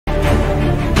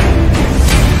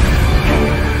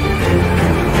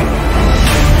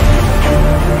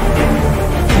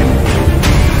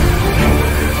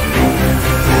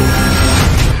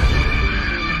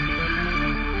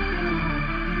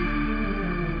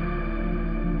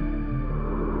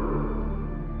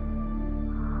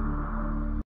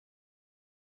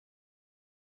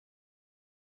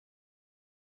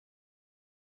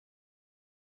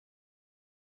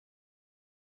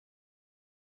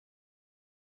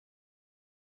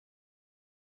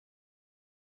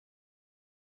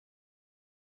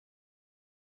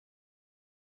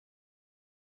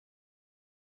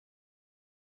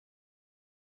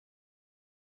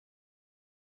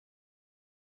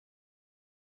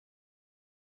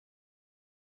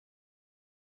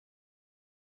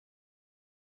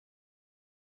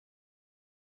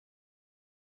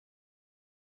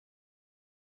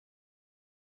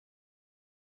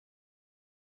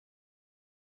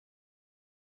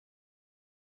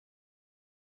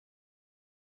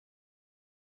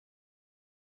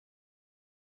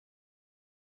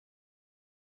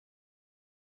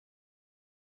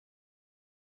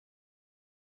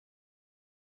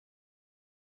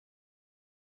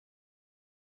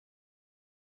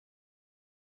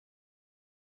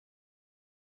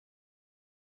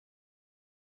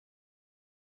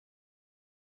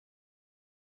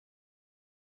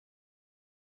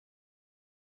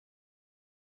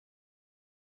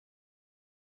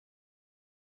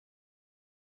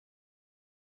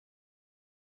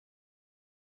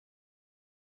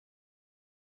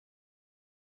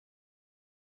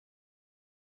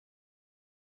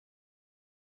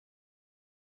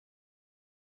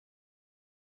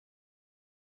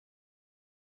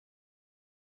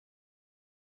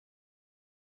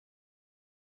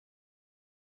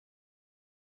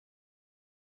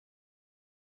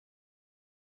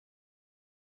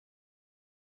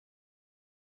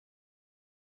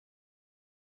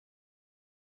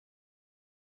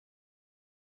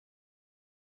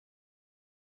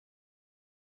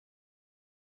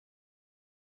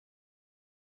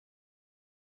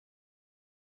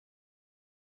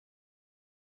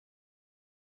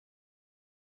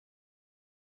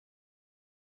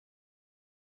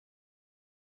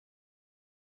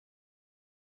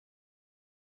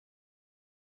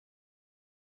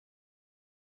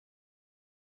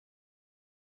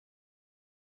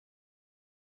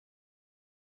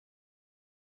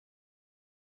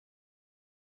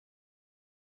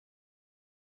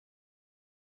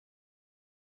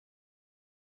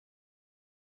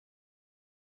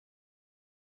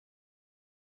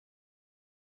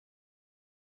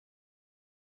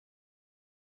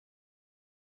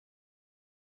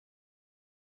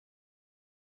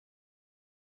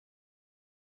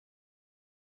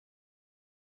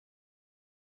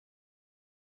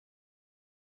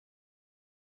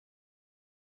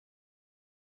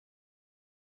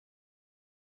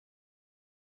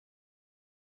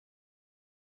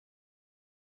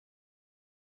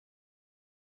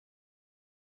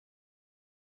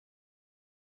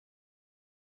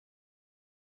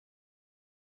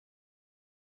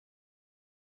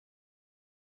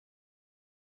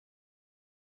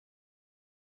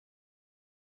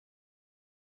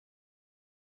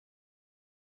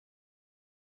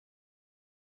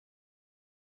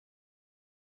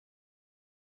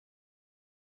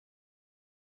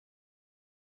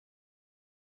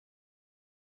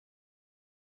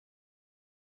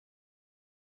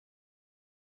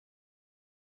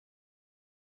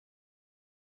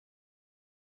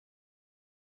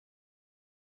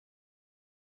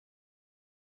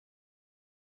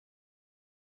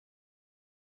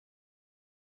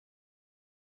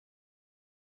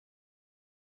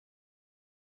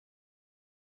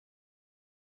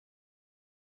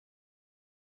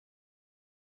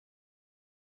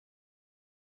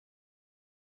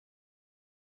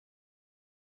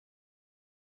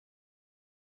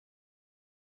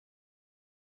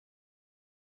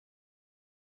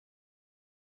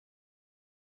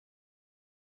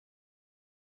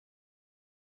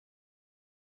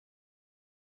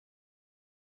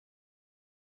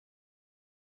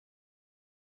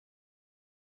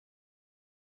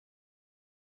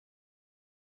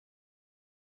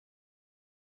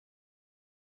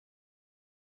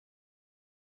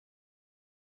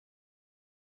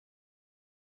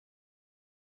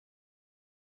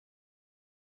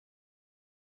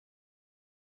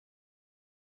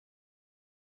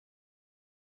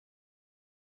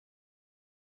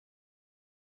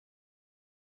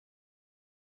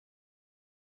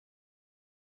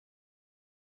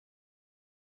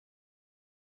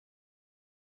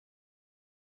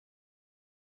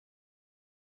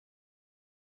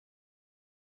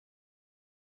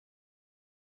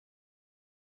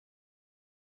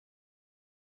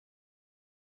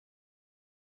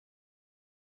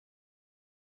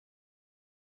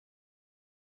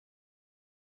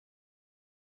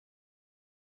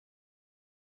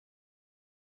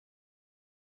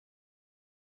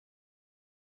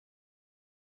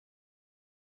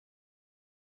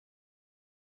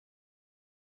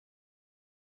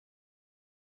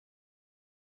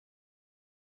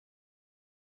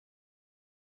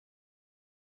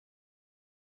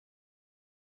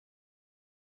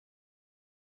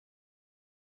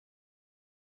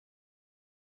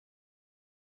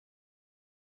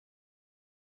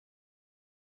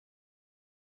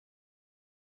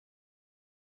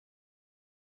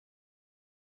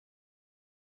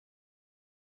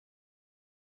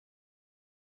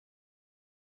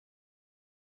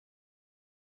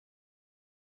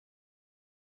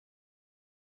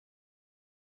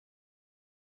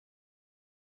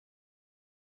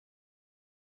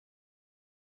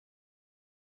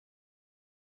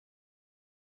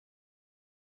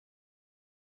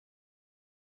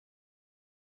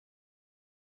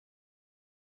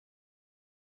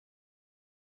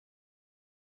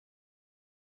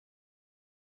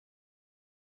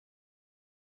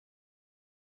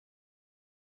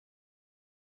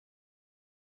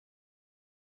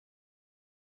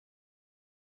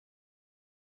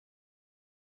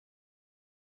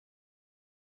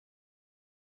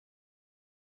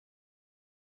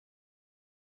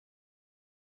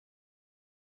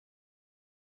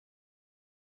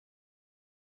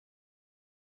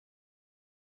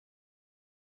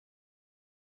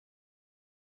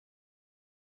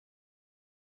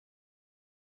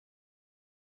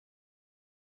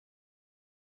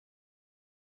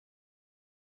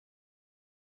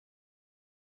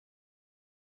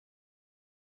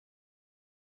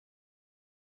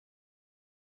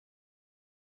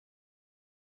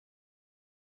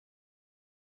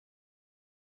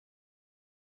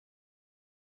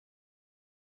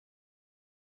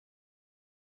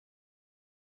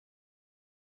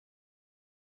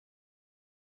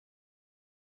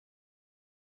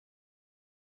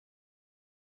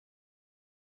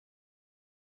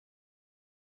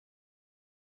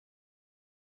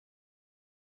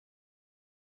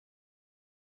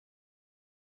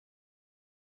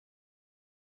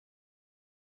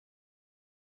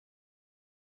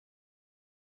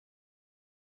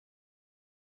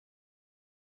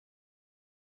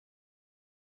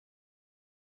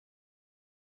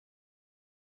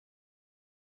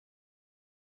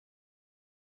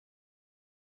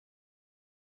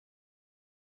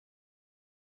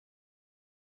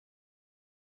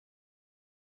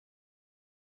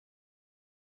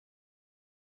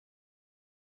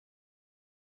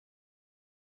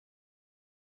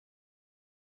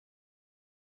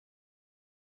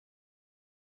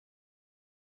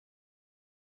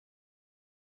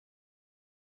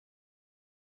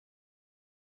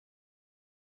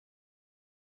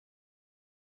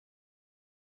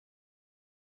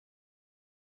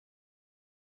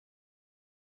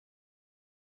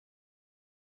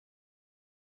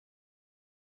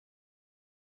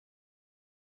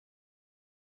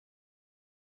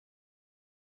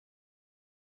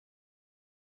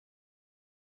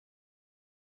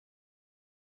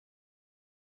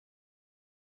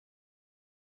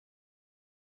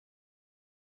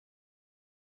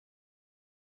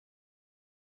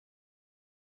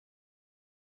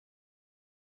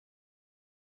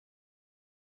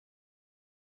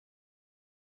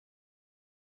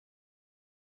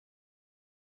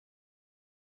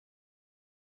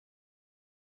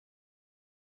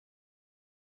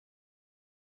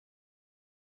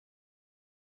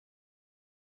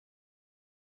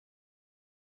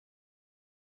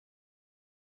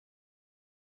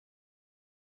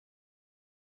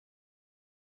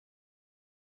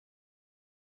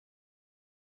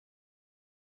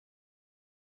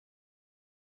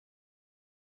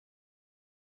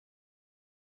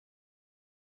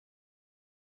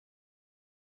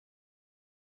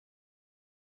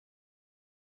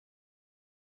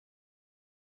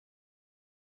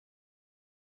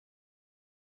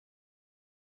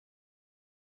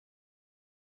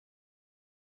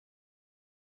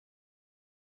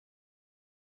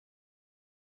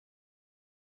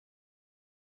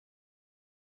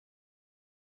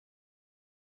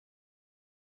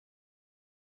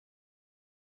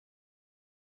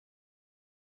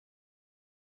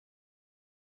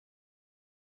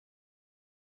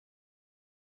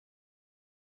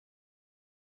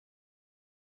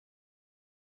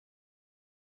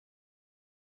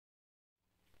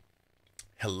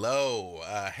Hello,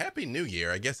 Happy New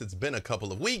Year. I guess it's been a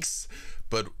couple of weeks,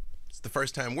 but it's the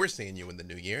first time we're seeing you in the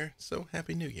new year, so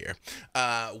Happy New Year.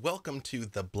 Welcome to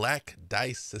the Black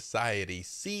Dice Society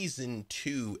Season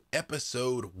 2,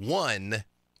 Episode 1,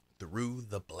 Through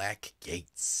the Black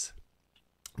Gates.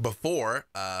 Before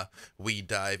we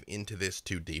dive into this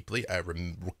too deeply, I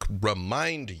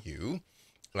remind you,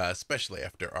 especially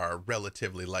after our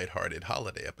relatively lighthearted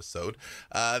holiday episode,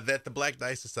 that the Black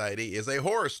Dice Society is a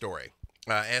horror story.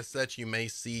 As such, you may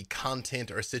see content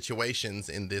or situations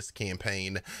in this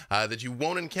campaign that you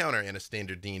won't encounter in a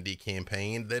standard D&D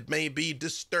campaign that may be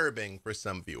disturbing for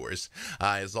some viewers.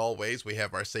 As always, we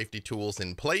have our safety tools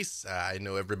in place. I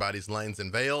know everybody's lines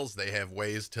and veils. They have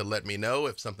ways to let me know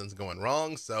if something's going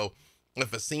wrong. So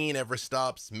if a scene ever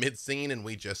stops mid-scene and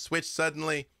we just switch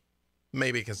suddenly,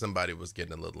 maybe because somebody was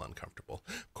getting a little uncomfortable.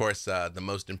 Of course, the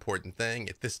most important thing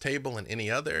at this table and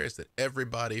any other is that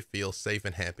everybody feels safe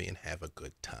and happy and have a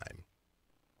good time.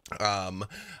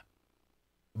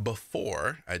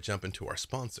 Before I jump into our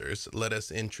sponsors, let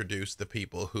us introduce the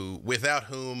people without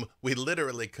whom we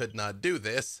literally could not do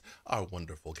this, our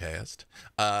wonderful cast,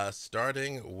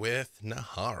 starting with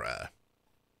Nahara.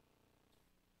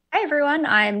 Hi everyone,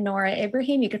 I'm Nora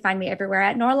Ibrahim. You can find me everywhere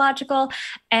at Norlogical.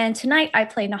 And tonight I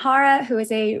play Nahara, who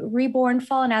is a reborn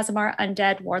fallen Azamar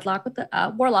undead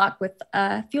warlock with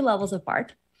a few levels of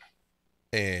bard.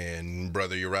 And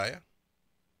Brother Uriah.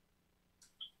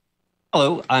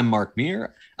 Hello, I'm Mark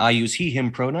Meir. I use he,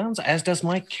 him pronouns, as does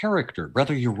my character,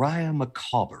 Brother Uriah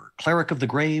Macabre, cleric of the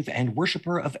grave and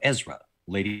worshipper of Ezra,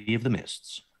 Lady of the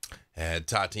Mists. And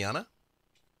Tatiana.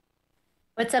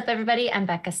 What's up, everybody? I'm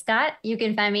Becca Scott. You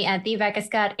can find me at the Becca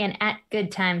Scott and at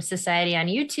Good Times Society on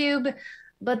YouTube.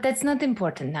 But that's not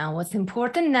important now. What's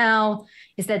important now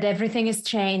is that everything has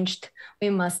changed. We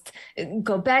must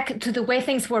go back to the way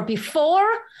things were before.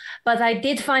 But I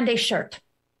did find a shirt.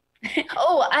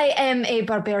 Oh, I am a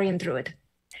barbarian druid.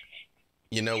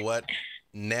 You know what?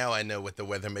 Now I know what the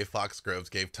Weathermay Foxgroves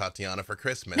gave Tatiana for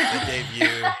Christmas. They gave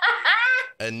you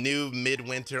a new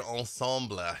midwinter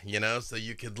ensemble, so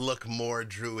you could look more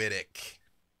druidic.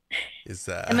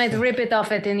 I might rip it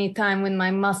off at any time when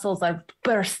my muscles are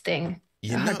bursting.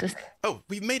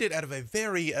 We've made it out of a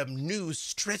very new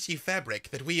stretchy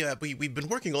fabric that we've been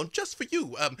working on just for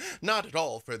you. Not at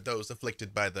all for those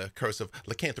afflicted by the curse of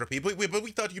lycanthropy, but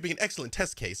we thought you'd be an excellent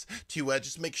test case to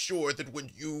just make sure that when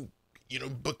you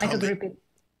become... I could rip it.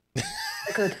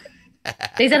 I could.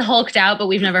 They said hulked out, but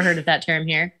we've never heard of that term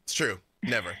here. It's true.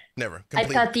 Never.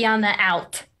 Completely. I Tatiana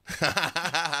out.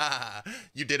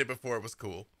 You did it before it was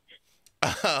cool.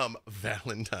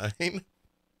 Valentine.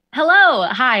 Hello.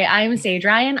 Hi, I'm Sage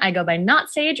Ryan. I go by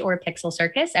Not Sage or Pixel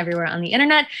Circus everywhere on the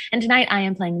internet. And tonight I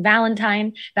am playing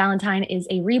Valentine. Valentine is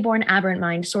a reborn aberrant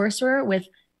mind sorcerer with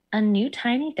a new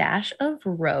tiny dash of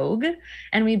rogue.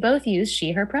 And we both use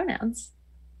she, her pronouns.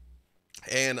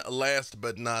 And last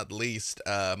but not least,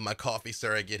 my coffee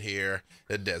surrogate here,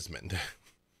 Desmond.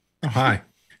 Oh, hi,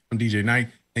 I'm DJ Knight,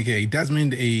 aka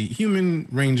Desmond, a human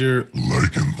ranger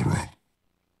lycanthrope.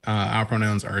 Our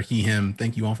pronouns are he, him.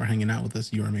 Thank you all for hanging out with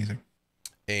us. You are amazing.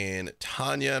 And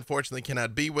Tanya, unfortunately,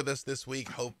 cannot be with us this week.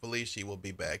 Hopefully, she will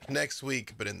be back next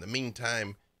week. But in the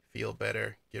meantime, feel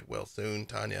better. Get well soon,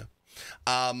 Tanya.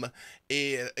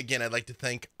 Again, I'd like to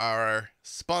thank our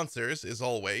sponsors, as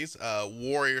always,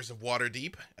 Warriors of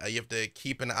Waterdeep. You have to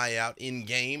keep an eye out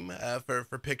in-game for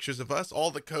pictures of us.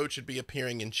 All the code should be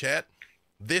appearing in chat.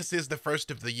 This is the first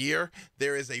of the year.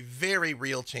 There is a very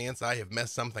real chance I have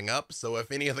messed something up, so if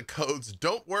any of the codes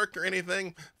don't work or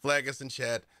anything, flag us in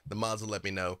chat. The mods will let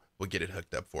me know. We'll get it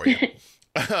hooked up for you.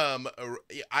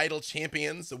 Idle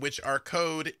Champions, which our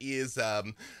code is...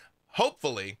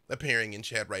 hopefully appearing in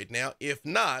chat right now. If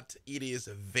not, it is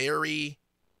very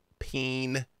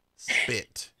peen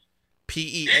spit.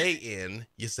 P-E-A-N,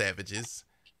 you savages.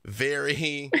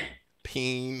 Very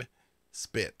peen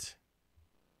spit.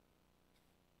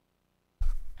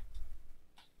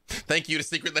 Thank you to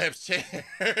Secret Labs chairs.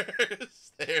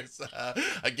 There's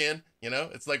again,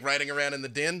 it's like riding around in the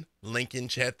den. Link in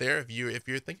chat there if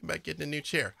you're thinking about getting a new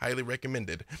chair. Highly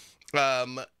recommended.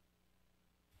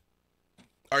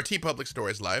 Our TeePublic store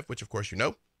is live, which of course you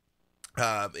know.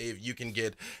 If you can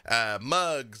get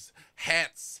mugs,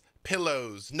 hats,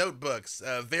 pillows, notebooks,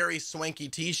 very swanky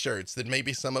t-shirts that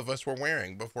maybe some of us were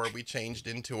wearing before we changed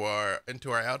into our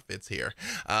outfits here.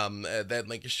 That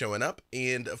link is showing up.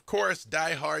 And of course,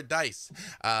 Die Hard Dice.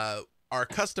 Our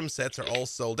custom sets are all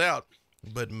sold out,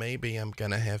 but maybe I'm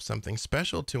gonna have something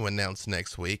special to announce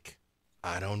next week.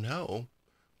 I don't know.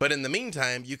 But in the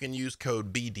meantime, you can use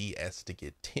code BDS to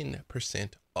get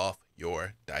 10% off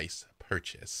your dice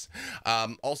purchase.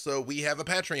 Also, we have a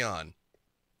Patreon.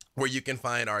 where you can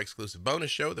find our exclusive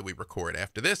bonus show that we record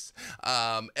after this,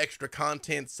 extra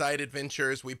content, side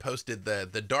adventures. We posted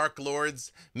the Dark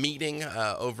Lords meeting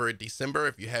over December.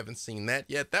 If you haven't seen that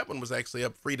yet, that one was actually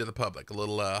up free to the public, a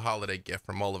little holiday gift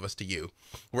from all of us to you,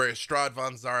 where Strahd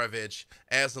von Zarovich,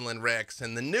 Azalin Rex,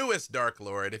 and the newest Dark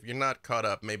Lord, if you're not caught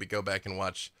up, maybe go back and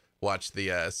watch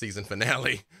the season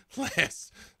finale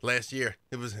last year.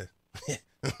 It was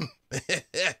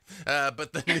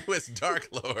but the newest Dark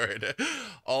Lord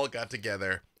all got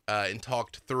together and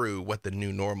talked through what the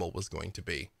new normal was going to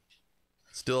be.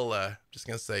 Still, just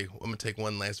gonna say, I'm gonna take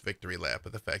one last victory lap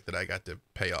of the fact that I got to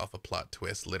pay off a plot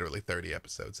twist, literally 30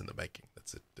 episodes in the making.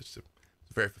 That's it. It's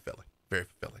very fulfilling, very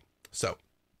fulfilling. So,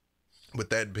 with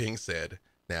that being said,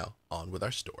 now on with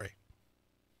our story.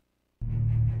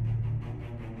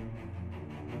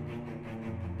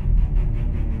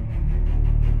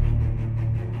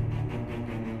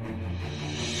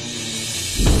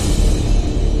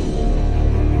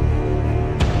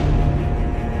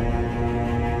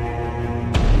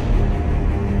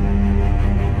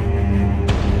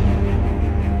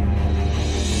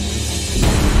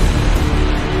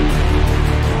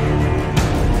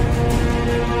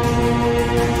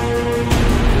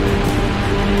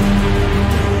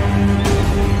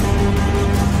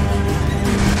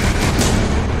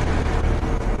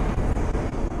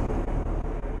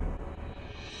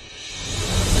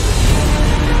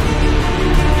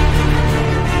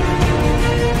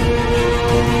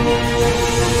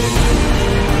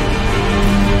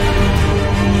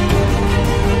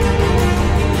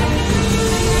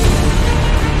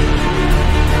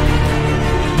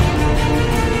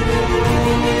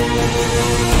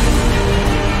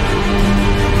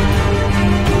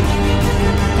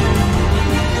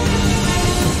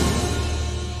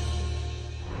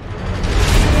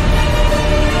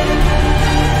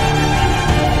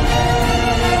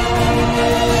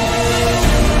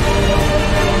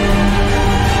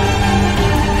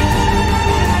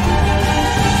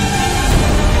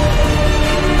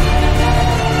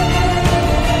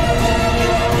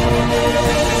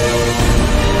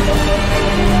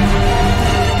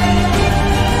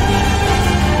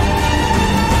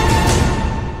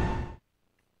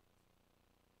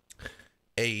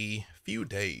 A few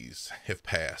days have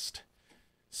passed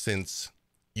since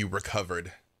you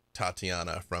recovered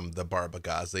Tatiana from the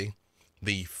Barbagazi,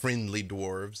 the friendly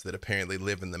dwarves that apparently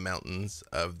live in the mountains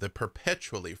of the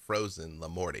perpetually frozen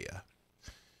Lamortia.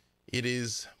 It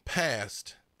is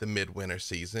past the midwinter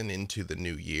season into the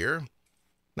new year.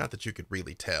 Not that you could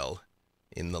really tell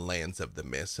in the lands of the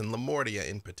mist, and Lamortia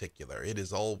in particular. It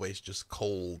is always just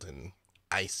cold and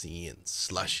icy and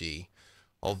slushy,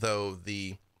 although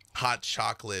the hot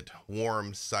chocolate,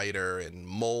 warm cider, and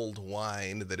mulled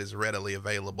wine that is readily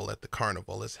available at the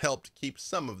carnival has helped keep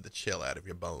some of the chill out of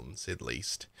your bones, at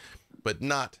least, but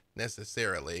not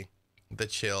necessarily the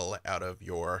chill out of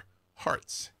your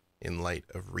hearts in light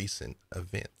of recent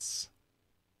events.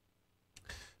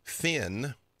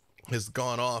 Finn has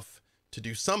gone off to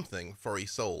do something for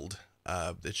Isolde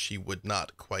that she would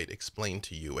not quite explain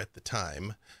to you at the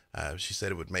time. She said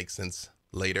it would make sense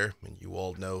later, and you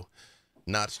all know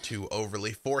not to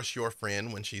overly force your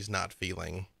friend when she's not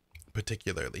feeling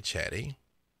particularly chatty.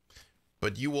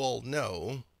 But you all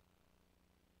know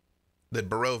that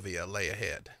Barovia lay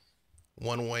ahead.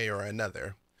 One way or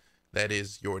another, that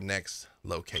is your next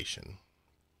location.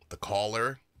 The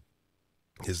caller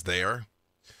is there.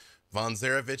 Von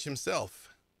Zarovich himself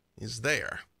is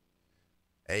there.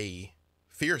 A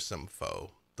fearsome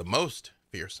foe, the most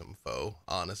fearsome foe,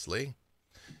 honestly.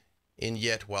 And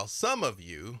yet, while some of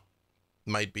you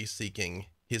might be seeking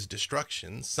his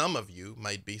destruction, some of you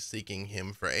might be seeking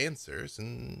him for answers,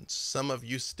 and some of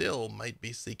you still might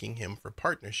be seeking him for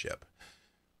partnership.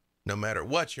 No matter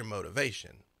what your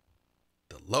motivation,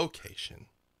 the location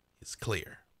is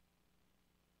clear.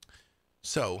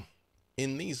 So,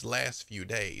 in these last few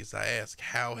days, I ask,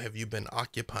 how have you been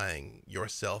occupying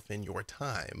yourself in your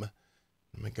time?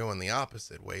 I'm going to go in the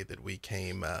opposite way that we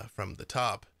came from the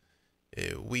top.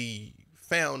 We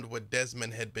found what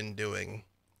Desmond had been doing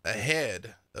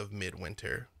ahead of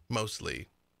midwinter, mostly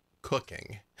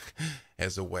cooking,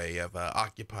 as a way of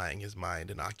occupying his mind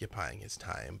and occupying his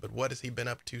time. But what has he been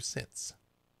up to since?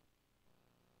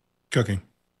 Cooking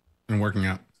and working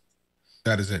out.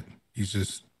 That is it. He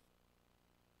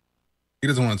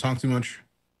doesn't want to talk too much.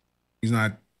 He's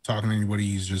not talking to anybody.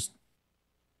 He's just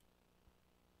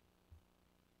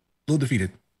a little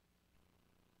defeated.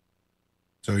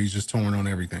 So he's just torn on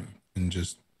everything and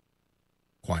just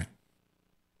quiet.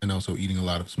 And also eating a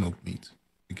lot of smoked meats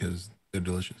because they're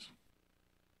delicious.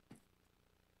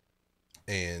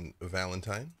 And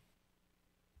Valentine?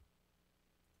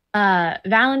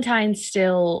 Valentine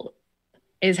still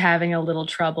is having a little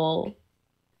trouble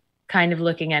kind of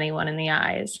looking anyone in the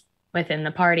eyes within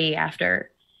the party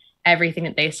after everything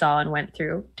that they saw and went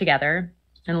through together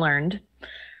and learned.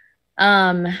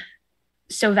 Um,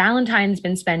 so Valentine's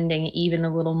been spending even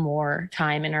a little more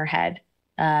time in her head.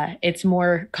 It's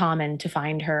more common to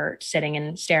find her sitting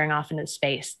and staring off into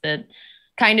space, the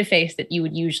kind of face that you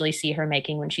would usually see her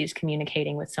making when she's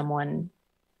communicating with someone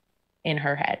in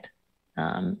her head.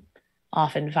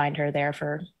 Often find her there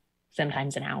for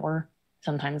sometimes an hour,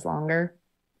 sometimes longer,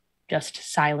 just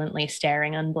silently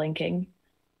staring, unblinking.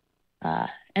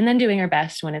 And then doing her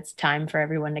best when it's time for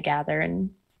everyone to gather and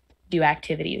do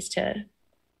activities to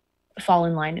fall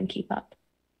in line and keep up.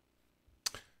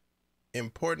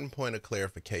 Important point of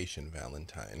clarification,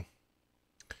 Valentine.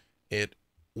 At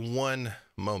one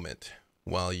moment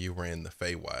while you were in the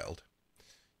Feywild,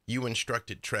 you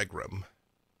instructed Tregram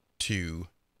to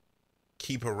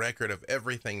keep a record of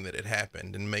everything that had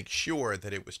happened and make sure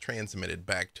that it was transmitted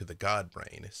back to the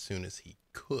Godbrain as soon as he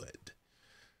could.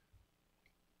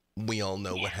 We all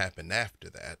know what happened after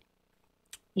that.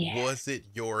 Yeah. Was it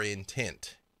your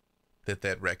intent that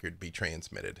that record be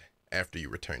transmitted after you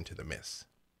returned to the Miss?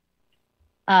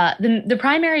 The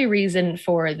primary reason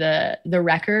for the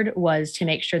record was to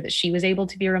make sure that she was able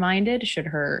to be reminded should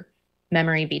her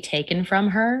memory be taken from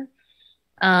her.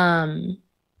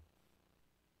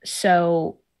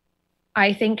 So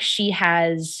I think she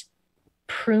has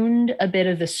pruned a bit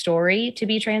of the story to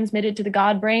be transmitted to the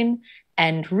Godbrain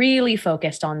and really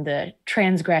focused on the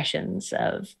transgressions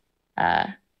of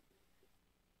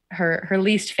her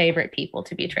least favorite people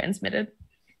to be transmitted.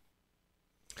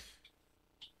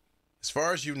 As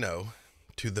far as you know,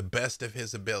 to the best of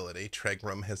his ability,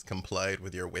 Tregram has complied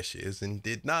with your wishes and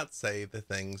did not say the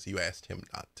things you asked him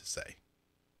not to say.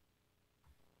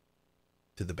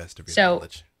 To the best of your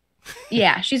knowledge.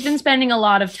 Yeah, she's been spending a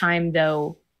lot of time,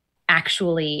 though,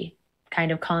 actually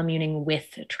kind of communing with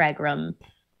Tregram,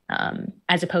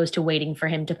 as opposed to waiting for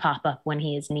him to pop up when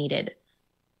he is needed.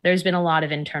 There's been a lot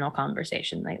of internal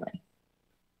conversation lately.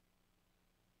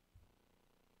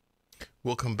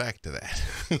 We'll come back to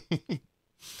that.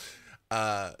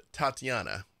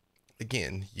 Tatiana,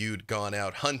 again, you'd gone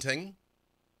out hunting,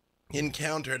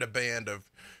 encountered a band of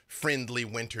friendly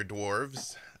winter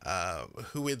dwarves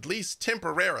who at least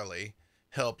temporarily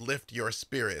helped lift your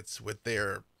spirits with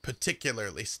their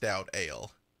particularly stout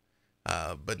ale.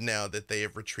 But now that they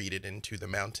have retreated into the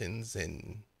mountains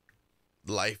and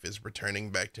life is returning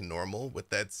back to normal with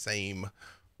that same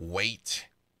weight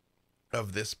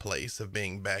of this place, of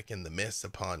being back in the mist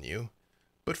upon you,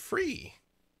 but free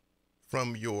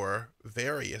from your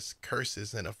various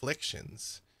curses and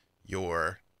afflictions,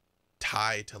 your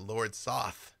tie to Lord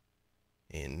Soth,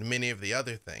 and many of the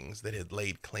other things that had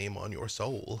laid claim on your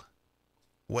soul.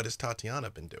 What has Tatiana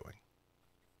been doing?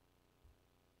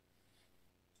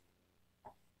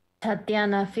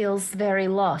 Tatiana feels very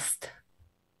lost.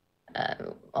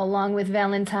 Along with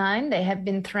Valentine, they have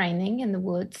been training in the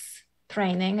woods,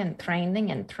 training and training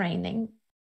and training,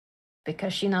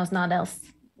 because she knows not else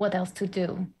what else to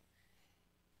do.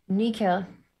 Nika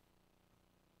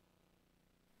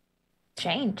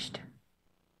changed,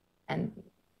 and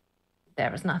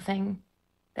there was nothing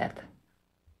that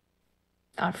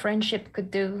our friendship could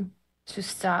do to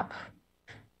stop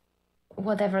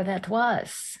whatever that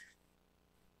was.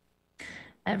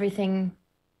 Everything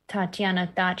Tatiana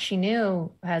thought she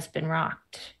knew has been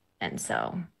rocked, and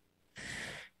so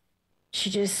she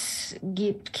just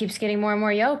keeps getting more and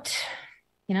more yoked,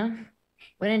 when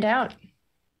in doubt.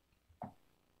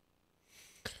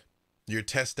 You're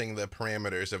testing the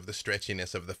parameters of the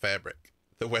stretchiness of the fabric.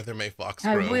 The weather may fox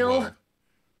I grow.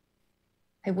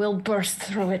 will burst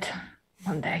through it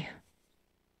one day.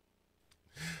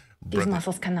 These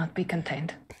muscles cannot be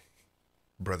contained.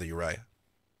 Brother Uriah.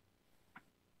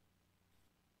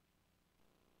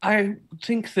 I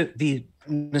think that the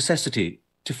necessity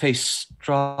to face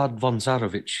Strad von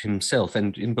Zarovich himself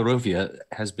and in Barovia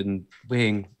has been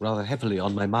weighing rather heavily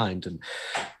on my mind and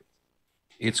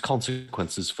its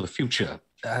consequences for the future.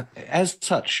 As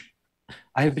such,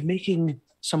 I have been making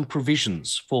some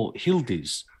provisions for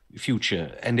Hildy's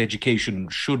future and education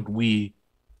should we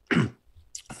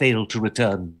fail to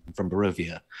return from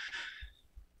Barovia.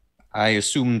 I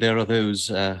assume there are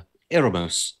those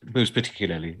Eremos, most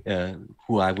particularly,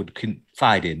 who I would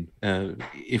confide in.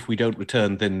 If we don't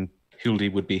return, then Hildy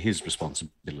would be his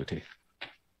responsibility.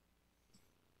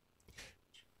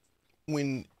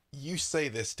 When you say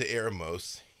this to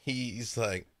Eremos, he's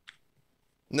like,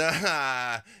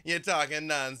 Nah, you're talking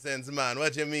nonsense, man.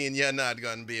 What you mean you're not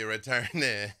gonna be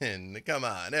returning? Come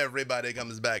on, everybody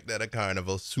comes back to the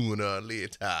carnival sooner or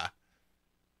later.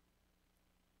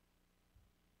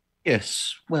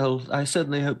 Yes, well, I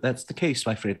certainly hope that's the case,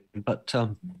 my friend. But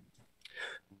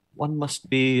one must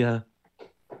be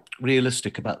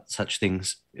realistic about such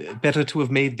things. Better to have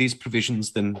made these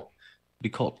provisions than be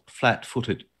caught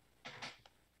flat-footed.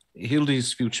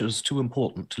 Hildy's future is too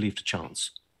important to leave to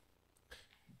chance.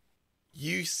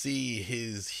 You see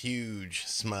his huge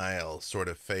smile sort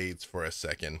of fades for a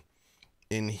second,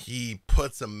 and he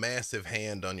puts a massive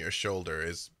hand on your shoulder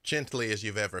as gently as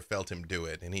you've ever felt him do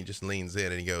it, and he just leans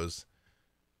in and he goes,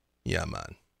 yeah,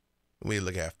 man, we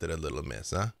look after the little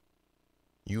miss, huh?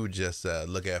 You just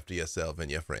look after yourself and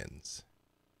your friends.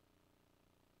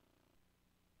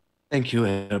 Thank you,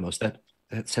 Amos. That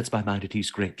sets my mind at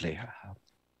ease greatly.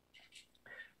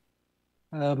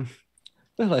 Well,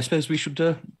 I suppose we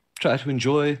should try to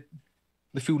enjoy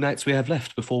the few nights we have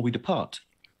left before we depart.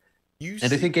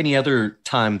 And I think any other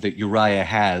time that Uriah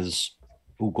has...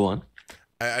 Oh, go on.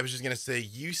 I was just going to say,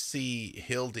 you see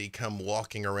Hildy come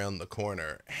walking around the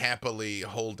corner, happily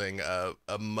holding a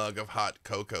mug of hot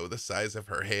cocoa the size of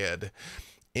her head.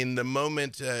 In the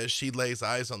moment she lays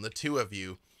eyes on the two of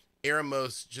you,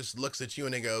 Eremos just looks at you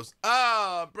and he goes,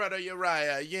 "Ah, brother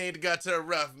Uriah, you ain't got to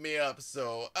rough me up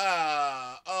so.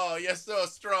 Oh, you're so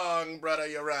strong, brother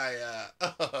Uriah."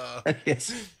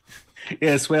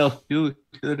 Yes, well, you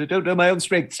don't know my own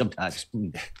strength sometimes.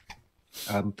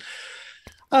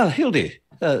 Hildy,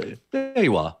 there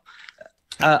you are.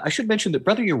 I should mention that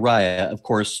Brother Uriah, of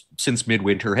course, since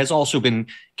midwinter, has also been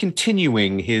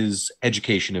continuing his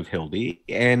education of Hildy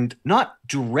and not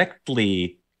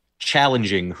directly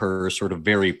challenging her sort of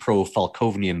very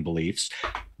pro-Falcovian beliefs.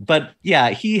 But yeah,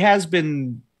 he has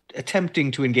been attempting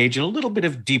to engage in a little bit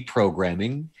of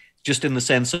deprogramming, just in the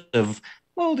sense of,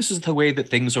 well, this is the way that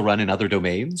things are run in other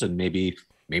domains, and maybe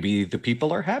the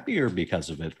people are happier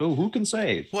because of it. Oh, who can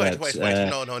say? Wait.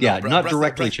 No. Yeah, not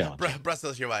directly challenged.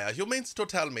 Brussels Uriah, you mean to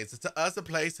tell me that the other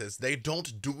places, they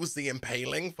don't do the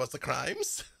impaling for the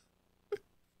crimes?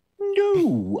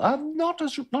 No, not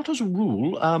as a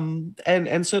rule,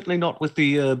 and certainly not with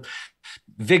the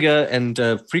vigor and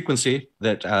frequency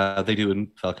that they do in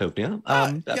Falcovnia.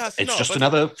 It's just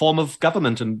another form of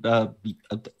government and a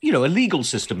legal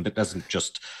system that doesn't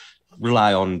just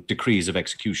rely on decrees of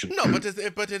execution. No, but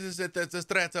it is the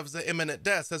threat of the imminent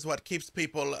death is what keeps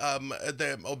people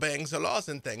obeying the laws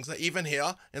and things. Even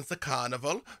here in the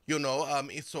carnival,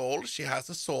 Isolde, she has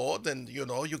a sword, and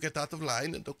you get out of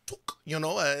line and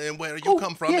and where you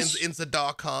come from in the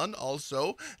Darkhan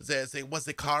also. There's the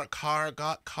Kargat,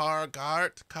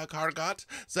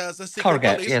 the secret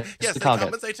police. Yes, they come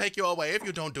and they take you away if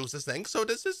you don't do the thing. So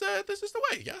this is the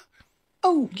way, yeah.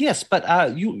 Oh, yes,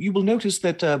 but you will notice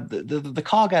that the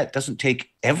Kargat doesn't take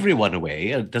everyone away.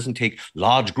 It doesn't take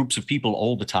large groups of people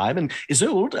all the time. And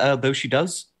Isolde, though she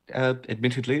does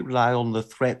admittedly rely on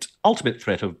the ultimate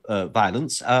threat of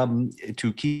violence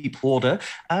to keep order,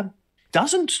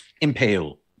 doesn't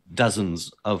impale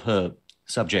dozens of her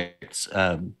subjects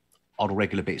on a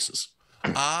regular basis.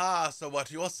 So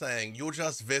what you're saying, you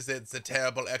just visit the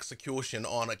terrible execution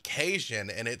on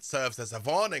occasion, and it serves as a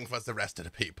warning for the rest of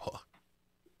the people.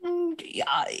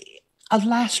 A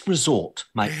last resort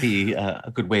might be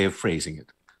a good way of phrasing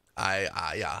it. I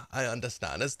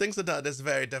understand. As things are done, it's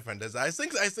very different. I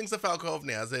think the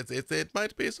Falcovnia, it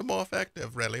might be some more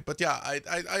effective, really. But yeah,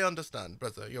 I understand,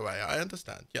 brother. You're right. I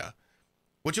understand. Yeah.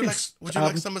 Would you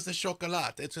like some of the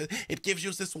chocolate? It gives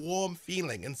you this warm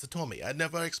feeling in Satomi. I'd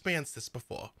never experienced this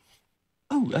before.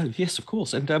 Oh, yes, of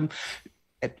course. And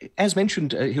as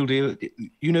mentioned, Hildy,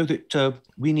 you know that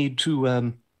we need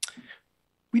to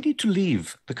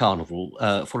leave the carnival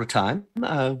for a time.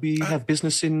 We have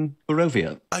business in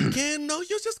Barovia. Again? No,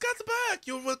 you just got back.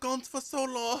 You were gone for so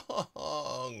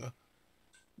long.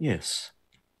 Yes,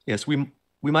 we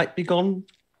might be gone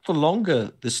for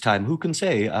longer this time. Who can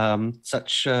say?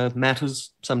 Such matters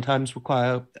sometimes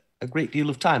require a great deal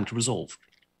of time to resolve.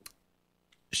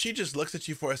 She just looks at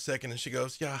you for a second and she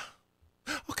goes, "Yeah,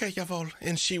 okay, jawohl."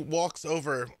 And she walks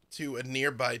over to a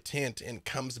nearby tent and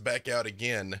comes back out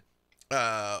again.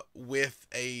 With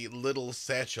a little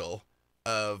satchel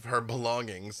of her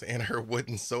belongings and her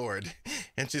wooden sword.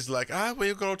 And she's like,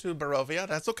 we'll go to Barovia.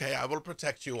 That's okay. I will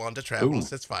protect you on the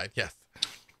travels. It's fine. Yes.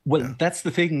 Well, that's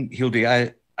the thing, Hildy.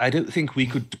 I don't think we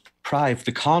could deprive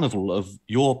the carnival of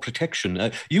your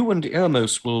protection. You and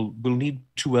Eremos will need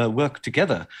to work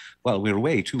together while we're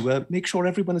away to make sure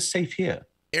everyone is safe here.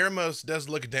 Eremos does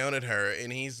look down at her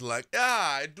and he's like,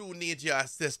 I do need your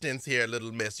assistance here,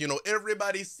 little miss. You know,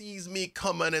 everybody sees me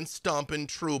coming and stomping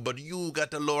through, but you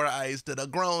got to lower eyes to the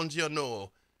ground, you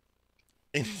know.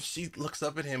 And she looks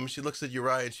up at him, she looks at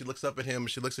Uriah, and she looks up at him,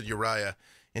 she looks at Uriah,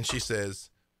 and she says,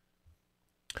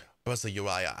 Brother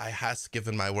Uriah, I has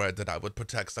given my word that I would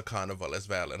protect the carnival as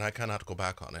well, and I cannot go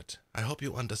back on it. I hope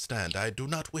you understand. I do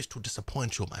not wish to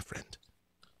disappoint you, my friend.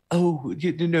 Oh,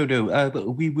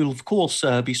 no. We will, of course,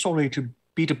 be sorry to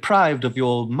be deprived of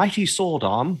your mighty sword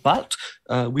arm, but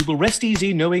we will rest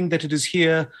easy knowing that it is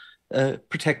here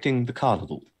protecting the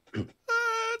carnival.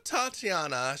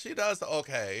 Tatiana, she does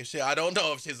okay. I don't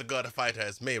know if she's as good a fighter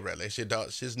as me, really.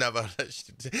 She's never.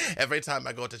 Every time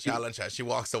I go to challenge her, she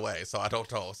walks away. So I don't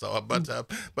know. So,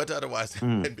 but otherwise,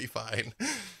 it'd be fine.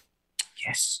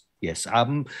 Yes.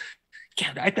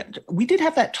 We did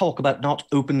have that talk about not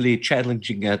openly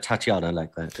challenging Tatiana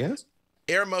like that. Yes.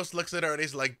 Eremos looks at her and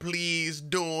he's like, please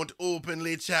don't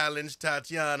openly challenge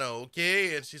Tatiana,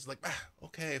 okay? And she's like,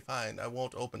 okay, fine, I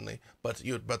won't openly. But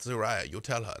Uriah, you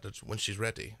tell her that when she's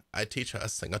ready, I teach her a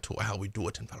thing or two how we do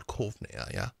it in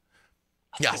Valkovnia, yeah?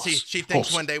 Yeah, she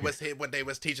thinks when they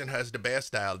was teaching her the bear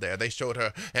style there, they showed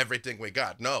her everything we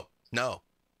got. No.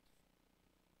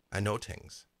 I know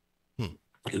things.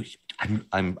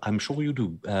 I'm sure you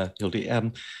do, Hildy.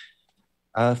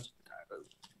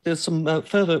 There's some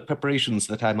further preparations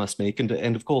that I must make,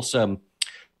 and of course,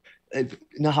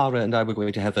 Nahara and I were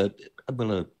going to have a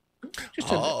you're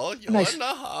nice...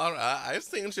 Nahara. I've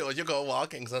seen you. You go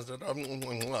walking, so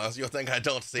you think I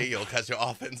don't see you because you're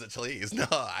off in the trees. No,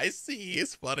 I see.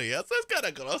 It's funny. It's kind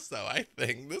of gross, though. I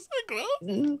think this is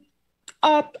gross.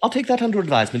 I'll take that under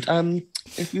advisement.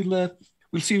 If we'll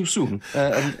see you soon,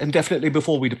 and definitely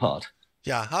before we depart.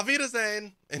 Yeah, Auf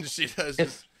Wiedersehen. And she does.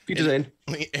 Yes.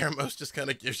 Eremos just kind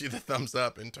of gives you the thumbs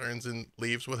up and turns and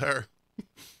leaves with her.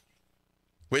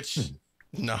 Which,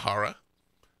 Nahara?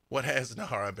 What has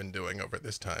Nahara been doing over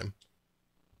this time?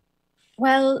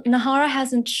 Well, Nahara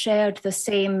hasn't shared the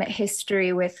same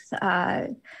history with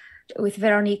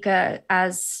Veronica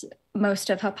as most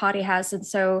of her party has, and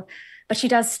so, but she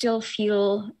does still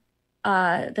feel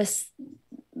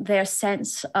their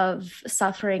sense of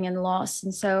suffering and loss,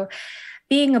 and so,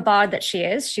 being a bard that she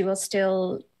is, she will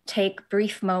still take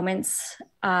brief moments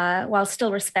while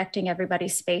still respecting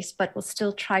everybody's space, but will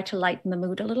still try to lighten the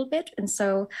mood a little bit. And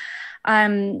so,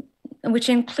 which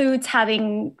includes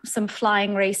having some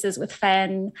flying races with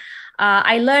Fen.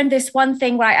 I learned this one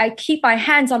thing where I keep my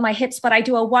hands on my hips, but I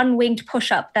do a one-winged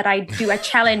push-up that I do. I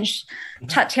challenge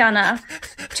Tatiana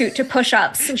to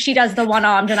push-ups. So she does the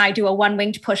one-armed and I do a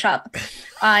one-winged push-up.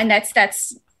 And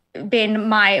that's been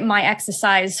my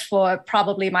exercise for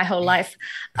probably my whole life.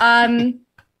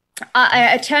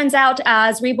 It turns out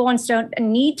as reborns don't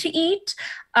need to eat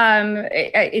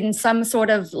in some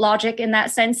sort of logic in that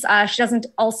sense, she doesn't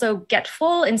also get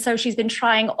full. And so she's been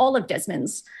trying all of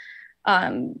Desmond's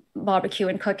barbecue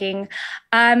and cooking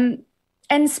and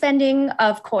spending,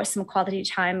 of course, some quality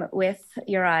time with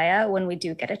Uriah when we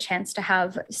do get a chance to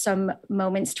have some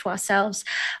moments to ourselves.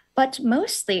 But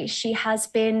mostly she has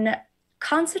been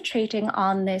concentrating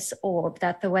on this orb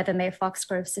that the Weathermere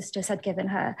Foxgrove sisters had given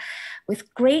her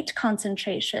with great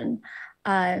concentration,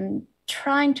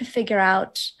 trying to figure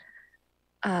out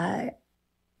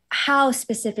how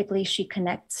specifically she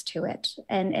connects to it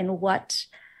and what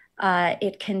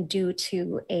it can do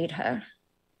to aid her.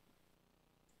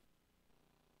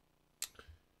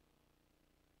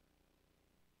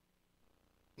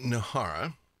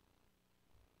 Nahara,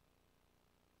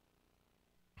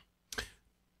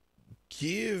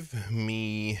 give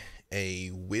me a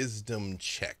wisdom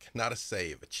check, not a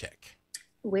save, a check.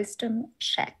 Wisdom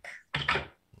check.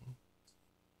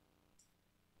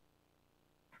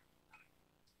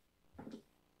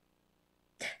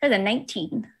 There's a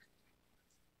 19.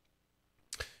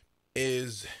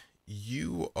 As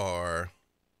you are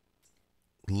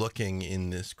looking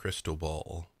in this crystal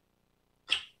ball,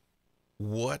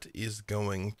 what is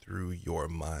going through your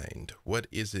mind? What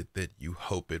is it that you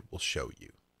hope it will show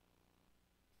you?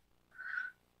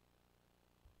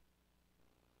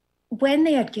 When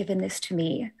they had given this to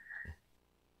me,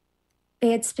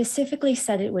 they had specifically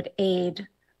said it would aid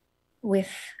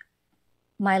with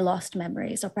my lost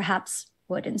memories, or perhaps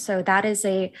would. And so that is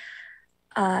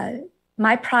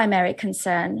my primary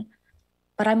concern.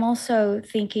 But I'm also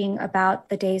thinking about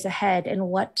the days ahead and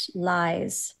what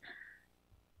lies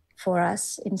for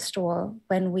us in store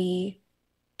when we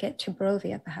get to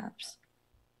Barovia, perhaps.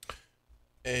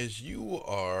 As you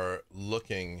are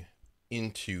looking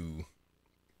into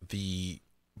the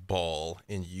ball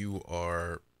and you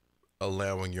are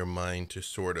allowing your mind to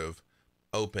sort of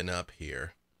open up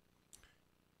here,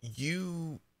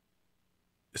 you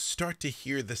start to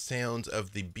hear the sounds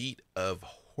of the beat of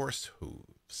horse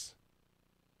hooves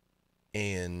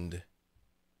and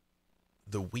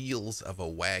the wheels of a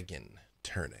wagon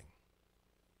turning.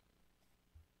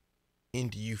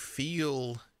 And you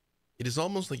feel, it is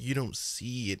almost like you don't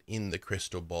see it in the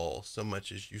crystal ball so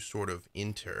much as you sort of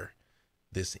enter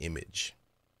this image.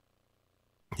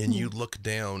 And you look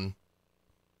down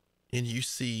and you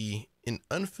see an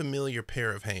unfamiliar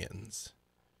pair of hands.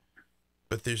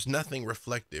 But there's nothing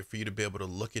reflective for you to be able to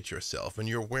look at yourself. And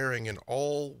you're wearing an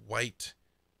all-white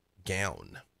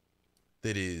gown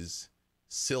that is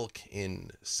silk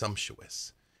and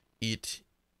sumptuous. It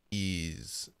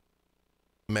is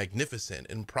magnificent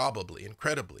and probably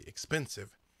incredibly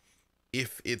expensive.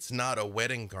 If it's not a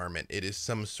wedding garment, it is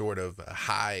some sort of a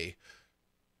high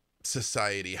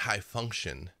society, high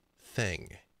function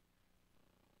thing.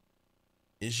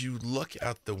 As you look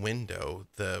out the window,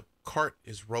 the cart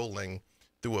is rolling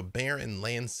through a barren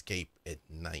landscape at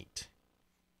night.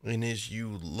 And as you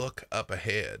look up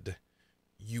ahead,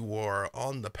 you are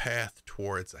on the path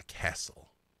towards a castle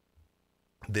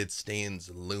that stands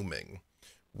looming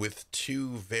with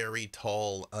two very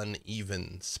tall,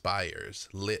 uneven spires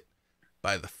lit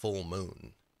by the full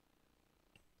moon.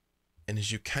 And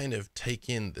as you kind of take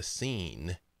in the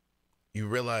scene, you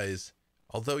realize,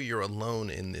 although you're alone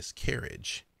in this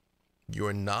carriage,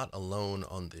 you're not alone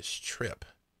on this trip,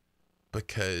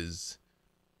 because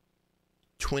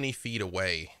 20 feet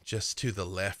away, just to the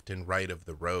left and right of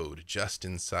the road, just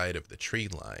inside of the tree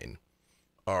line,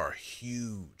 are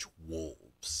huge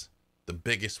wolves. The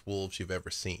biggest wolves you've ever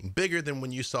seen. Bigger than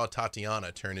when you saw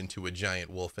Tatiana turn into a giant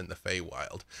wolf in the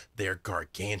Feywild. They're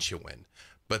gargantuan,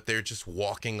 but they're just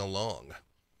walking along.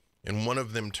 And one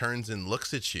of them turns and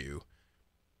looks at you,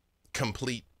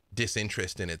 complete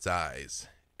disinterest in its eyes,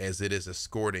 as it is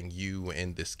escorting you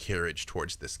and this carriage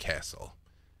towards this castle.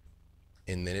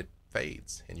 And then it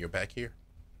fades, and you're back here.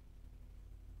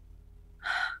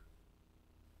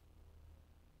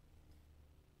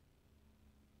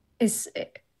 Is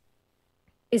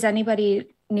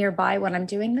anybody nearby when I'm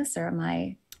doing this, or am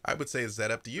I? I would say, is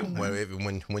that up to you?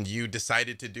 When you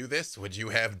decided to do this, would you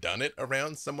have done it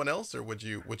around someone else, or would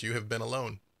you have been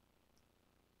alone?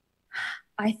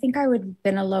 I think I would have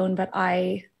been alone, but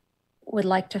I would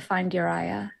like to find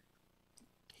Uriah.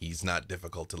 He's not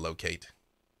difficult to locate.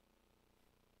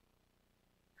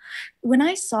 When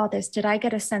I saw this, did I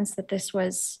get a sense that this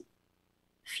was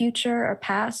future or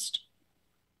past?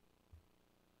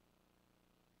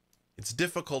 It's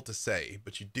difficult to say,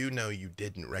 but you do know you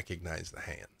didn't recognize the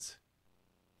hands.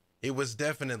 It was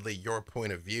definitely your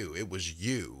point of view. It was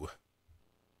you.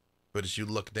 But as you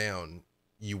look down,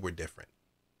 you were different.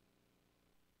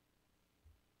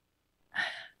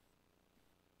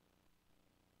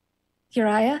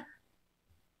 Uriah?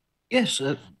 Yes,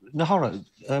 Nahara,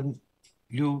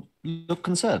 you look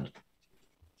concerned.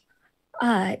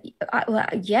 Well,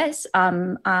 yes.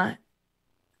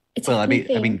 It's Well, I mean,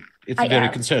 anything. it's very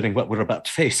concerning what we're about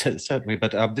to face, certainly.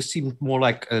 But this seemed more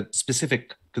like a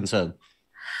specific concern.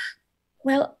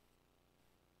 Well,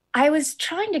 I was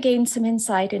trying to gain some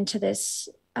insight into this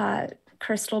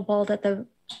crystal ball that the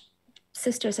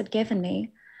sisters had given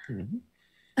me,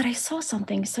 but I saw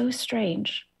something so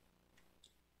strange.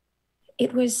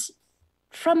 It was,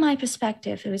 from my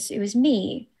perspective, it was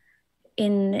me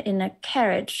in a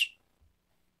carriage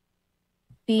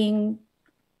being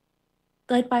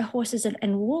led by horses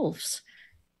and wolves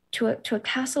to a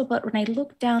castle. But when I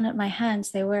looked down at my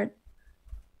hands, I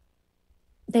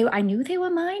knew they were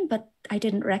mine, but I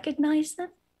didn't recognize them.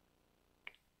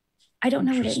 I don't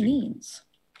know what it means.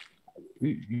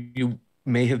 You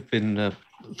may have been,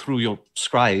 through your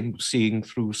scribe, seeing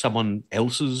through someone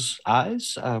else's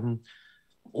eyes,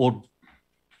 or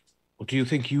do you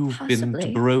think you've been to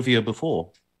Barovia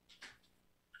before?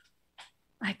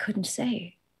 I couldn't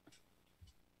say.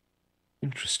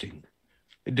 Interesting.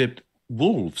 Did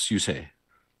wolves, you say?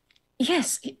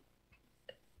 Yes.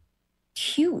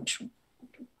 Huge.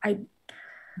 I've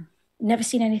never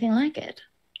seen anything like it.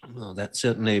 Well, that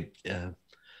certainly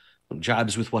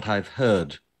jibes with what I've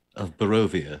heard of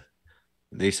Barovia.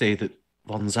 They say that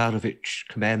von Zarovich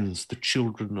commands the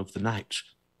children of the night,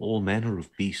 all manner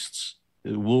of beasts,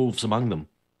 wolves among them.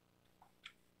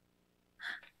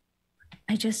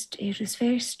 It was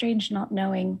very strange not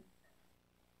knowing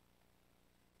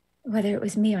whether it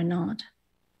was me or not.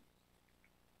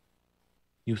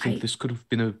 You think this could have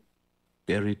been a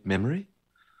buried memory?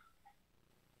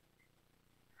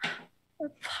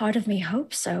 Part of me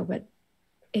hopes so, but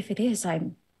if it is,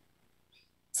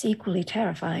 it's equally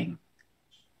terrifying.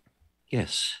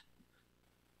 Yes.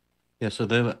 Yeah, so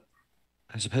there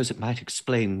I suppose it might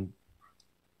explain.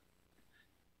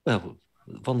 Well,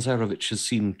 von Zarovich has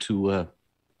seemed to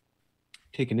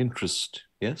take an interest,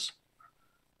 yes?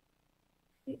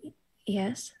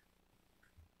 Yes.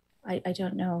 I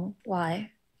don't know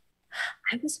why.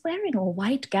 I was wearing a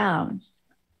white gown.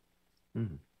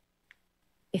 Mm.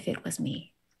 If it was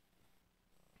me.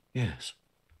 Yes.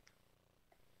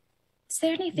 Is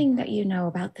there anything that you know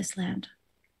about this land?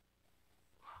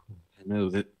 I know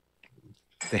that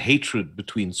the hatred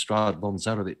between Strahd von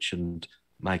Zarovich and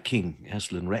my king,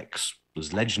 Aslan Rex,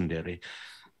 was legendary.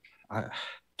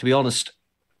 To be honest,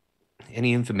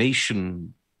 any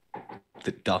information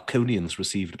that Darkonians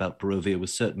received about Barovia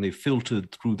was certainly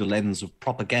filtered through the lens of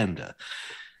propaganda.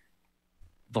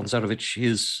 Von Zarovich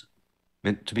is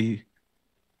meant to be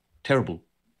terrible.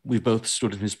 We've both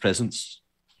stood in his presence,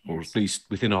 or at least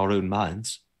within our own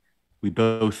minds. We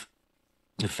both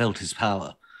have felt his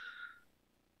power.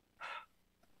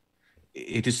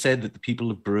 It is said that the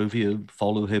people of Barovia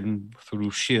follow him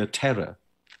through sheer terror.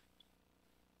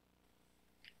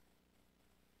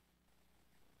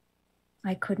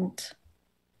 I couldn't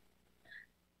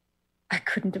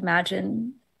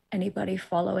imagine anybody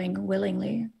following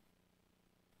willingly.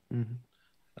 Mm-hmm.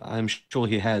 I'm sure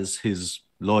he has his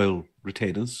loyal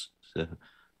retainers.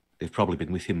 They've probably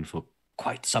been with him for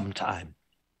quite some time.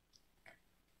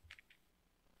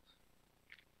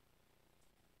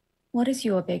 What is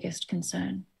your biggest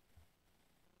concern?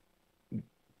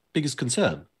 Biggest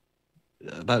concern?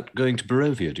 About going to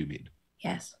Barovia, do you mean?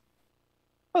 Yes.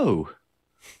 Oh.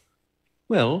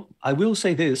 Well, I will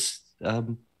say this.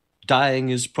 Dying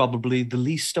is probably the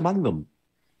least among them.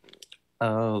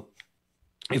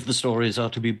 If the stories are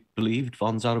to be believed,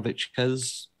 von Zarovich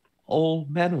has all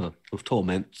manner of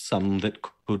torment, some that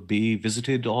could be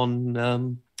visited on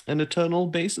an eternal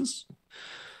basis.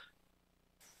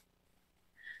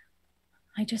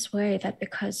 I just worry that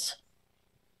because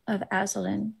of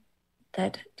Aslan,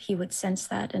 that he would sense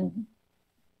that, and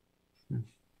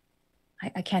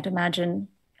I can't imagine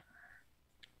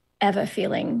ever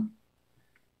feeling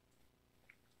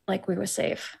like we were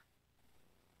safe.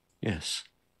 Yes.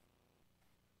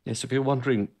 Yes, if you're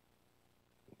wondering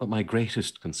what my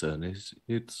greatest concern is,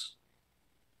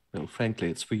 well, frankly,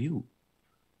 it's for you.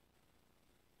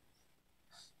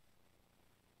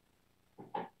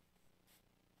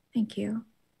 Thank you.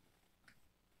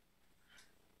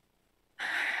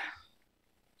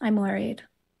 I'm worried.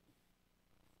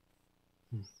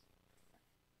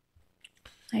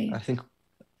 I think,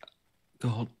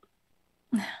 God.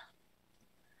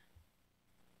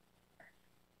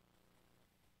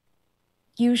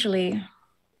 Usually,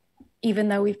 even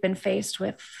though we've been faced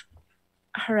with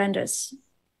horrendous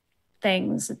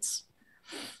things,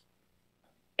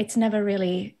 it's never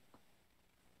really,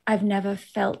 I've never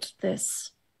felt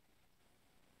this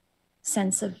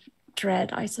sense of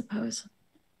dread, I suppose.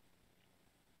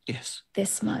 Yes.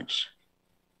 This much.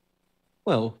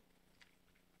 Well,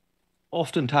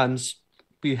 oftentimes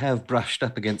we have brushed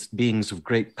up against beings of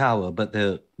great power, but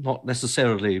they're not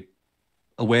necessarily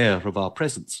aware of our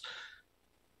presence.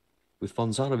 With von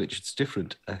Zarovich, it's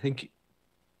different. I think,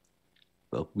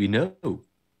 well, we know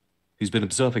he's been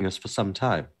observing us for some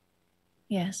time.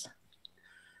 Yes.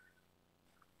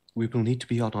 We will need to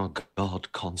be on our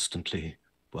guard constantly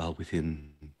while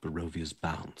within Barovia's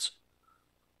bounds.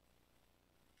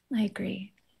 I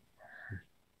agree.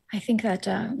 I think that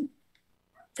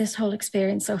this whole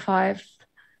experience so far,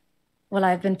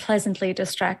 I've been pleasantly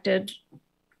distracted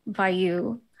by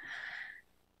you,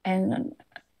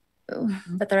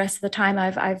 but the rest of the time,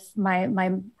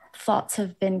 my thoughts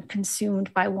have been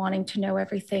consumed by wanting to know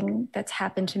everything that's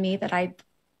happened to me, that I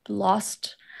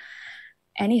lost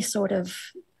any sort of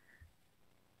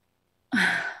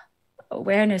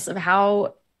awareness of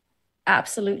how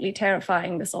absolutely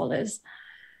terrifying this all is.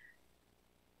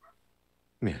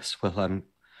 Yes, well, I'm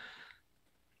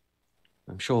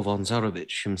sure von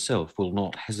Zarovich himself will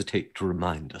not hesitate to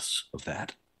remind us of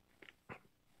that.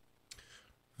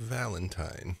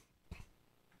 Valentine,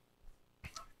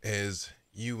 as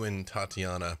you and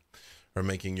Tatiana are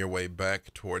making your way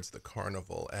back towards the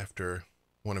carnival after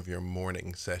one of your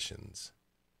morning sessions,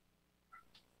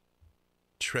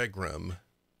 Tregram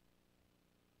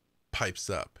pipes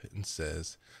up and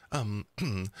says,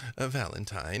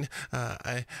 Valentine,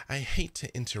 I hate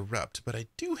to interrupt, but I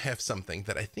do have something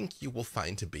that I think you will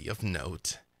find to be of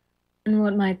note. And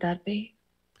what might that be?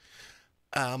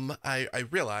 I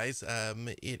realize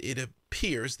it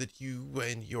appears that you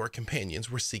and your companions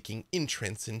were seeking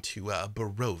entrance into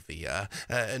Barovia,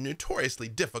 a notoriously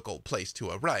difficult place to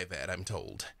arrive at, I'm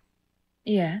told.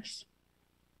 Yes.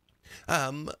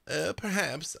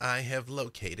 Perhaps I have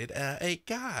located a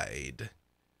guide.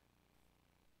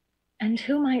 And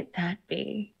who might that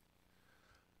be?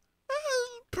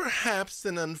 Perhaps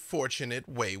an unfortunate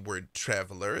wayward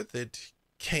traveler that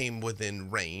came within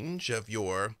range of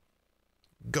your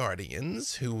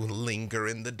guardians who linger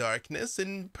in the darkness,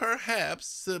 and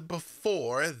perhaps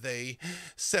before they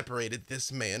separated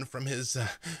this man from his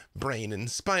brain and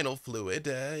spinal fluid,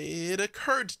 it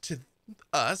occurred to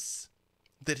us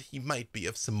that he might be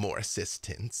of some more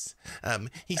assistance.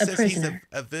 He A says prisoner.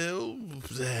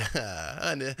 he's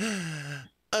an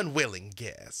unwilling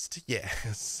guest,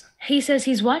 yes. He says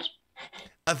he's what?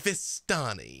 A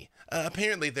Vistani.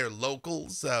 Apparently they're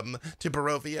locals to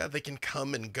Barovia. They can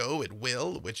come and go at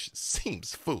will, which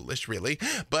seems foolish, really.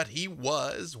 But he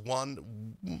was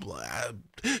one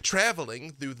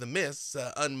traveling through the mists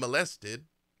unmolested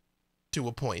to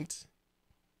a point.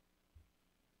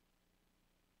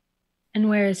 And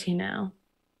where is he now?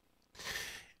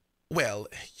 Well,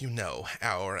 you know,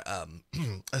 our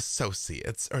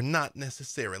associates are not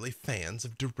necessarily fans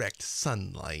of direct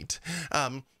sunlight.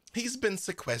 He's been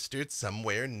sequestered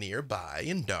somewhere nearby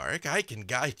and dark. I can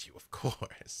guide you, of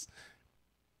course.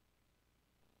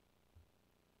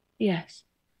 Yes.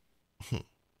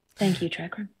 Thank you,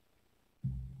 Tregrim.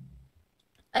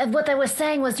 What I was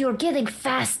saying was you're getting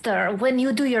faster when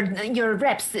you do your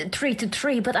reps tree to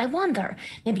tree, but I wonder,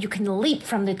 maybe you can leap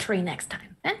from the tree next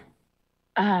time.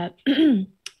 Eh?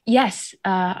 Yes,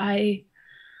 I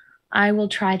will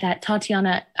try that.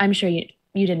 Tatiana, I'm sure you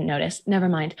didn't notice. Never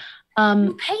mind.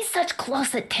 You pay such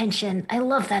close attention. I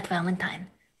love that, Valentine.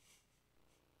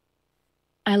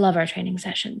 I love our training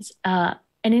sessions. An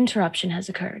interruption has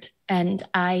occurred, and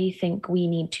I think we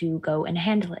need to go and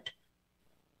handle it.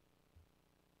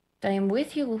 I am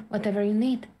with you, whatever you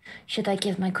need. Should I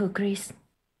give my cookies?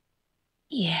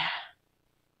 Yeah.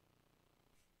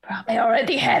 Probably. I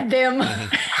already had them.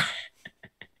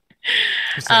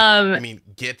 It's like, I mean,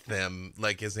 get them,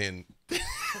 like, as in...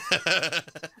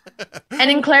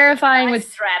 And in clarifying with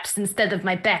with... straps instead of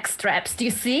my back straps. Do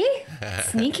you see?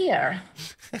 Sneakier.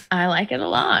 I like it a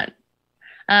lot.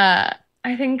 I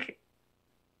think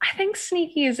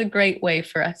sneaky is a great way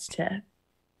for us to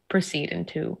proceed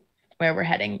into where we're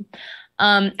heading.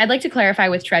 I'd like to clarify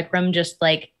with Tregrim, just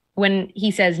like when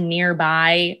he says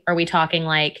nearby, are we talking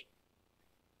like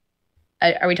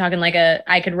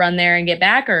I could run there and get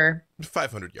back, or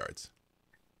 500 yards?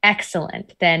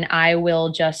 Excellent. Then I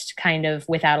will just kind of,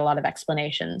 without a lot of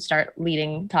explanation, start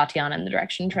leading Tatiana in the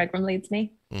direction Tregrim leads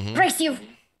me. Mm-hmm. Race you.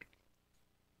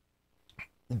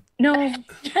 No.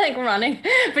 Like running,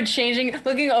 but changing,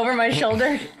 looking over my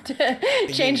shoulder to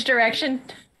change direction.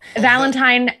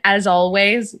 Valentine, as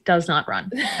always, does not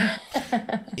run.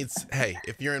 Hey,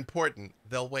 if you're important,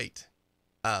 they'll wait.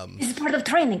 This is part of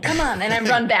training. Come on. And I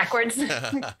run backwards.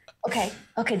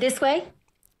 Okay, this way.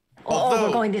 Oh,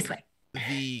 we're going this way.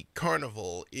 The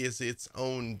carnival is its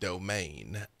own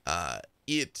domain.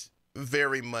 It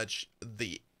very much,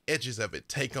 the edges of it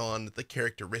take on the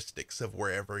characteristics of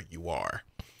wherever you are.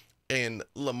 And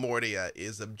Lamortia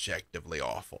is objectively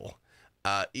awful.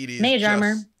 It is Mage just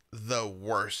armor. the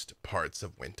worst parts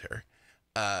of winter.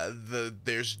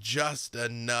 There's just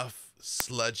enough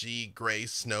sludgy gray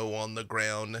snow on the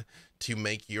ground to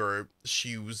make your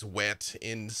shoes wet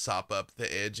and sop up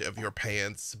the edge of your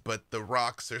pants, but the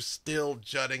rocks are still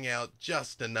jutting out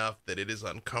just enough that it is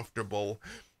uncomfortable.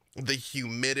 The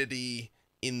humidity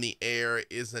in the air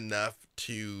is enough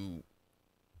to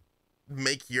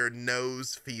make your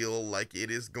nose feel like it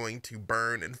is going to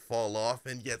burn and fall off,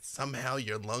 and yet somehow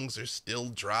your lungs are still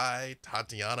dry.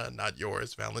 Tatiana, not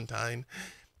yours, Valentine.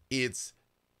 It's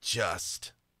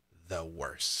just the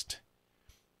worst.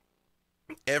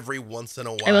 Every once in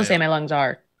a while, I will say my lungs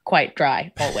are quite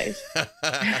dry, always.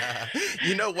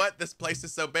 You know what? This place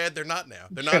is so bad, they're not now.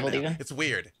 They're not Shriveled now. even. It's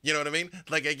weird. You know what I mean?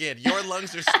 Like, again, your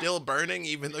lungs are still burning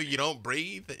even though you don't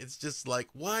breathe. It's just like,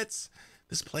 what?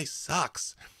 This place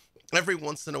sucks. Every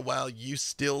once in a while, you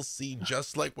still see,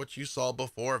 just like what you saw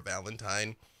before,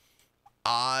 Valentine,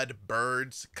 odd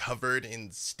birds covered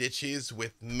in stitches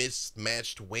with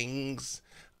mismatched wings,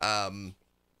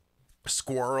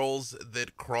 squirrels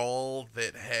that crawl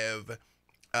that have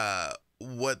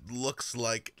what looks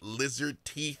like lizard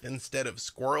teeth instead of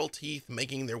squirrel teeth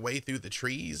making their way through the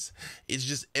trees. It's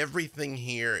just everything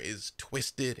here is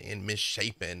twisted and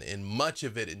misshapen, and much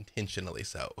of it intentionally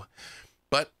so.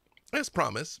 But as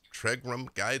promised,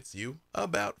 Tregrim guides you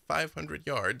about 500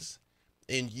 yards,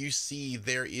 and you see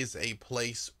there is a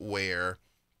place where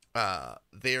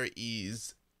there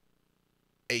is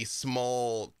a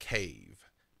small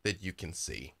cave that you can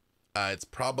see. It's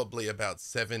probably about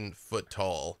 7 foot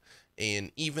tall,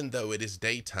 and even though it is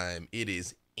daytime, it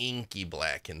is inky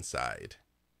black inside.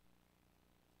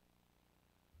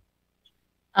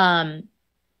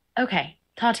 Okay,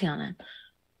 Tatiana,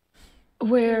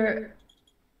 we're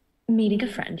meeting a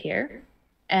friend here,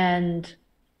 and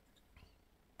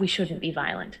we shouldn't be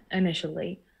violent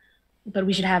initially, but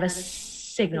we should have a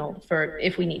signal for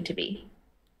if we need to be.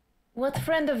 What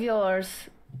friend of yours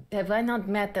have I not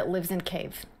met that lives in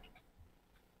cave?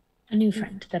 A new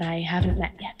friend that I haven't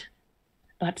met yet,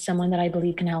 but someone that I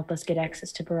believe can help us get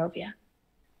access to Barovia.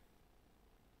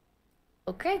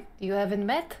 Okay, you haven't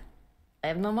met? I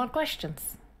have no more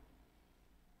questions.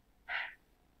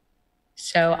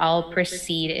 So I'll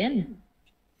proceed in.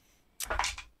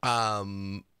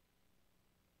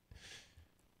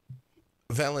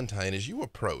 Valentine, as you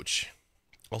approach,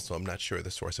 also, I'm not sure the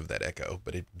source of that echo,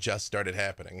 but it just started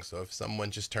happening. So if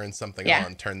someone just turns something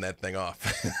on, turn that thing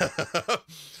off.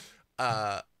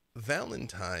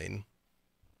 Valentine,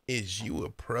 as you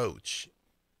approach,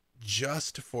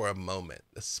 just for a moment,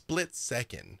 a split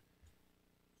second,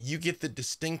 you get the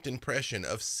distinct impression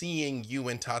of seeing you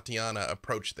and Tatiana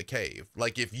approach the cave.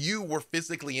 Like if you were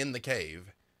physically in the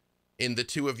cave and the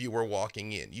two of you were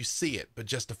walking in. You see it, but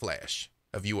just a flash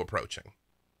of you approaching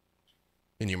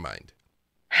in your mind.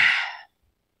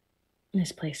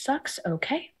 This place sucks.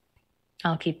 Okay.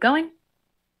 I'll keep going.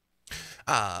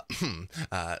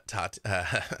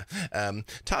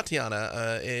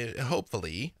 Tatiana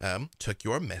hopefully took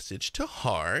your message to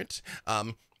heart.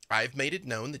 I've made it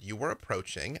known that you were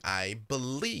approaching. I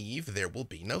believe there will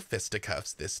be no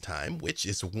fisticuffs this time, which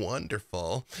is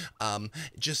wonderful.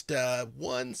 Just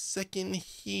 1 second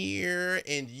here,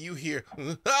 and you hear,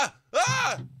 ah,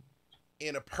 ah!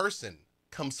 And a person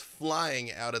comes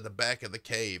flying out of the back of the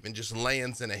cave and just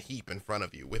lands in a heap in front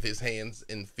of you with his hands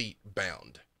and feet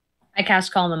bound. I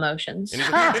cast Calm Emotions.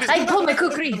 I pulled my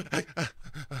kukri.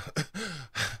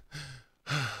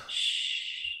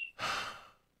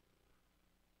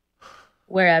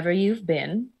 Wherever you've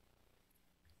been,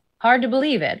 hard to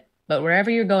believe it, but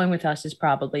wherever you're going with us is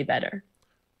probably better.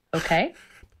 Okay?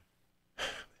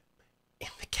 In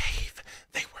the cave,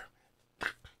 they were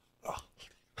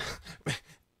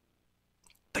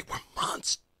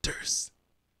monsters.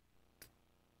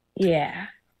 Yeah,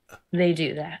 they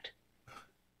do that.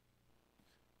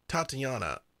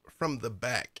 Tatiana, from the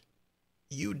back,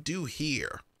 you do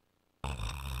hear.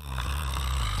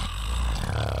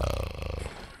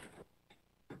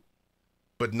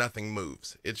 But nothing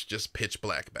moves. It's just pitch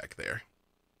black back there.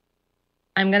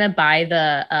 I'm gonna buy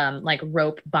the like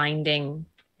rope binding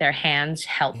their hands,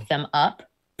 help them up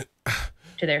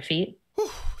to their feet.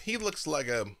 He looks like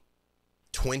a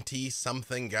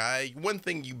 20-something guy. One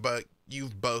thing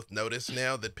you've both noticed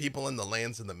now that people in the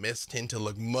Lands of the Mist tend to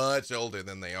look much older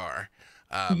than they are.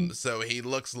 So he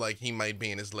looks like he might be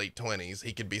in his late 20s.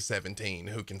 He could be 17,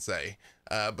 who can say?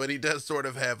 But he does sort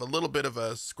of have a little bit of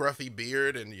a scruffy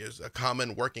beard and he has a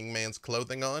common working man's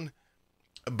clothing on.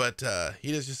 But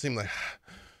he does just seem like,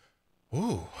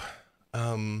 ooh,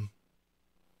 I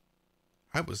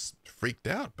was freaked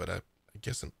out, but I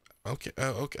guess I'm okay.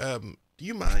 Okay. Do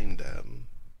you mind,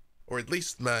 or at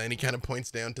least and he kind of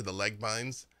points down to the leg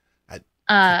binds.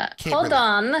 Hold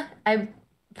on. I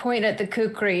point at the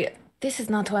kukri. This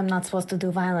is not who I'm not supposed to do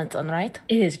violence on, right?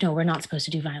 It is. No, we're not supposed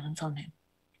to do violence on him.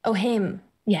 Oh, him.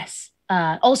 Yes.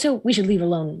 Also, we should leave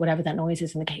alone whatever that noise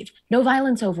is in the cave. No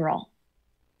violence overall.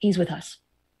 He's with us.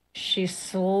 She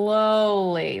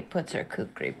slowly puts her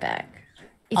kukri back.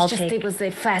 It was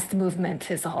a fast movement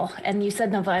is all. And you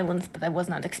said no violence, but I was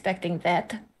not expecting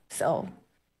that. So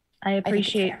I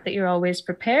appreciate that you're always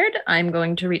prepared. I'm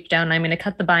going to reach down and I'm going to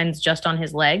cut the binds just on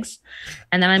his legs.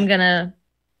 And then I'm going to...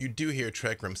 You do hear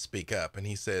Trekram speak up, and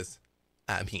he says,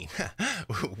 I mean,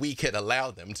 we could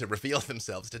allow them to reveal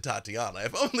themselves to Tatiana,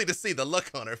 if only to see the look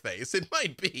on her face. It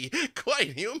might be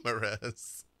quite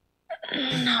humorous.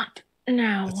 Not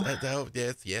now.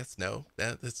 Yes, no.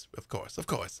 That's, of course.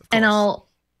 And I'll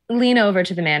lean over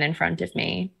to the man in front of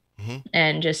me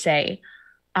and just say,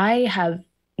 I have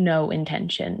no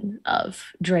intention of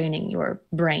draining your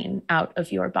brain out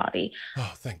of your body.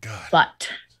 Oh, thank God. But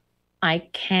I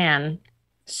can.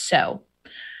 So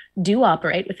do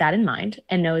operate with that in mind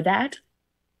and know that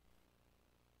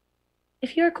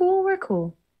if you're cool, we're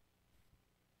cool.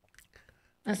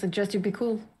 I suggest you be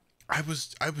cool. I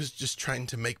was just trying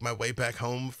to make my way back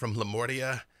home from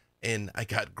Lamortia, and I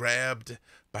got grabbed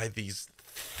by these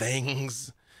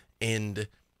things, and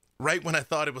right when I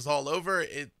thought it was all over,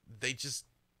 they just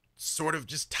sort of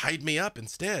just tied me up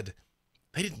instead.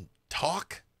 They didn't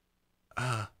talk.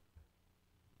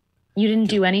 You didn't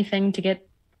do anything to get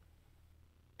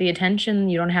the attention?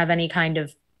 You don't have any kind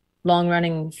of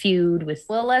long-running feud with...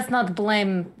 Well, let's not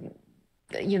blame,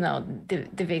 the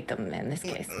victim in this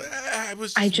case.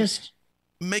 I just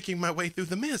making my way through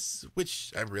the mist,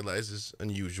 which I realize is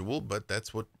unusual, but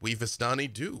that's what we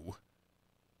Vistani do.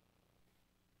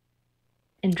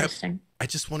 Interesting. I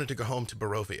just wanted to go home to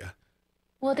Barovia.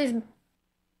 What is...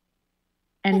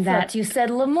 And I that thought you said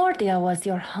Lamortia was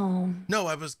your home. No,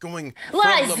 I was going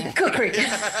Lies! from Cookery!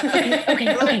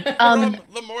 okay. From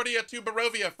Lamortia to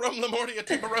Barovia. From Lamortia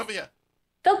to Barovia.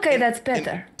 Okay, that's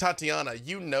better. And Tatiana,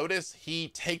 you notice he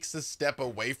takes a step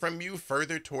away from you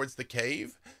further towards the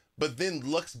cave, but then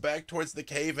looks back towards the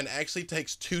cave and actually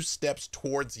takes 2 steps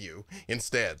towards you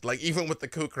instead. Like, even with the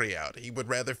kukri out, he would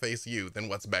rather face you than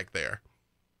what's back there.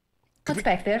 What's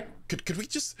back there? Could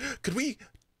we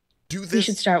do this? we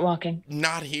should start walking.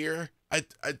 Not here.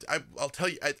 I'll tell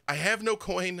you, I have no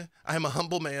coin. I am a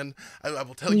humble man. I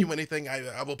will tell you anything.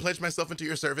 I will pledge myself into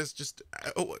your service. Just,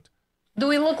 Do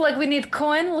we look like we need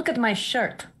coin? Look at my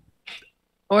shirt.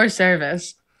 Or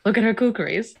service. Look at her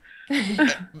kookeries.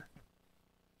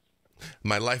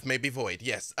 My life may be void,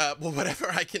 yes. Well,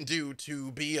 whatever I can do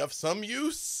to be of some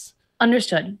use.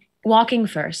 Understood. Walking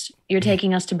first. You're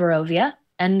taking us to Barovia,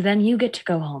 and then you get to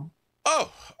go home.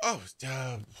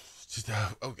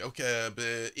 Okay,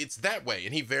 it's that way.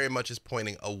 And he very much is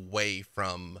pointing away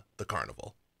from the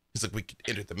carnival. He's like, we could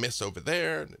enter the mist over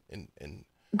there. And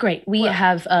Great. We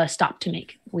have a stop to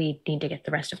make. We need to get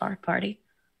the rest of our party.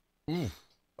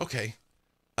 Okay.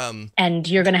 And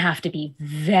you're going to have to be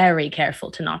very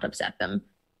careful to not upset them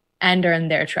and earn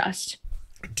their trust.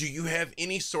 Do you have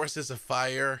any sources of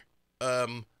fire?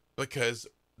 Because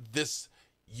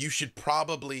you should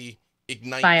probably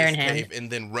ignite Fire this in hand. cave and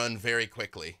then run very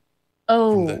quickly.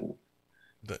 Oh,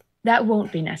 that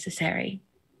won't be necessary.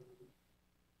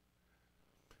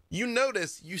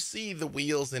 You see the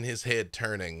wheels in his head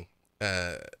turning,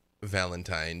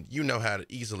 Valentine. You know how to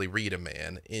easily read a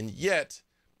man, and yet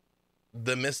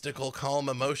the mystical calm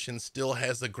emotion still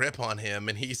has a grip on him,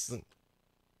 and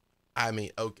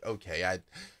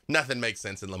nothing makes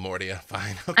sense in Lamortia.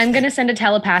 Fine. Okay. I'm going to send a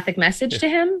telepathic message to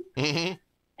him Mm-hmm.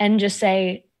 and just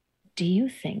say, do you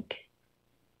think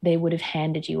they would have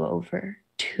handed you over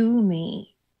to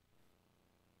me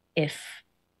if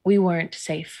we weren't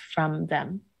safe from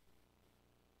them?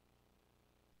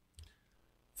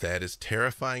 That is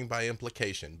terrifying by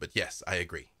implication, but yes, I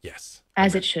agree. Yes.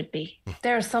 As it should be.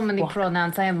 There are so many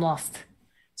pronouns. I am lost.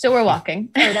 So we're walking.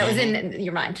 Oh, that was in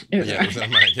your mind. Yeah, it was in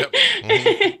mind. Yep.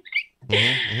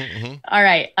 All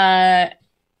right.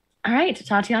 All right,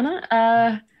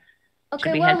 Tatiana.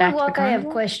 Okay, we while head we back to the walk, I have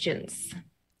carnival? questions.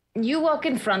 You walk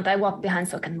in front, I walk behind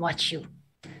so I can watch you.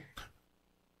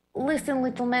 Listen,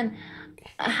 little man,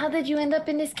 how did you end up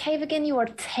in this cave again? You were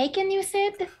taken, you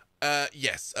said?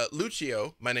 Yes.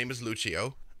 Lucio. My name is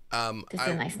Lucio. This is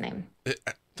a nice name.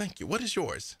 Thank you. What is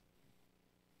yours?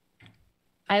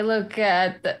 I look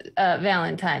at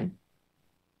Valentine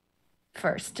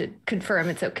first to confirm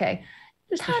it's okay.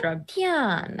 Just a shrug.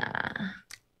 Tatiana.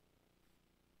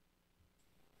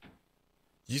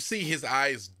 You see his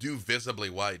eyes do visibly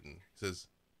widen. He says,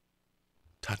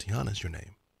 Tatiana's your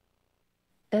name.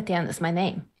 Tatiana's my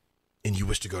name. And you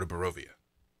wish to go to Barovia.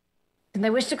 And I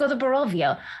wish to go to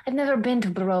Barovia. I've never been to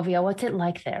Barovia. What's it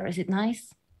like there? Is it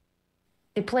nice?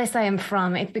 The place I am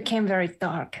from, it became very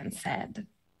dark and sad.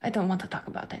 I don't want to talk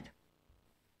about it.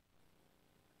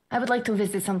 I would like to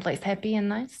visit someplace happy and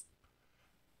nice.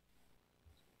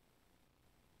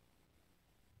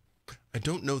 I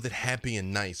don't know that happy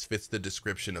and nice fits the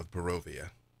description of Barovia.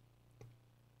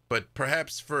 But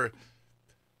perhaps for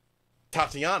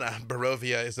Tatiana,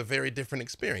 Barovia is a very different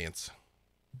experience.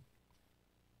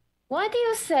 Why do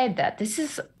you say that? This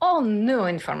is all new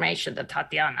information to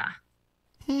Tatiana.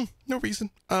 No reason.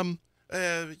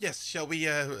 Yes, shall we,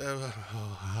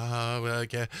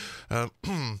 okay.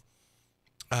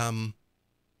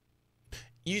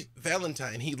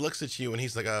 Valentine, he looks at you and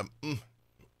he's like,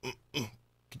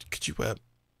 could you,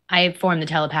 I formed the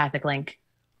telepathic link.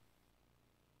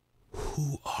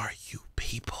 who are you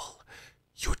people?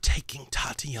 You're taking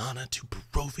Tatiana to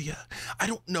Barovia? I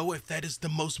don't know if that is the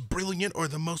most brilliant or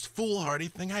the most foolhardy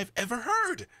thing I've ever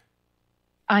heard.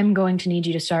 I'm going to need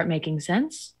you to start making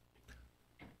sense.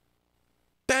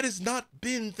 That has not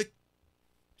been the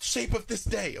shape of this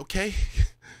day, okay?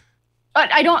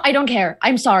 But I don't care.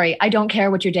 I'm sorry. I don't care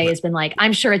what your day has been like.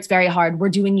 I'm sure it's very hard. We're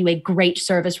doing you a great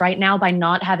service right now by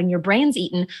not having your brains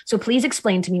eaten. So please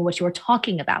explain to me what you're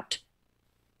talking about.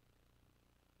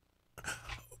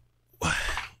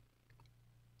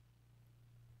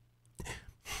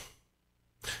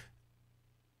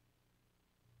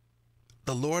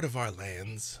 The Lord of our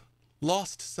lands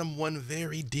lost someone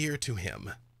very dear to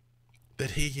him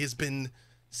that he has been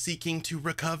seeking to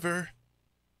recover.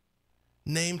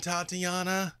 Named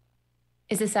Tatiana.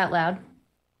 Is this out loud?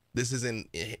 This is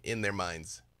in their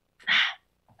minds.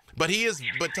 But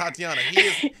Tatiana,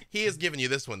 he is giving you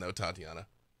this one though, Tatiana.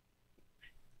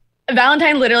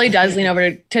 Valentine literally does lean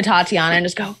over to Tatiana and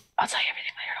just go, I'll tell you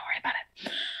everything later, don't worry about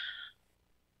it.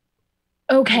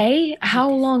 Okay, how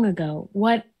long ago?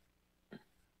 What?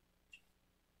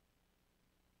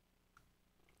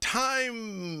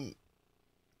 Time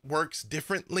works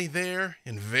differently there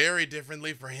and very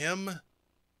differently for him.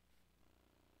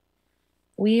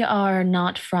 We are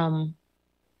not from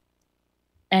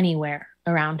anywhere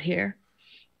around here.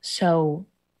 So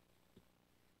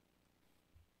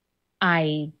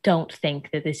I don't think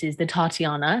that this is the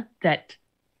Tatiana that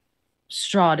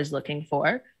Strahd is looking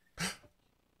for.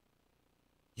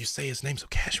 You say his name so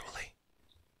casually.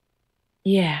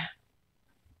 Yeah.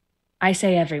 I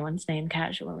say everyone's name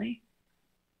casually.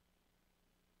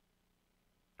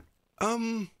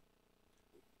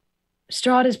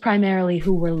 Strahd is primarily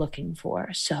who we're looking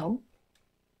for, so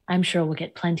I'm sure we'll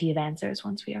get plenty of answers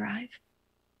once we arrive.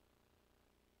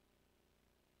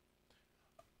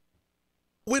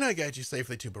 When I guide you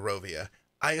safely to Barovia,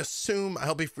 I assume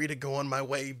I'll be free to go on my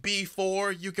way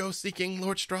before you go seeking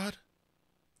Lord Strahd?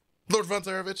 Lord von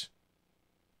Zarevich?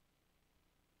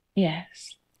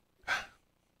 Yes.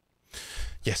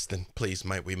 Yes, then please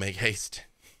might we make haste.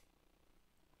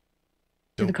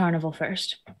 To the carnival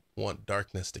first. Want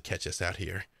darkness to catch us out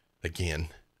here again.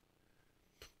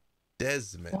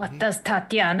 Desmond. What does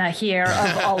Tatiana hear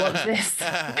of all of this?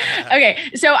 Okay,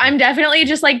 so I'm definitely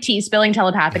just like tea spilling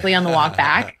telepathically on the walk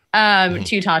back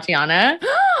to Tatiana.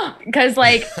 Because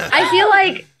like I feel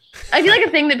like a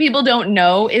thing that people don't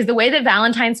know is the way that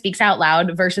Valentine speaks out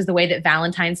loud versus the way that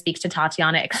Valentine speaks to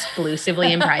Tatiana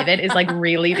exclusively in private is like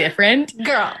really different.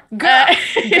 Girl.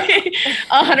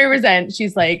 100%.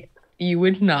 She's like, you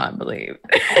would not believe.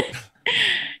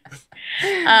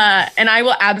 And I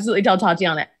will absolutely tell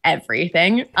Tatiana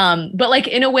everything. But like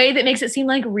in a way that makes it seem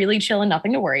like really chill and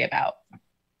nothing to worry about.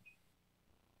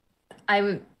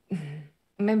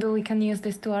 Maybe we can use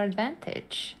this to our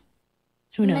advantage.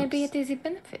 Who knows? Maybe it is a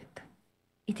benefit.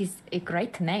 It is a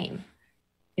great name.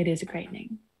 It is a great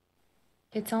name.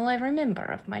 It's all I remember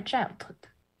of my childhood.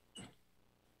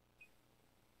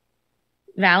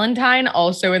 Valentine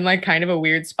also in like kind of a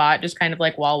weird spot, just kind of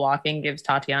like while walking, gives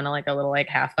Tatiana like a little like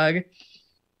half hug.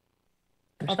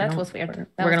 Oh, that was weird.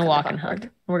 We're gonna walk and hug.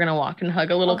 We're gonna walk and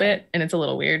hug a little bit, and it's a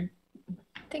little weird.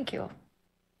 Thank you.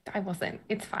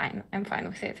 It's fine. I'm fine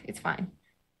with it. It's fine.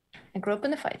 I grew up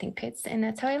in the fighting pits, and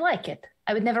that's how I like it.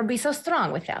 I would never be so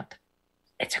strong without.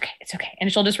 It's okay. It's okay.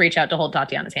 And she'll just reach out to hold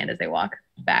Tatiana's hand as they walk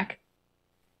back.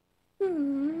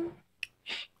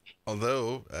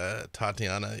 Although,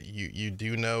 Tatiana, you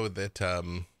do know that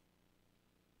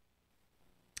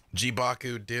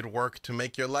Jibaku did work to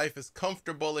make your life as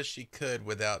comfortable as she could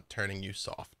without turning you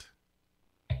soft.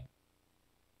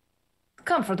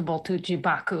 Comfortable to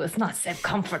Jibaku is not so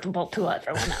comfortable to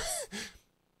everyone else.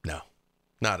 No,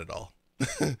 not at all.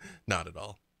 Not at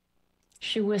all.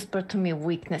 She whispered to me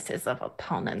weaknesses of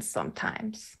opponents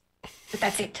sometimes. But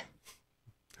that's it.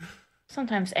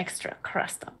 Sometimes extra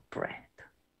crust of bread.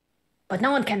 But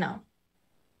no one can know.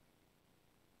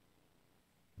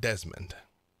 Desmond.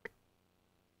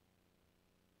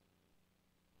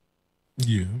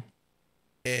 Yeah.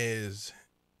 As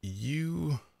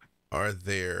you are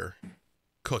there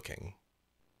cooking,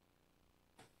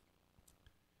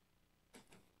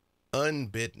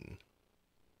 unbidden,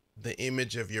 the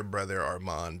image of your brother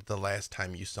Armand, the last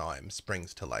time you saw him,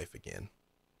 springs to life again.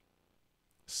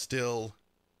 Still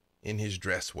in his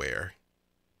dress wear,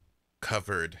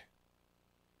 covered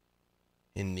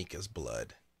in Nika's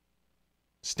blood,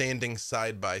 standing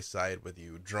side by side with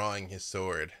you, drawing his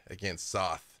sword against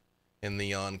Soth and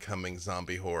the oncoming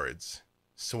zombie hordes,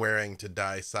 swearing to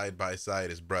die side by side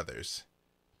as brothers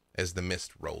as the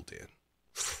mist rolled in.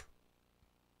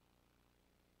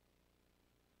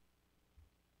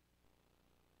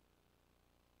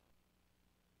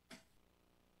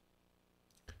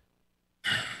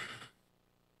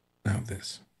 Now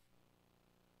this.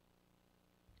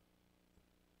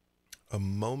 A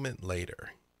moment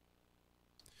later,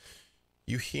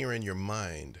 you hear in your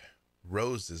mind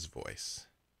Rose's voice.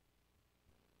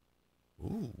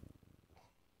 Ooh,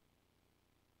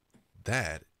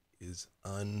 that is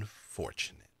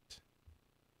unfortunate.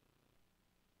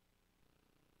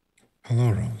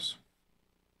 Hello, Rose.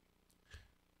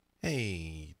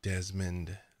 Hey,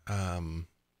 Desmond.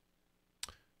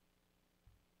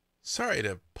 Sorry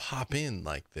to pop in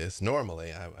like this.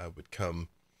 Normally, I would come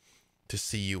to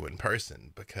see you in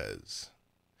person because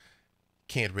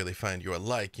can't really find your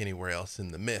like anywhere else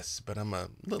in the mist, but I'm a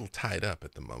little tied up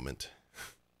at the moment.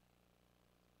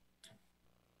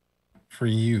 for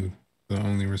you, the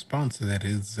only response to that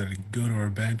is that a good or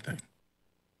a bad thing?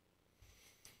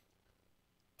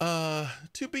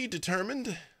 To be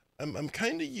determined. I'm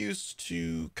kind of used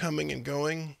to coming and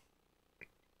going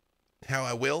how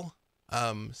I will.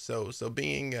 So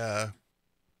being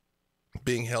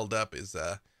held up is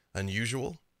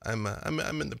unusual. I'm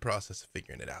in the process of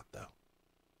figuring it out though.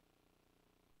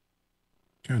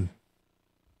 Good.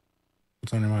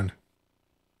 What's on your mind?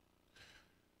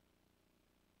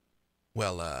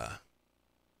 Well,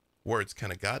 words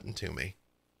kind of gotten to me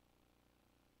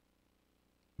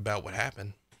about what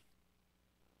happened.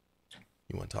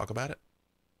 You want to talk about it?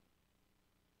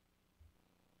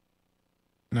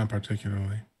 Not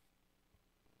particularly.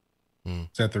 Hmm.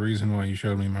 Is that the reason why you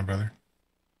showed me my brother?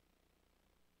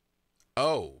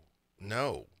 Oh,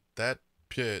 no.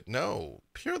 No,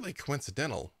 purely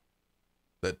coincidental.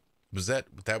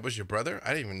 That was your brother? I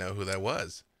didn't even know who that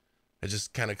was. I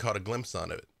just kind of caught a glimpse on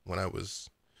it when I was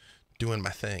doing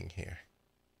my thing here.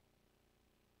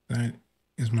 That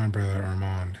is my brother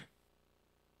Armand.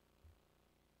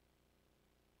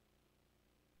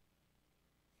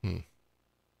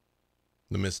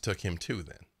 The mistook him too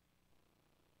then.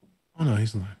 Oh no,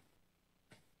 he's alive.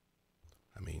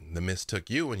 I mean, the mistook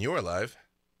you and you're alive.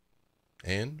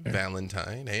 And Yeah.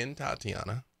 Valentine and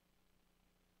Tatiana.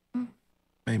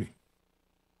 Maybe.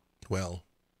 Well,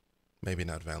 maybe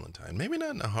not Valentine. Maybe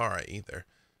not Nahara either.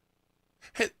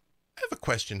 Hey, I have a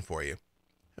question for you.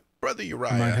 Brother I might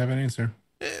Uriah. have an answer.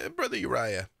 Brother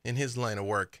Uriah, in his line of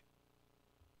work,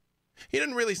 he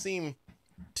didn't really seem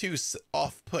too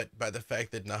off-put by the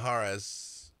fact that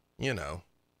Nahara's,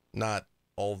 not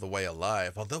all the way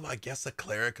alive. Although I guess a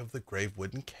cleric of the grave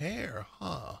wouldn't care,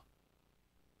 huh?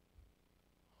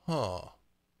 Huh.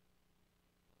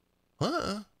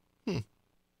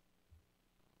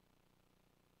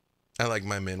 I like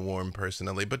my men warm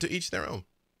personally, but to each their own.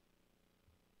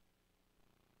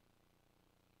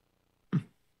 I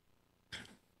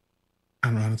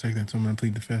don't know how to take that, so I'm going to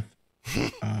plead the fifth.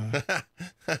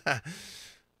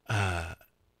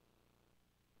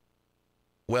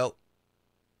 Well,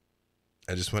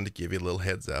 I just wanted to give you a little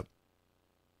heads up.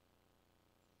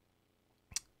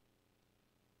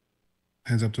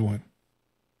 Heads up to what?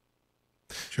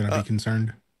 Should I be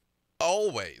concerned?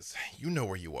 Always. You know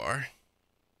where you are.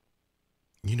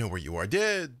 You know where you are.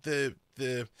 The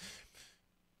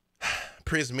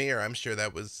Prismere, I'm sure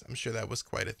that was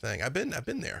quite a thing. I've been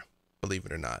there, believe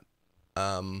it or not.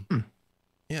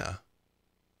 Yeah.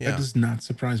 That does not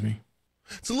surprise me.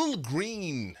 It's a little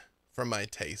green for my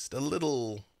taste. A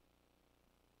little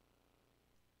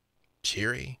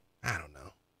cheery. I don't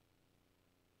know.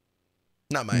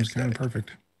 Not my Seems kind of aesthetic.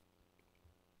 perfect.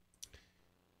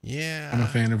 Yeah. I'm a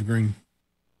fan of green.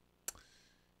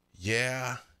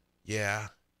 Yeah.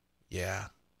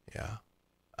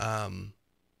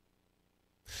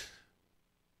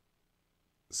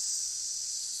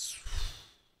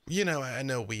 I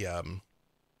know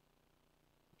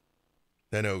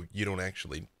I know you don't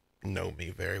actually know me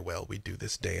very well. We do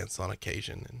this dance on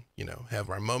occasion and, have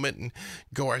our moment and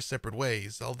go our separate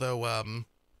ways. Although,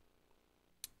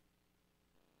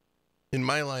 in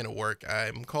my line of work,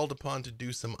 I'm called upon to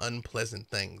do some unpleasant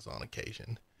things on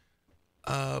occasion.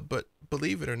 But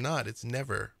believe it or not, it's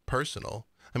never personal.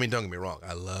 I mean, don't get me wrong.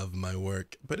 I love my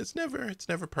work, but it's never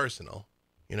personal.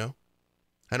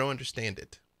 I don't understand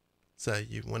it. So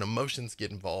when emotions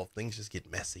get involved, things just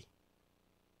get messy.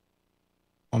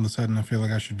 All of a sudden, I feel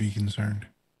like I should be concerned.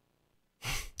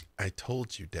 I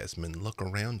told you, Desmond, look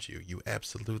around you. You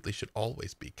absolutely should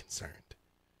always be concerned.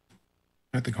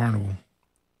 At the carnival,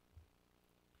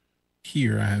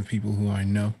 here I have people who I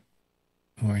know,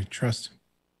 who I trust,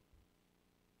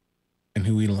 and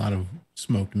who eat a lot of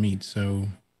smoked meat. So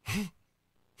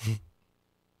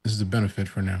this is a benefit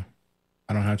for now.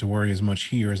 I don't have to worry as much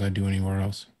here as I do anywhere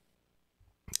else.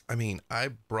 I mean, I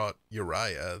brought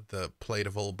Uriah the plate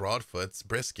of old Broadfoot's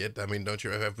brisket. I mean,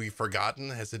 have we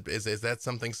forgotten? Is that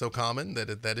something so common that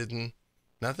isn't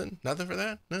nothing for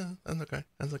that? No, that's okay.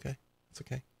 It's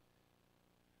okay.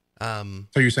 So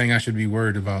you're saying I should be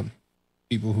worried about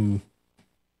people who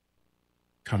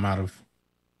come out of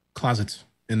closets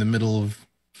in the middle of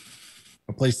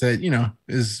a place that,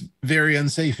 is very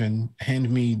unsafe and hand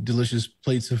me delicious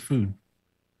plates of food?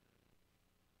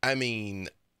 I mean,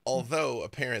 although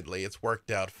apparently it's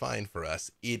worked out fine for us,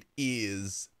 it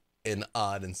is an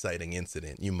odd, inciting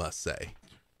incident, you must say.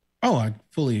 Oh, I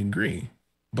fully agree.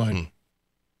 But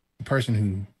the person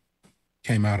who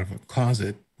came out of a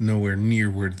closet nowhere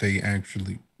near where they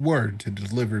actually were to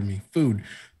deliver me food,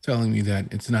 telling me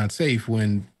that it's not safe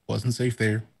when it wasn't safe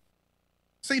there.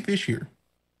 Safe-ish here.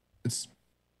 It's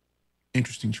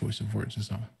interesting choice of words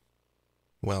is all.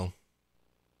 Well,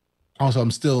 also, I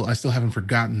still haven't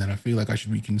forgotten that I feel like I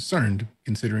should be concerned,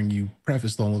 considering you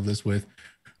prefaced all of this with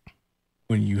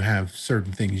when you have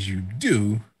certain things you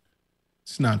do,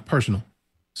 it's not personal.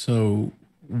 So,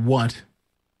 what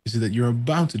is it that you're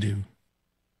about to do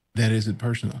that isn't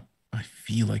personal? I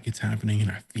feel like it's happening, and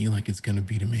I feel like it's going to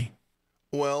be to me.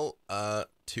 well,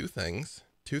 two things.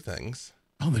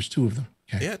 Oh, there's two of them.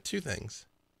 Okay. Yeah, two things.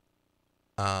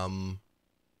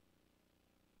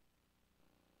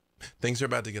 Things are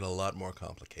about to get a lot more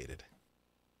complicated.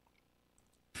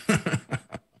 But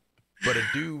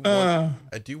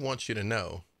I do want you to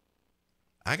know,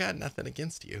 I got nothing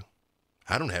against you.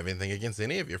 I don't have anything against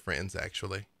any of your friends,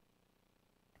 actually.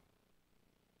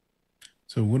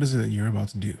 So what is it that you're about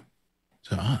to do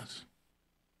to us?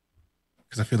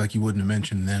 Because I feel like you wouldn't have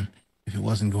mentioned them if it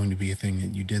wasn't going to be a thing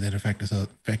that you did that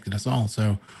affected us all.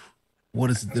 So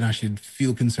what is it that I should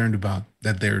feel concerned about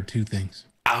that there are two things?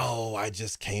 Oh, I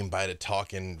just came by to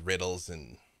talk in riddles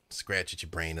and scratch at your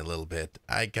brain a little bit.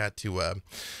 I do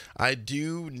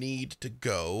need to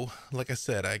go. Like I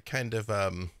said, I kind of,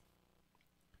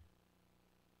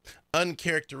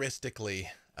 uncharacteristically,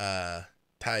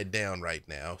 tied down right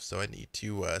now. So I need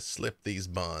to, slip these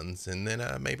bonds, and then,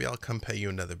 maybe I'll come pay you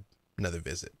another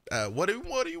visit. What do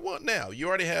you want now? You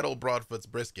already had old Broadfoot's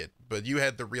brisket, but you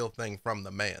had the real thing from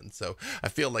the man. So I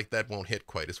feel like that won't hit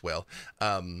quite as well.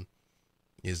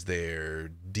 Is there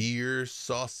deer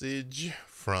sausage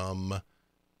from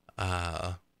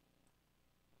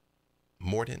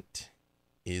Mordant?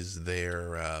 Is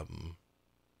there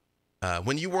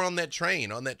when you were on that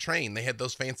train, they had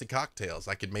those fancy cocktails.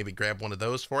 I could maybe grab one of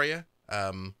those for you.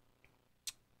 Or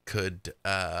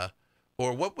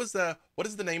what is the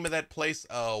name of that place?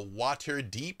 Water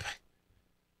Deep.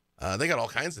 They got all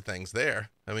kinds of things there.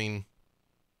 I mean,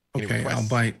 okay, I'll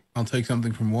bite. I'll take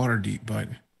something from Waterdeep, but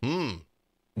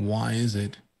why is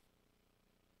it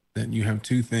that you have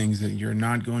two things that you're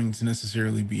not going to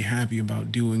necessarily be happy about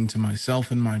doing to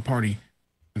myself and my party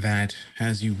that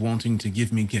has you wanting to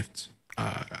give me gifts?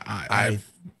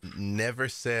 I've never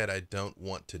said I don't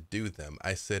want to do them.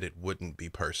 I said it wouldn't be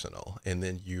personal, and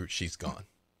then she's gone.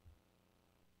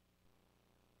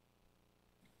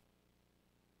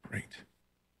 Great.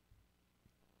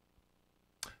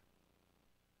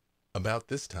 About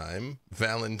this time,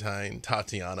 Valentine,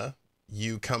 Tatiana,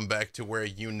 you come back to where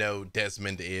you know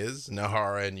Desmond is,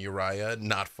 Nahara and Uriah,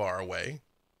 not far away.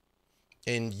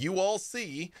 And you all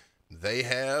see they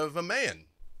have a man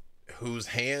whose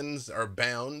hands are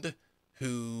bound,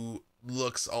 who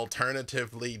looks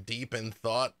alternatively deep in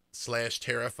thought /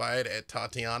 terrified at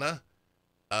Tatiana,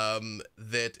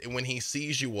 that when he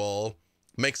sees you all,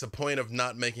 makes a point of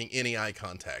not making any eye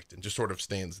contact and just sort of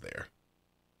stands there.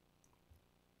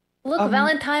 Look,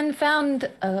 Valentine found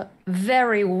a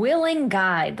very willing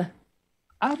guide.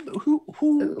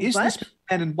 Who is this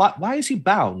man, and why is he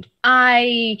bound?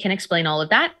 I can explain all of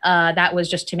that. That was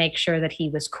just to make sure that he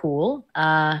was cool.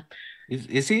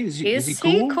 Is he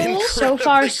cool? So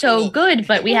far, so cool. good,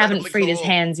 but we haven't freed his cool.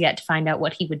 hands yet to find out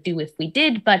what he would do if we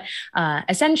did. But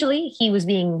essentially, he was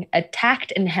being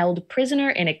attacked and held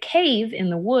prisoner in a cave in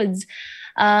the woods.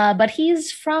 But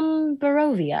he's from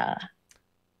Barovia.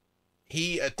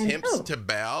 He attempts to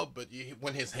bow, but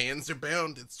when his hands are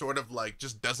bound, it sort of like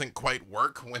just doesn't quite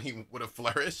work when he would have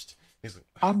flourished. He's like,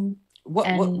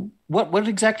 what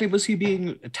exactly was he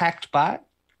being attacked by?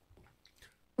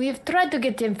 We've tried to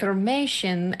get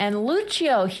information, and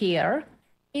Lucio here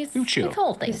is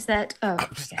withholding. Is that? Oh, I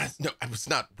was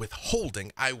not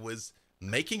withholding. I was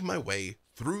making my way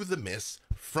through the mist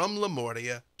from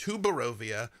Lemuria to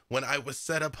Barovia when I was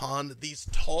set upon these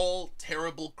tall,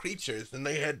 terrible creatures, and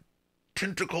they had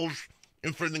tentacles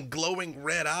and for the glowing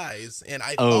red eyes, and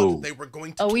I thought that they were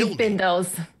going to kill me. We've been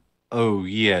those. Oh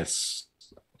yes.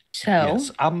 So yes.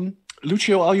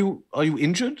 Lucio, are you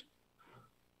injured?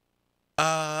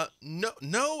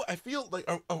 No. I feel like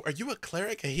are you a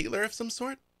cleric, a healer of some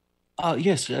sort?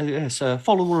 Yes, a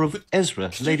follower of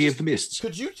Ezra, Lady of the Mists.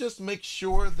 Could you just make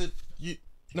sure that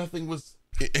nothing was?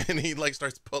 And he like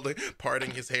starts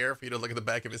parting his hair for you to look at the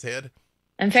back of his head.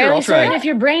 I'm fairly certain if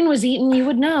your brain was eaten, you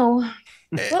would know.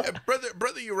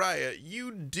 Brother Uriah,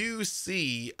 you do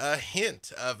see a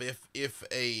hint of if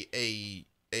a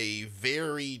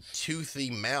very toothy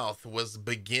mouth was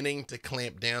beginning to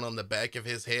clamp down on the back of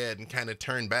his head and kind of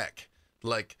turn back.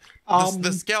 Like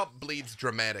the scalp bleeds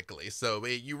dramatically, so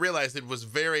you realize it was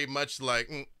very much like,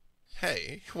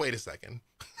 hey, wait a second.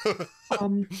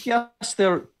 Yes,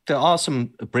 there are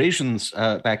some abrasions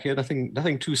back here.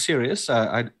 Nothing too serious.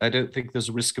 I don't think there's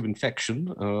a risk of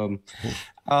infection.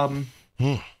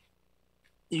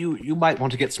 You might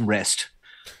want to get some rest.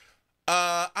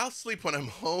 I'll sleep when I'm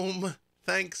home.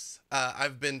 Thanks.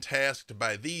 I've been tasked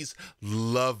by these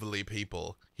lovely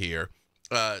people here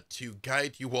to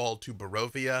guide you all to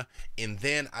Barovia, and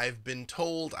then I've been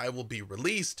told I will be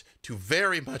released to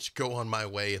very much go on my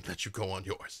way and let you go on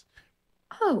yours.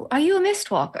 Oh, are you a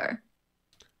Mistwalker?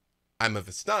 I'm a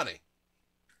Vistani.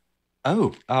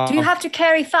 Oh. Do you have to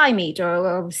carry thigh meat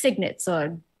or signets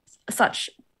or such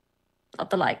of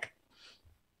the like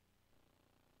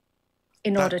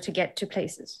in order to get to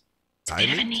places? It's a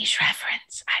bit of a niche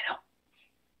reference.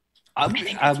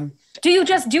 Do you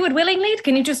just do it willingly?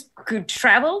 Can you just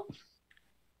travel?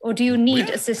 Or do you need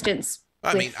Yeah. assistance?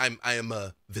 I mean, I am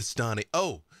a Vistani.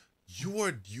 Oh,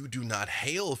 you do not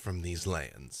hail from these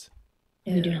lands.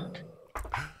 We do not.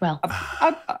 Well,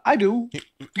 I do.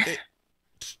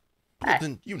 Well,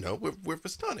 then we're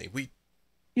Vistani.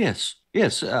 Yes.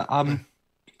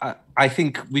 I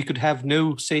think we could have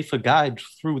no safer guide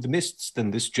through the mists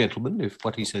than this gentleman, if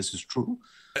what he says is true.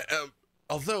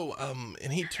 Although,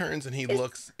 and he turns and he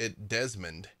looks at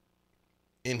Desmond,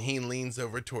 and he leans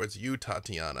over towards you,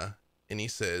 Tatiana, and he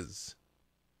says,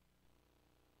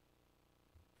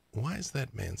 "Why is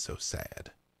that man so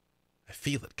sad? I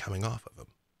feel it coming off of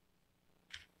him."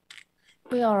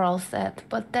 We are all sad,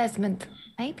 but Desmond,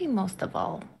 maybe most of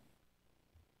all.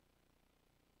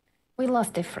 We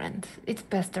lost a friend. It's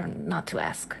better not to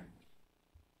ask.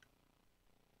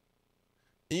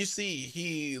 And you see,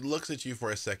 he looks at you for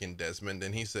a second, Desmond,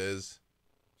 and he says,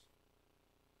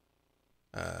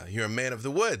 "You're a man of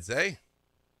the woods, eh?"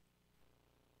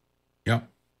 Yep.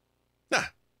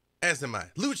 "Ah, as am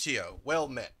I. Lucio, well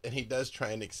met." And he does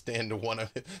try and extend one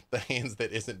of the hands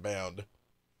that isn't bound.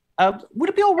 Would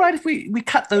it be all right if we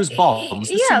cut those bonds?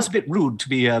 This Yeah. seems a bit rude to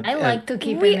be. I like to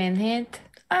keep we- him in it.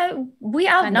 We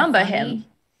Kinda outnumber funny. him.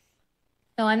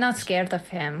 No, I'm not scared of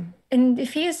him. And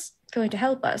if he is going to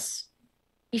help us,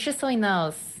 He's just so he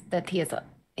knows that he is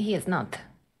not,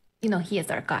 he is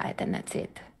our guide, and that's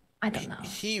it. I don't know.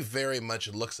 He very much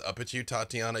looks up at you,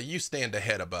 Tatiana. You stand a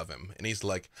head above him, and he's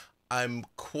like, "I'm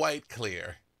quite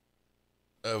clear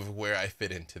of where I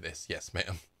fit into this. Yes,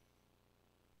 ma'am."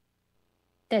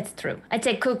 That's true. I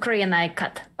take kukri and I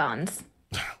cut bonds.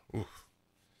 Oof.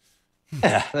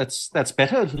 Yeah, that's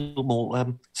better. A little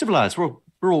more civilized. We're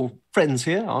all friends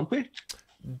here, aren't we?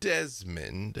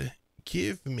 Desmond,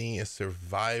 give me a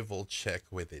survival check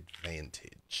with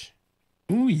advantage.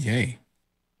 Ooh, yay.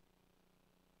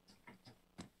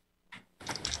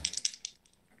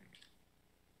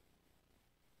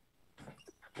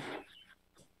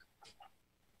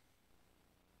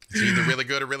 It's either really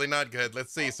good or really not good.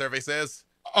 Let's see. Survey says.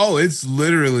 Oh, it's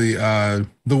literally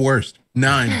the worst.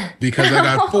 9, because I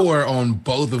got 4 on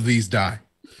both of these die.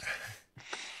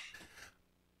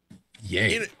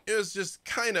 Yay. It was just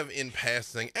kind of in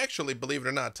passing. Actually, believe it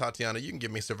or not, Tatiana, you can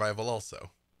give me survival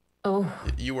also. Oh,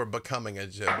 You are becoming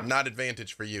not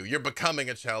advantage for you. You're becoming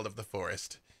a child of the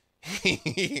forest.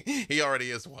 He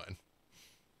already is one.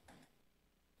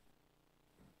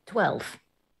 12.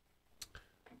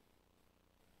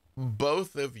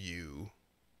 Both of you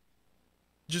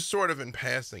just sort of in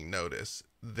passing notice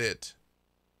that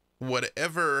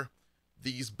whatever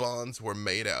these bonds were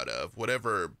made out of,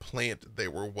 whatever plant they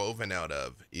were woven out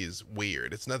of, is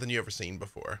weird. It's nothing you ever seen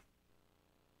before.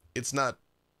 It's not,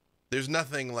 there's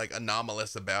nothing like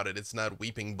anomalous about it. It's not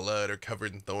weeping blood or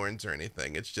covered in thorns or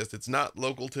anything. It's just, it's not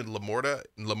local to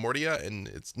Lamortia, and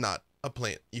it's not a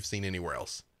plant you've seen anywhere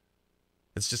else.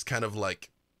 It's just kind of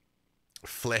like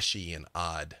fleshy and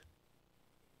odd.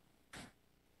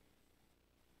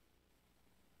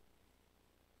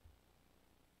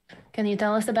 Can you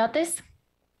tell us about this,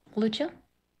 Lucio?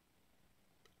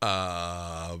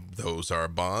 Those are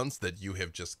bonds that you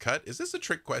have just cut. Is this a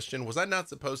trick question? Was I not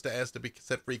supposed to ask to be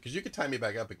set free? Because you could tie me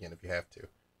back up again if you have to.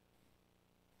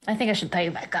 I think I should tie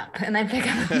you back up, and I pick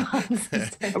up the bonds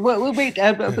instead. Well, wait.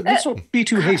 But let's not be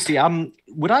too hasty.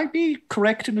 Would I be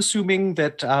correct in assuming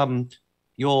that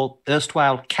your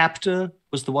erstwhile captor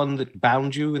was the one that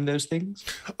bound you in those things?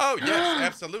 Oh, yes,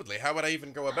 absolutely. How would I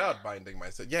even go about binding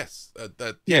myself? Yes.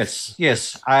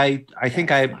 Yes. I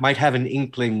think I might have an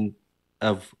inkling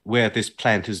of where this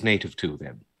plant is native to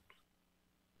then.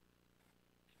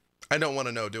 I don't want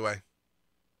to know, do I?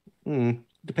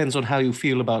 Depends on how you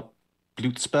feel about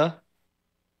Blutspur.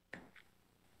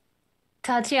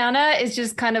 Tatiana is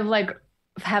just kind of like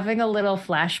having a little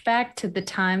flashback to the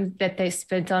time that they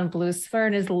spent on Bluespur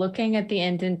and is looking at the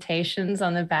indentations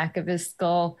on the back of his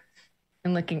skull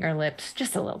and licking her lips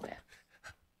just a little bit.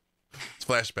 It's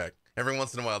flashback. Every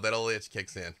once in a while, that old itch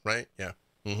kicks in, right? Yeah.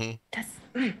 Mm-hmm. That's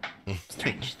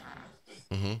strange.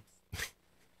 Mm-hmm.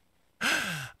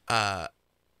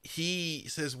 He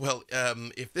says, says, well,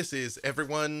 if this is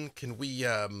everyone, can we,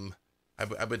 I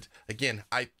would, again,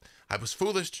 I was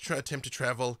foolish to attempt to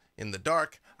travel in the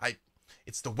dark.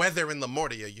 It's the weather in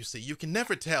Lamortia, you see. You can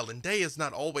never tell, and day is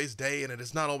not always day, and it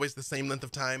is not always the same length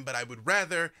of time, but I would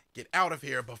rather get out of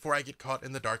here before I get caught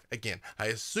in the dark again. I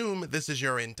assume this is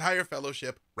your entire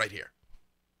fellowship right here.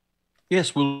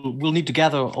 Yes, we'll need to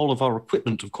gather all of our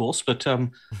equipment, of course, but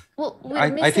Well,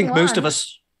 I think most of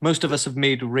us have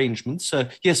made arrangements.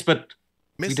 Yes, but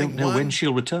we don't know when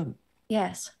she'll return.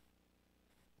 Yes.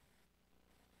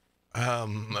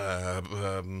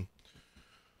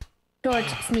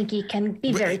 George Sneaky can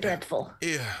be very dreadful.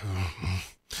 Yeah.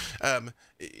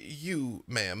 You,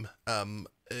 ma'am,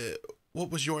 what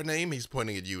was your name? He's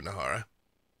pointing at you, Nahara.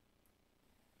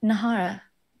 Nahara.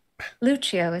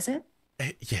 Lucio, is it?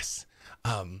 Yes.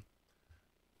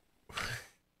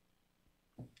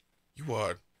 You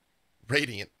are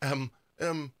radiant.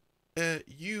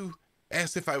 You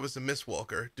asked if I was a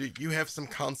Mistwalker. Do you have some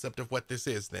concept of what this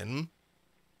is, then?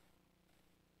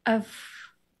 Of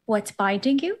what's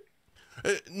binding you?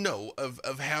 No,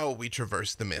 of how we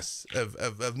traverse the mists,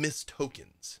 of mist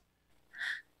tokens.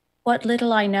 What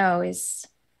little I know is,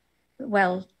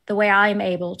 well, the way I'm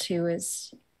able to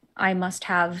is I must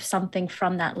have something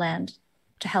from that land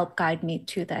to help guide me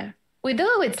to there. We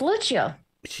do, it's Lucio.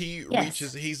 He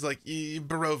reaches, he's like,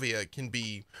 Barovia can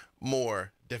be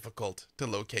more difficult to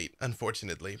locate,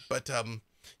 unfortunately. But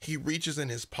he reaches in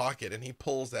his pocket and he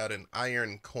pulls out an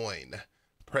iron coin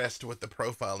pressed with the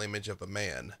profile image of a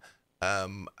man.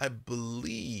 I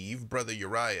believe, Brother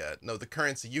Uriah, no, the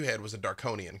currency you had was a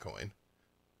Darkonian coin.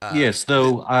 Yes,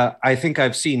 though I think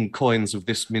I've seen coins of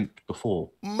this mint before.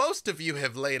 Most of you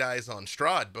have laid eyes on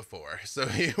Strahd before, so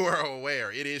you are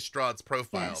aware. It is Strahd's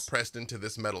profile pressed into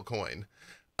this metal coin.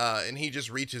 And he just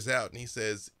reaches out and he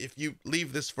says, if you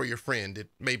leave this for your friend, it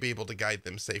may be able to guide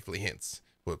them safely, hence.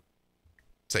 Well,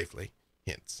 safely,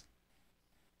 hence.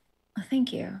 Oh,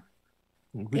 thank you.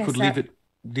 We could leave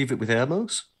it with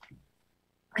Hermos?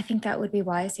 I think that would be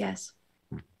wise, yes.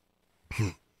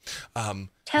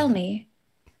 Tell me,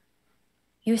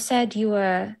 you said you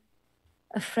were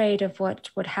afraid of what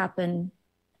would happen,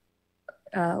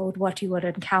 or what you would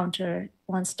encounter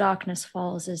once darkness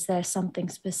falls. Is there something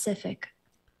specific?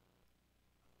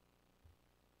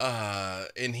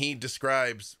 And he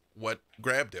describes what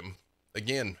grabbed him.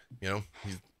 Again,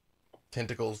 his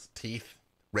tentacles, teeth,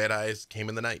 red eyes came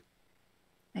in the night.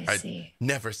 I see. I'd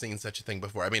never seen such a thing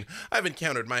before. I mean, I've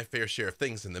encountered my fair share of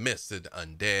things in the mist.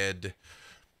 Undead,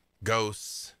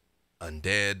 ghosts,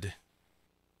 undead,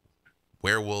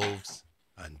 werewolves,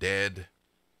 undead.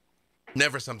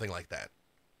 Never something like that.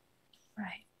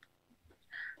 Right.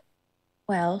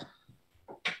 Well,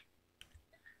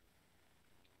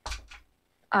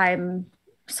 I'm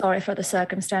sorry for the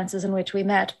circumstances in which we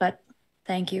met, but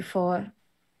thank you for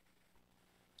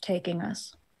taking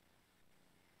us.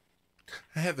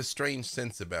 I have a strange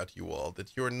sense about you all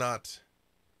that you're not...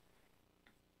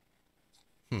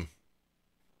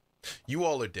 You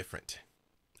all are different.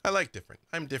 I like different.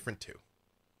 I'm different too.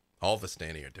 All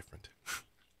Vistani are different.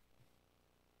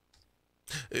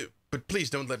 But please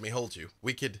don't let me hold you.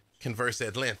 We could converse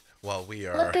at length while we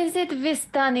are... What does it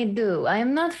Vistani do? I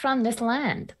am not from this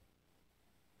land.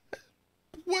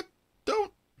 What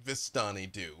don't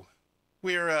Vistani do?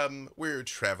 We're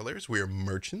travelers. We're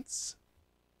merchants.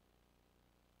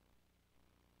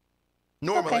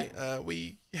 Normally,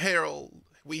 we hail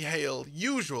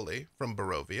usually from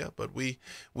Barovia, but we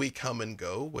come and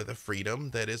go with a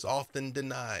freedom that is often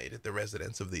denied the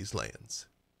residents of these lands.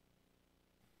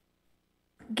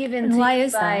 Given And to why you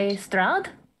is by that? Strahd?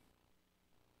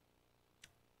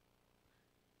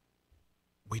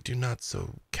 We do not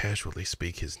so casually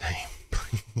speak his name.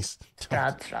 Please.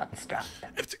 Strahd.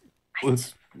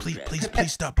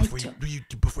 Please stop before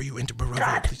you enter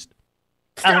Barovia. Please.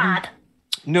 Strahd.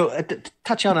 No,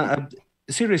 Tatiana,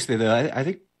 seriously though, I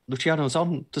think Luciano's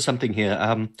on to something here.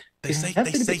 They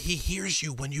say he hears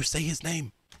you when you say his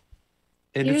name.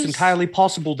 And it's entirely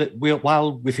possible that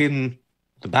while within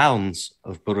the bounds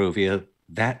of Barovia,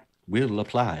 that will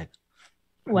apply.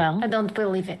 Well, I don't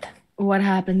believe it. what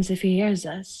happens if he hears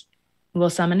us? We'll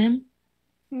summon him?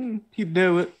 He'd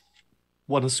know it,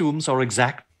 one assumes, our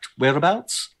exact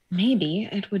whereabouts. Maybe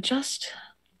it would just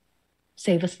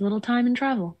save us a little time and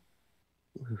travel.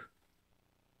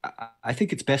 I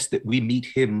think it's best that we meet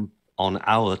him on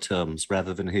our terms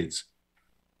rather than his.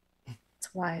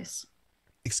 It's wise.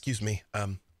 Excuse me,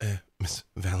 Miss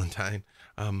Valentine.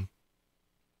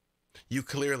 You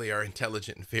clearly are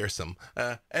intelligent and fearsome,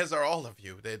 as are all of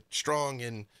you. They're strong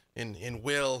in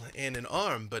will and in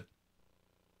arm, but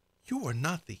you are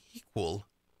not the equal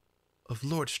of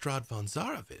Lord Strahd von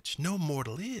Zarovich, no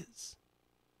mortal is.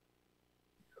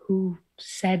 Who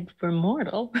said we're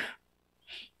mortal?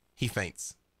 He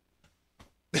faints.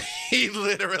 He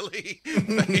literally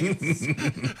faints.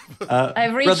 I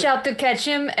reach out to catch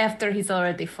him after he's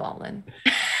already fallen.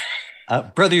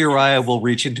 Brother Uriah will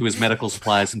reach into his medical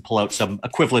supplies and pull out some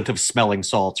equivalent of smelling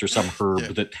salts or some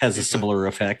herb that has a similar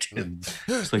effect. And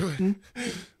it's like,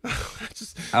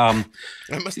 I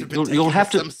must have been you'll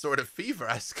have some sort of fever.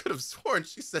 I could have sworn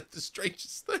she said the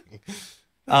strangest thing.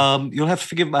 You'll have to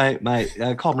forgive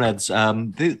my comrades.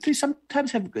 They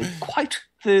sometimes have quite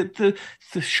the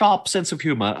sharp sense of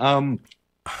humor.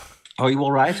 Are you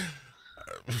all right?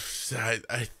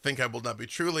 I think I will not be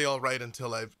truly all right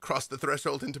until I've crossed the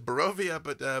threshold into Barovia,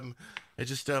 but I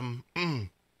just ooh,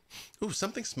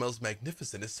 something smells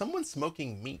magnificent. Is someone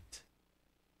smoking meat?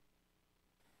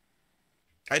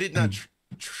 I did not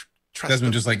trust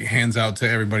Desmond just like hands out to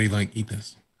everybody, like, eat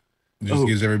this. Just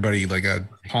gives everybody like a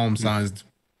palm-sized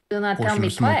Do not tell portion me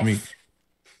of smoked meat. twice.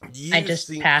 I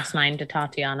just pass mine to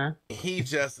Tatiana. He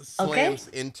just slams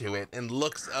into it and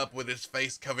looks up with his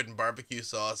face covered in barbecue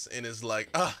sauce and is like,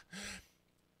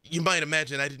 you might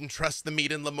imagine I didn't trust the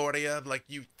meat in Lamortia. Like,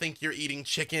 you think you're eating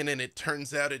chicken and it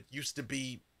turns out it used to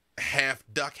be half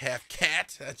duck, half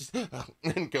cat.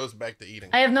 And goes back to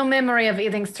eating. I have no memory of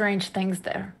eating strange things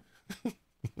there.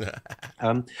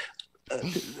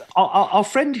 Our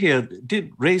friend here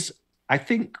did raise, I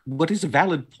think, what is a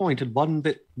valid point and one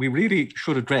that we really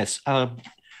should address.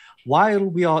 While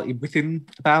we are within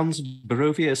the bounds of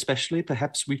Barovia especially,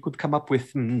 perhaps we could come up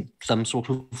with some sort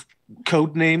of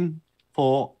code name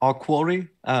for our quarry.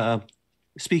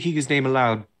 Speaking his name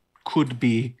aloud could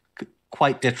be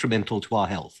quite detrimental to our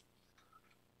health.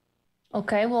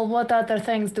 Okay, well, what other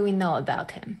things do we know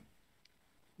about him?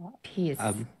 He's...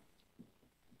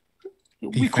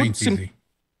 He faints easy.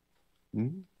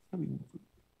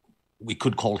 We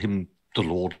could call him the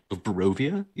Lord of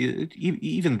Barovia.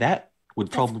 Even that would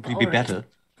probably be better.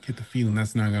 Get the feeling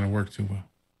that's not going to work too well.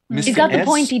 He's got the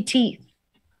pointy teeth.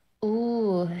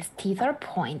 Ooh, his teeth are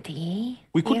pointy.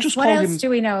 We could just what call else him. do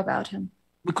we know about him?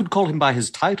 We could call him by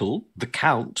his title, the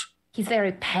Count. He's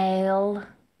very pale.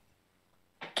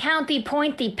 County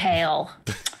pointy pale.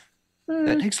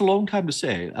 That takes a long time to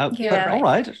say. Yeah. But all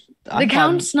right. The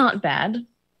Count's not bad.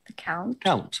 The Count?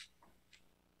 Count.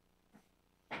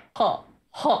 Ho,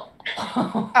 ho,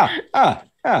 ho.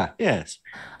 Yes.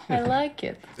 I like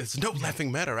it. It's no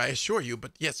laughing matter, I assure you,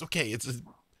 but yes, okay, it's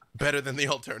better than the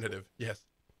alternative, yes.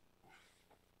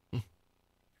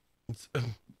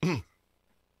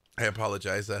 I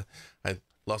apologize, I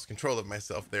lost control of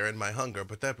myself there in my hunger,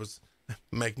 but that was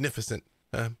magnificent,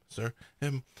 sir.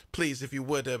 Please, if you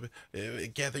would,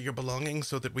 gather your belongings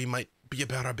so that we might be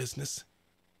about our business.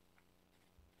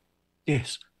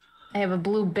 Yes. I have a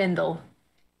blue bindle.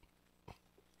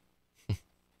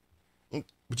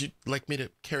 Would you like me to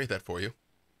carry that for you?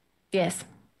 Yes.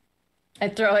 I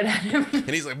throw it at him. And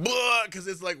he's like, because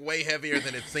it's like way heavier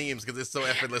than it seems because it's so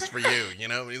effortless for you, you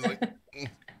know? And he's like,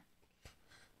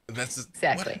 that's just,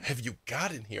 Exactly. What have you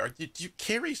got in here? Do you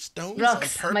carry stones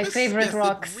Rocks, on purpose? my favorite Yes,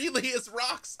 rocks. It really is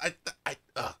rocks.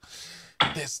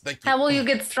 Yes, thank you. How will you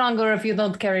get stronger if you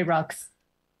don't carry rocks?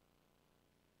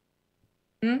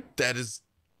 That is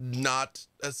not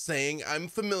a saying I'm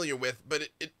familiar with, but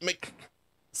it makes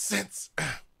sense.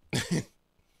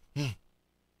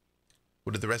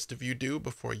 What did the rest of you do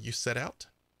before you set out?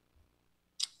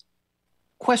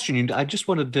 Question, I just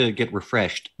wanted to get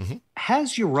refreshed. Mm-hmm.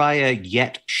 Has Uriah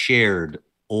yet shared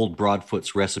Old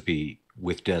Broadfoot's recipe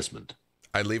with Desmond?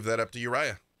 I leave that up to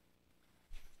Uriah.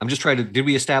 I'm just trying to, did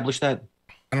we establish that?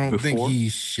 I don't think before? he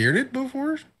shared it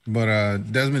before,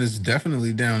 but Desmond is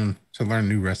definitely down to learn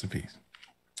new recipes.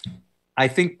 I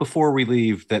think before we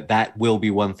leave that will be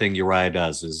one thing Uriah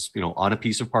does is, on a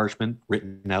piece of parchment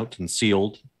written out and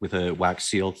sealed with a wax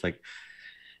seal. It's like,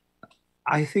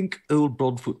 I think Old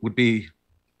Broadfoot would be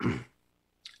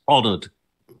honored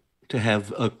to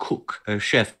have a cook, a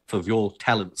chef of your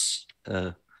talents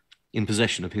in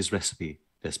possession of his recipe,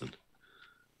 Desmond.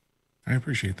 I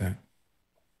appreciate that.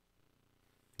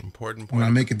 Important point. When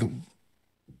I make it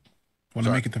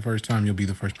the first time, you'll be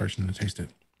the first person to taste it.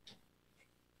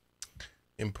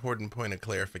 Important point of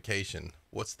clarification.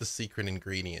 What's the secret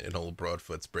ingredient in Old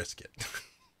Broadfoot's brisket?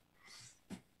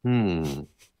 I'm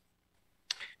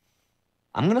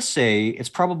gonna say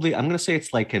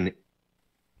it's like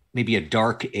maybe a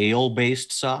dark ale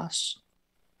based sauce.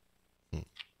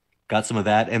 Got some of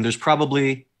that, and there's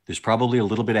probably a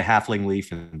little bit of halfling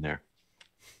leaf in there.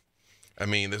 I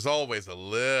mean, there's always a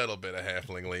little bit of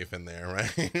halfling leaf in there,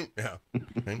 right? Yeah.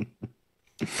 Right?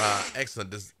 Excellent.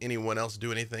 Does anyone else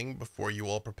do anything before you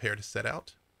all prepare to set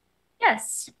out?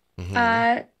 Yes.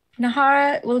 Mhm.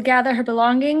 Nahara will gather her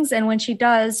belongings, and when she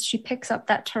does, she picks up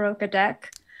that Taroka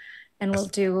deck, and we'll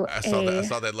do I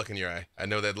saw that look in your eye. I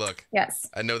know that look. Yes.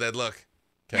 I know that look.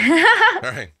 Okay.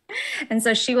 All right. And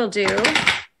so she will do.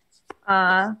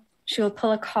 She will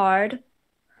pull a card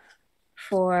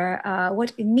for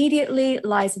what immediately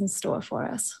lies in store for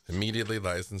us. Immediately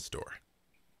lies in store.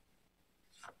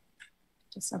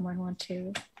 Does someone want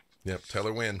to? Yep. Tell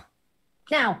her when.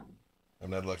 Now.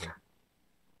 I'm not looking.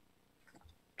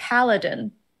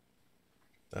 Paladin.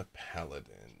 The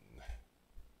Paladin.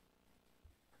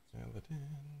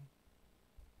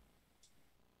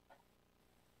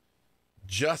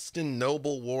 Just and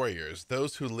noble warriors,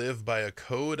 those who live by a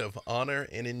code of honor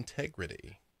and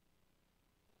integrity.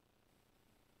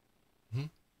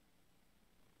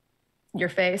 Your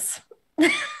face.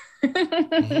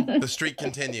 The streak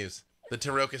continues. The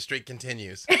Taroka streak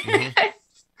continues.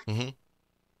 You're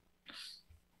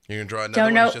gonna draw another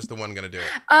one. It's just the one gonna do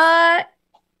it.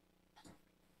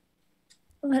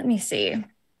 Let me see.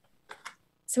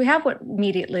 So we have what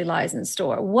immediately lies in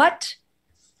store. What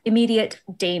immediate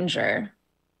danger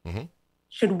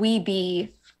should we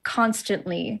be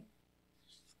constantly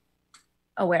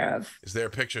aware of? Is there a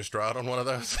picture of Strahd on one of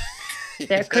those?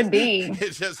 There could be.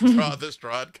 It's just draw the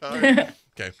Strahd card.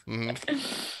 Okay.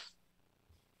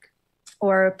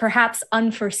 Or perhaps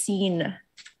unforeseen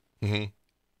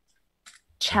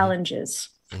challenges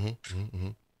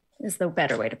is the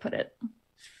better way to put it.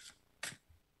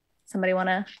 Somebody want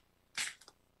to?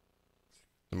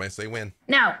 Somebody say when.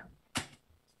 No.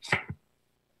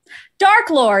 Dark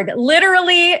Lord,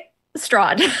 literally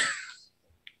Strahd.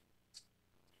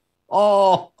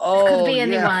 Oh, Could be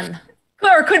anyone.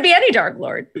 Or could be any Dark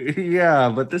Lord. Yeah,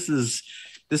 but this is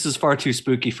far too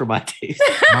spooky for my taste.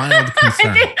 Mild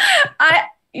concern.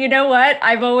 You know what?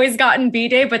 I've always gotten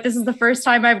B-Day, but this is the first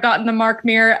time I've gotten the Mark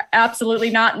Mir absolutely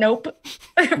not nope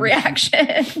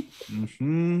reaction.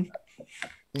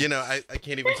 You know, I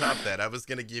can't even top that. I was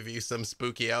gonna give you some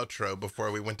spooky outro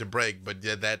before we went to break, but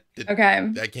yeah, okay.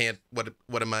 I can't.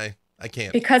 What am I? I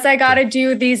can't. Because I gotta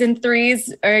do these in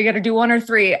threes, or I gotta do one or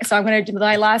three. So I'm gonna do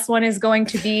my last one is going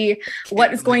to be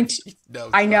what is going to. No,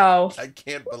 I know. I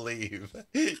can't believe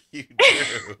you do.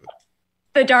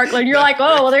 The Dark Lord. You're like,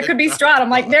 oh, well, there could be Strahd. I'm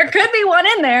like, there could be one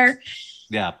in there.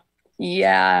 Yeah.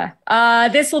 Yeah.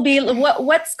 This will be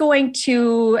what's going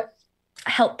to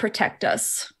help protect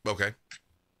us. Okay.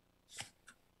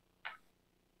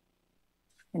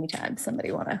 Anytime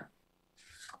somebody want to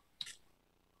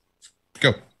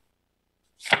go.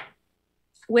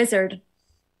 Wizard.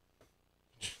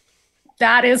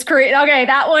 That is correct. Okay,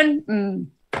 that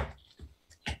one.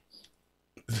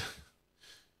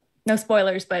 No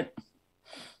spoilers, but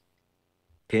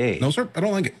okay. No, sir, I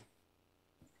don't like it.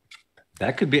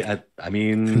 That could be. I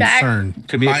mean, concern.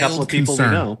 Could be a couple of people we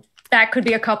know. That could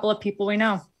be a couple of people we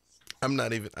know. I'm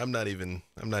not even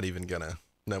gonna.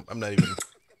 No, I'm not even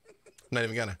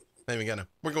gonna.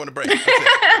 We're going to break. That's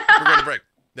it. We're going to break.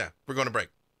 Yeah, we're going to break.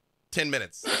 10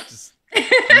 minutes. Just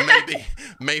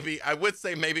maybe. I would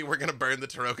say maybe we're gonna burn the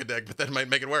Taroka deck, but that might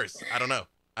make it worse. I don't know.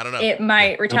 It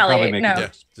might retaliate. No.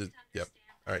 Yep.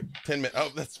 All right. 10 minutes.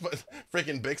 Oh, that's what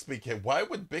freaking Bixby came. Why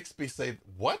would Bixby say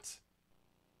what?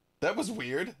 That was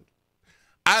weird.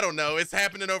 I don't know. It's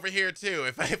happening over here too.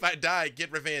 If I die,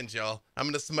 get revenge, y'all. I'm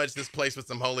gonna smudge this place with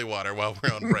some holy water while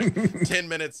we're on break. 10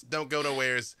 minutes. Don't go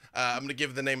nowheres. I'm gonna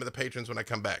give the name of the patrons when I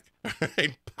come back. All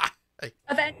right. Bye.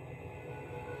 Okay.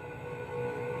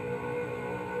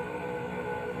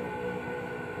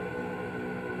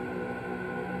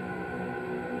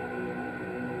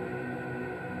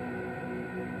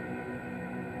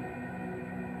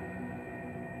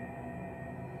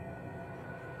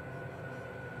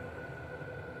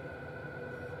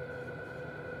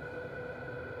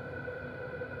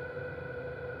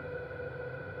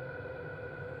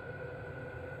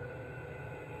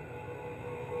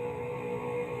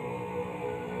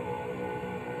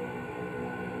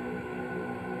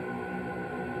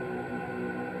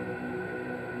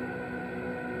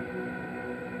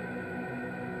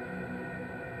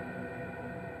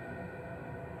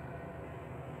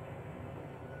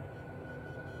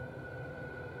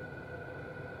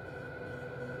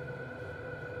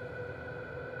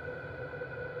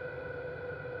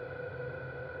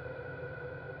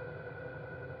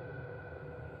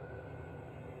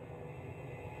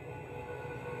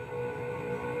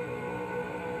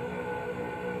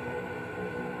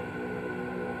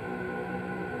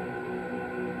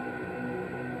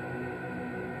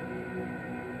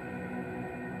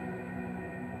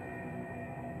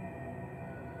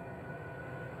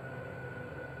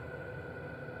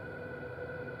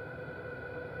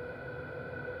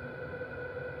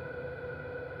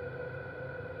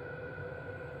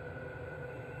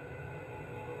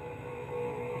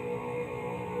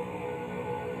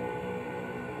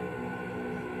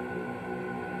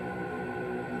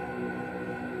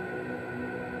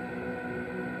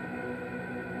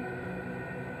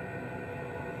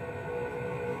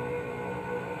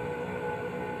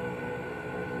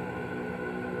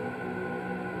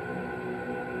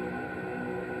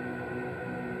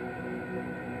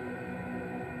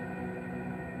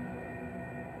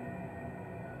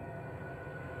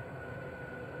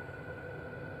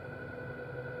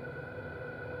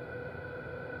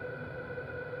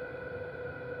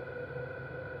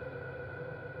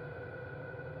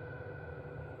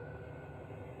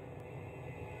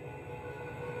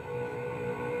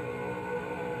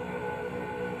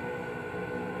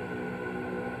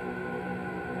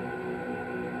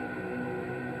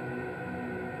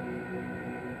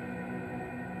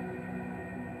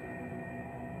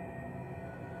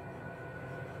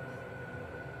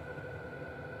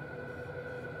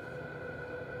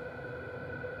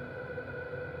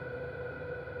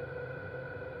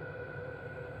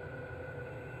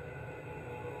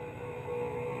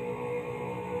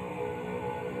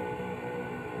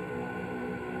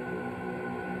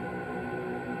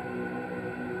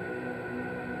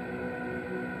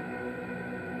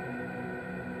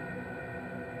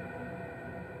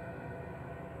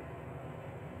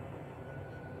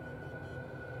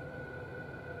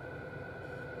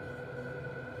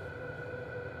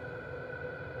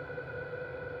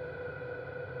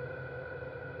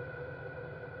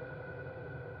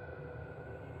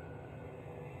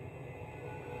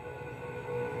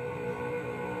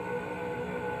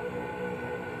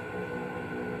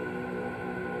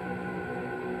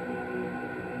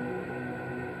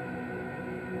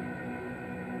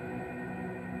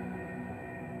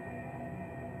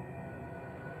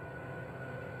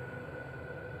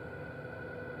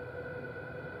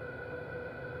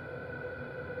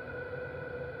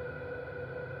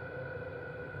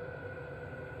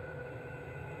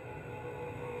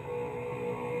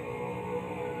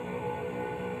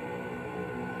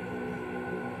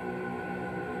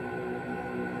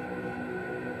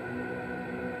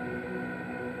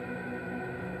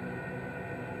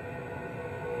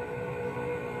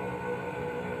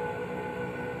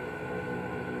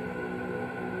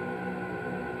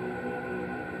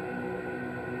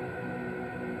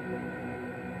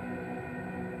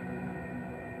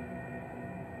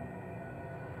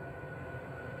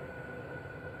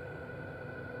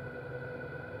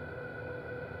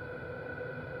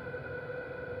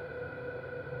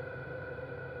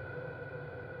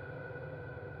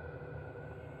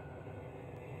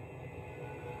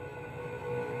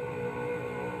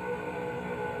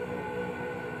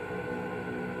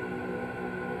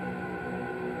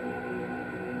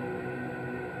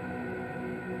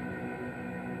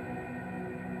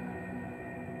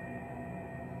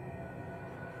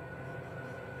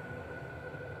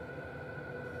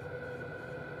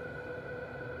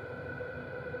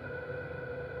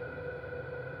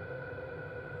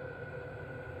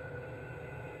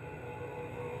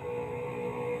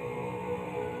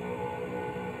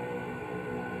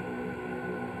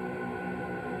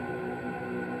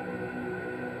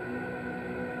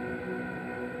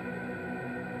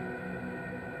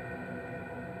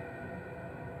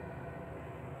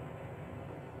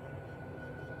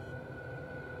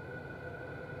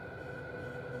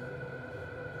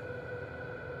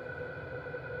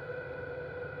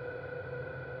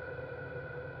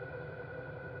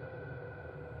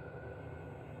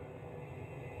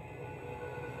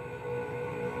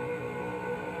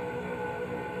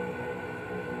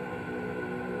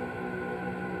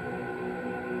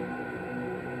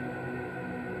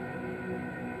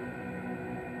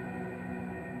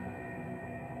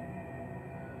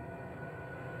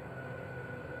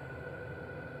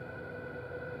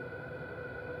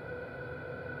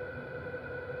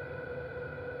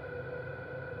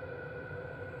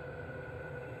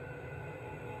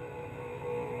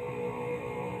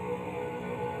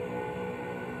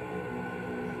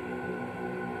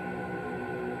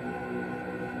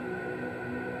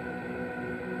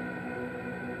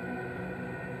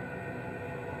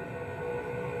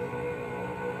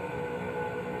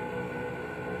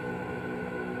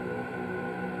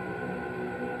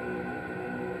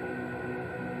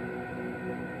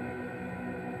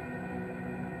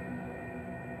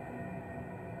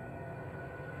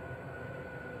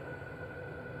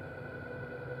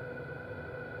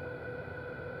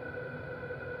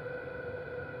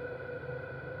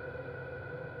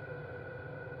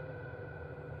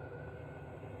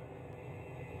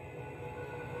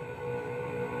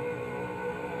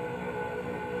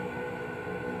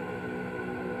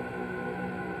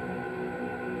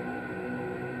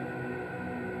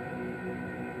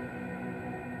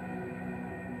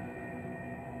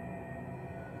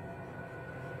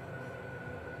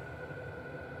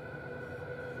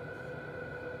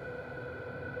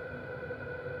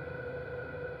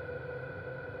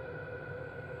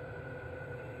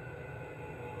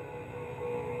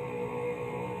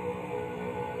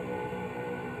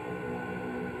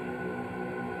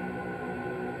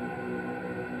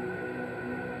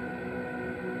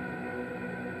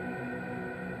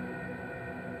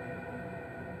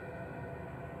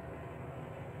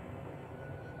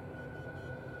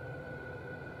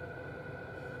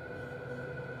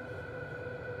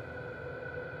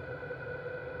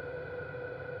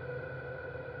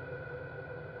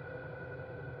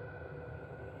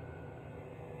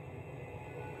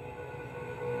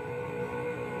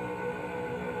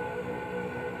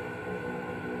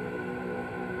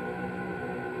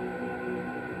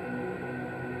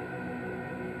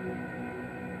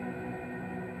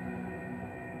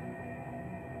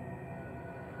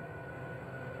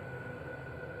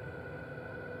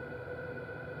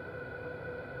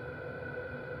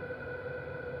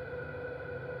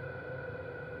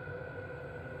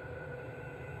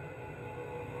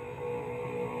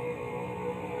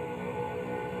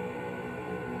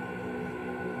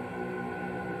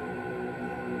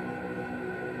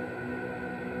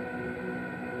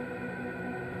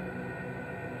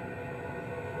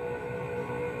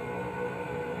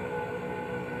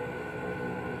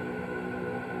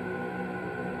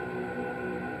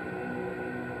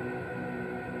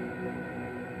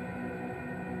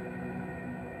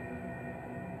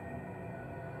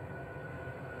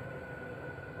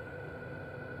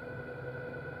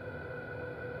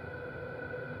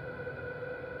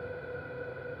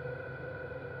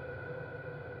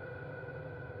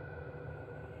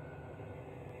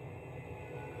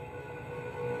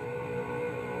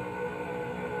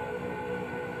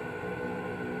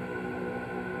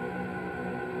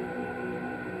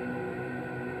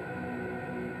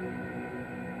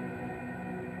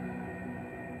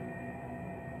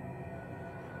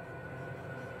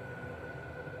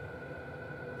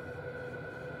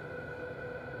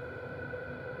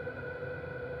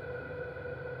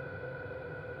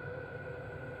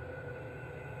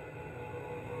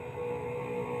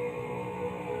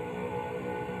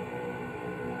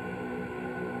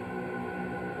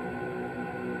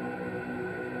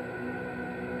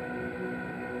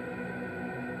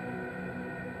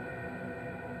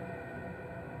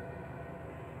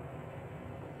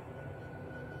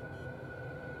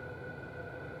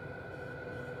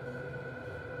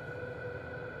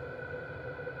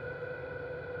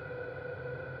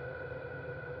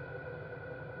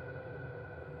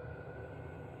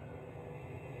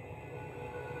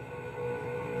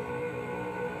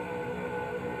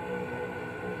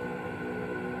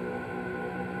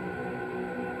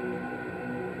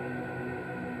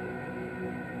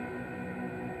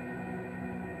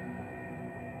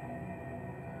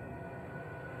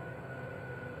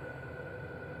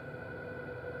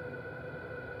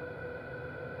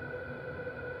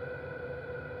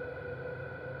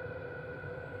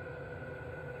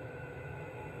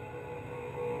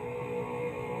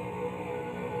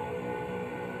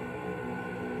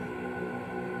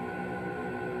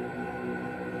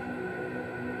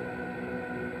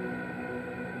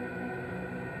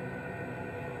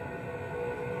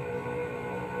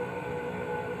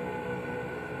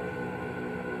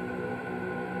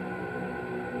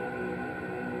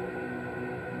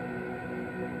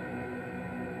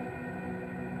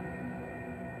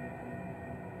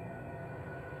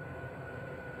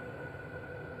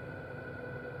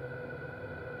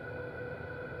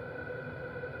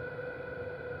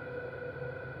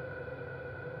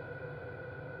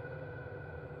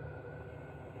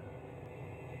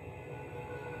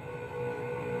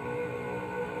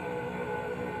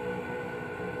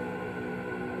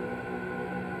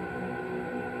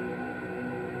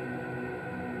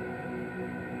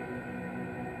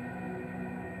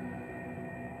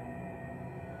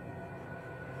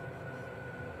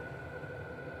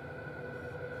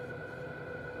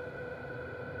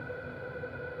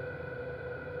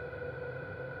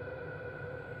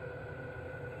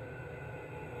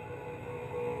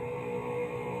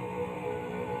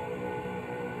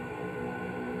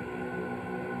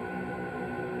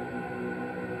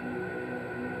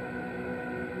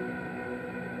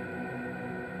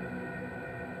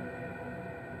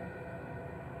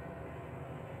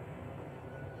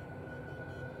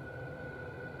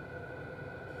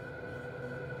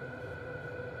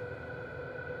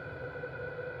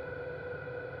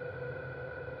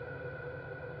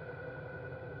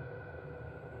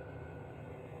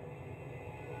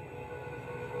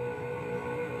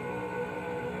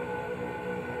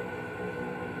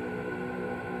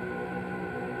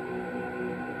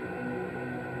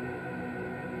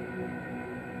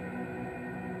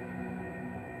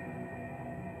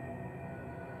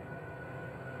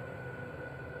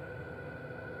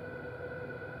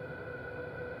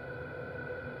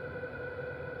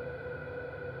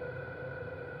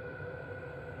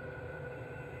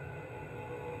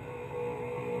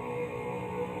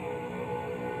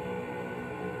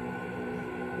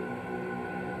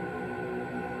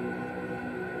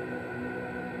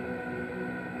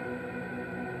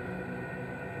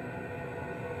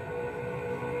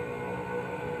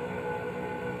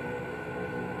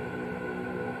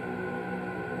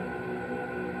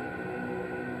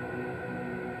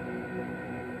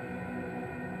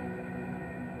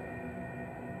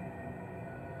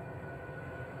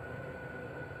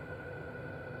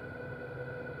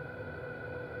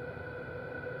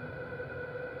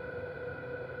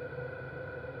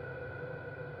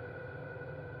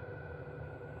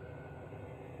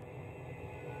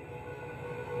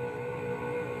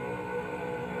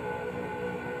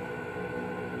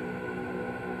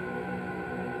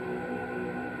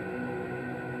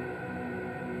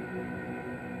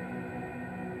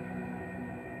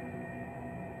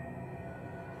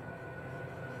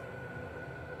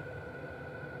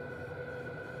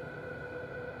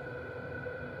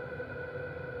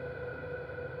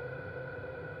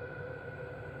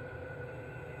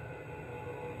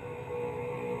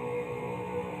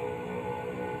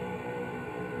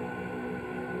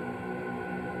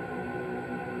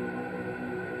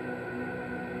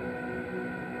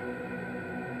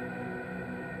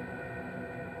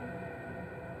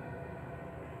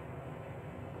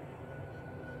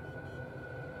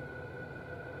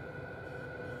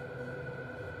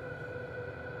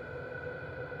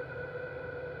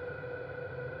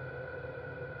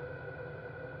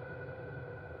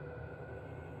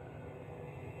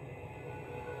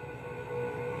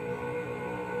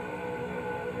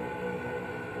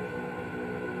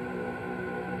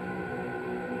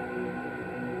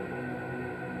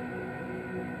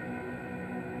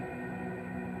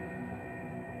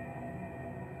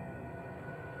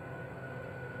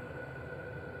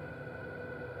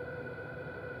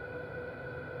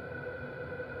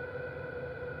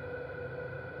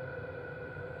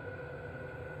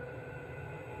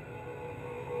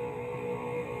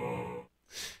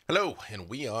 Hello, and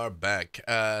we are back.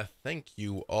 Thank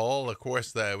you all. Of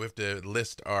course, we have to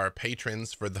list our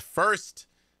patrons for the first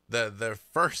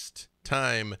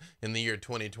time in the year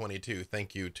 2022.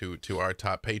 Thank you to our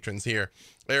top patrons here: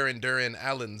 Aaron Duran,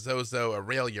 Alan Zozo,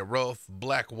 Aurelia Rolf,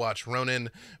 Black Watch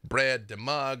Ronan, Brad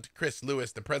Demogd, Chris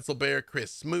Lewis, the Pretzel Bear,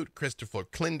 Chris Smoot, Christopher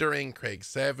Clindering, Craig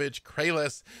Savage,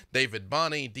 Kralis, David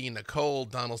Bonney, D. Nicole,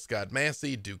 Donald Scott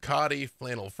Massey, Ducati,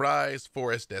 Flannel Fries,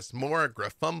 Forrest S. Moore,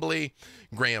 Graffumbly,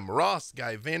 Graham Ross,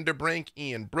 Guy Vanderbrink,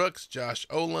 Ian Brooks, Josh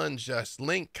Olin, Josh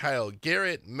Link, Kyle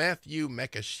Garrett, Matthew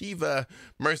Mekashiva,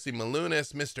 Mercy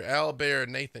Malunas, Mr. Owlbear,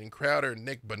 Nathan Crowder,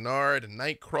 Nick Bernard,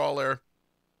 Nightcrawler,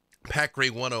 Packery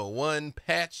 101,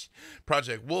 Patch,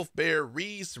 Project Wolfbear,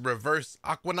 Reese, Reverse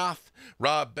Aquanath,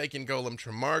 Rob Bacon Golem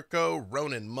Tremarco,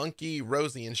 Ronan Monkey,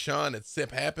 Rosie and Sean at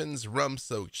Sip Happens, Rum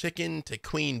Soaked Chicken, to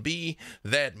Queen Bee,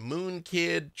 That Moon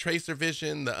Kid, Tracer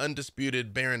Vision, The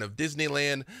Undisputed Baron of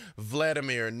Disneyland,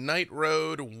 Vladimir Night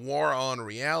Road, War on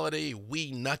Reality,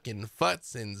 Wee Knuckin'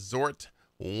 Futz, and Zort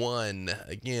 1.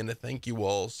 Again, thank you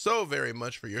all so very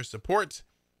much for your support.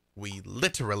 We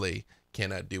literally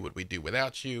cannot do what we do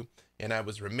without you. And I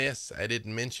was remiss, I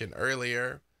didn't mention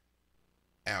earlier,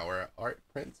 our art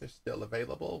prints are still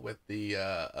available with the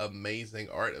amazing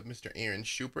art of Mr. Aaron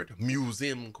Schubert,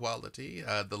 museum quality.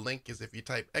 The link is if you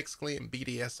type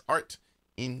 !BDS art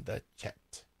in the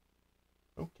chat.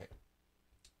 Okay.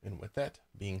 And with that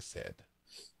being said,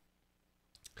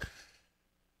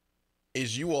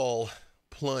 as you all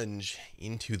plunge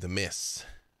into the mists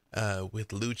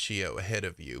with Lucio ahead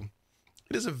of you,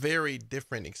 it is a very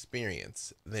different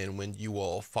experience than when you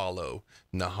all follow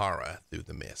Nahara through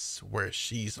the mists, where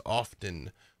she's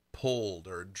often pulled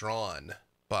or drawn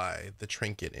by the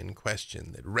trinket in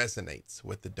question that resonates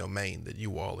with the domain that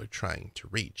you all are trying to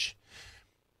reach.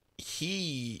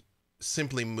 He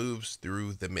simply moves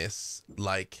through the mists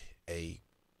like a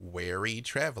wary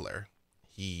traveler.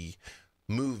 He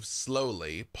moves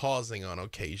slowly, pausing on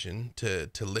occasion to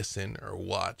listen or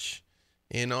watch,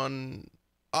 and on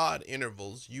odd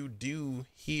intervals, you do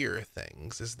hear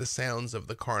things as the sounds of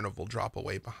the carnival drop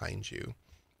away behind you.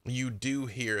 You do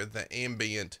hear the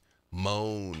ambient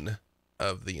moan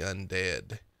of the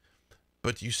undead,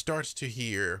 but you start to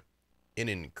hear an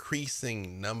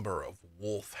increasing number of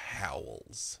wolf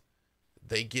howls.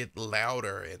 They get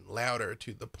louder and louder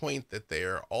to the point that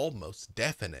they're almost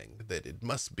deafening, that it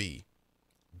must be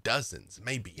dozens,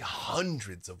 maybe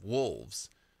hundreds of wolves,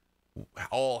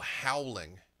 all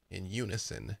howling in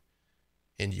unison,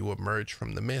 and you emerge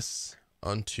from the mists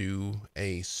onto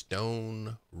a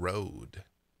stone road.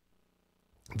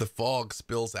 The fog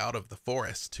spills out of the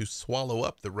forest to swallow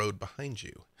up the road behind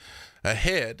you.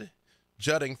 Ahead,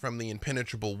 jutting from the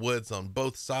impenetrable woods on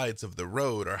both sides of the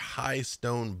road, are high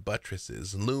stone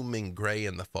buttresses looming gray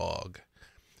in the fog.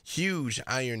 Huge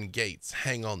iron gates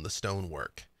hang on the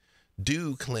stonework.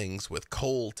 Dew clings with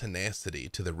cold tenacity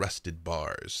to the rusted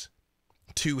bars.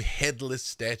 Two headless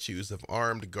statues of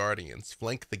armed guardians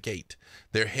flank the gate,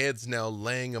 their heads now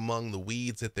laying among the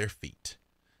weeds at their feet.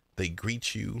 They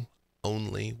greet you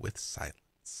only with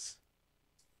silence.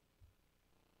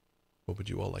 What would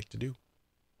you all like to do?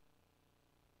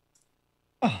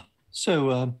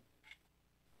 So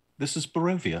this is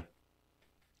Barovia.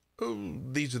 Oh,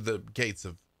 these are the gates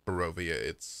of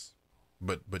Barovia.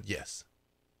 But yes.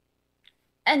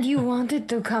 And you wanted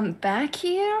to come back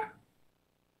here?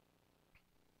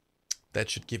 That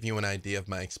should give you an idea of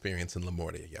my experience in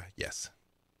Lamortia, yeah, yes.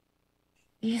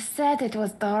 You said it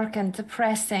was dark and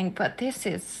depressing, but this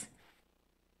is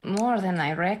more than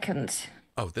I reckoned.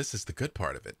 Oh, this is the good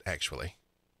part of it, actually.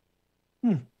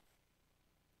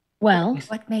 Well,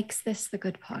 What makes this the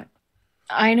good part?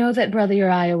 I know that Brother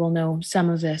Uriah will know some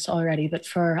of this already, but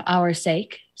for our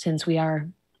sake, since we are,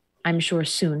 I'm sure,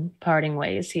 soon parting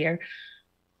ways here,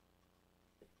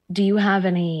 do you have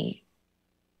any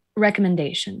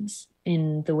recommendations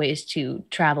in the ways to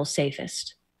travel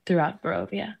safest throughout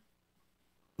Barovia?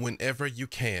 Whenever you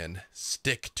can,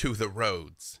 stick to the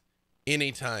roads.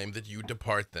 Anytime that you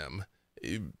depart them,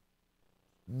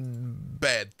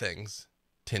 bad things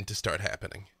tend to start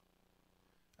happening.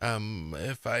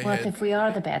 What if we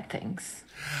are the bad things?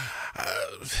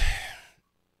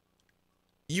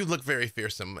 You look very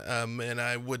fearsome, and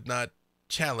I would not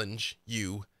challenge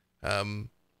you,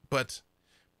 but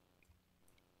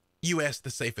you asked the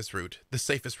safest route. The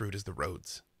safest route is the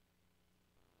roads.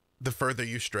 The further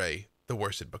you stray, the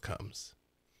worse it becomes.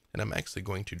 And I'm actually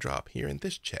going to drop here in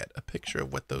this chat a picture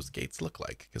of what those gates look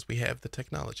like, because we have the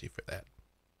technology for that.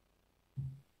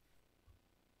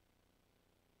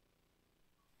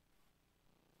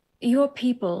 Your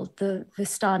people, the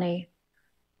Vistani,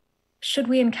 should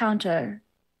we encounter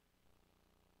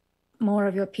more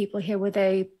of your people here, would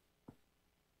they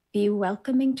be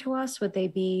welcoming to us? Would they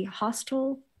be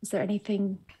hostile? Is there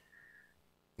anything?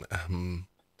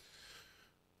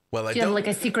 Well, I Do you have don't. like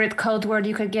a secret code word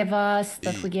you could give us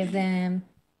that we give them?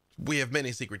 We have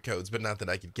many secret codes, but not that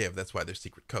I could give. That's why they're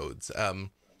secret codes.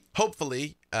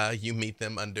 Hopefully, you meet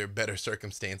them under better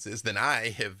circumstances than I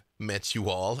have met you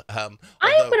all.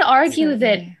 I would argue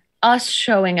that Certainly. us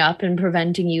showing up and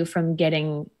preventing you from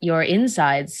getting your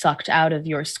insides sucked out of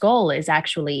your skull is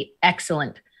actually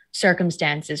excellent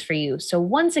circumstances for you. So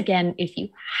once again, if you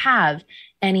have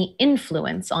any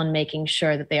influence on making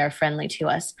sure that they are friendly to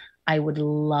us, I would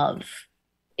love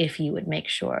if you would make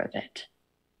sure of it.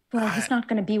 Well, he's not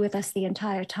going to be with us the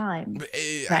entire time.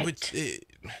 Right.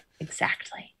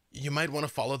 Exactly. You might want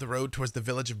to follow the road towards the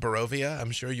village of Barovia.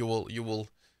 I'm sure you will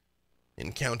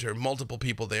encounter multiple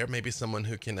people there. Maybe someone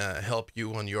who can help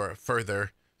you on your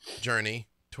further journey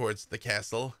towards the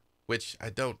castle, which I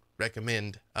don't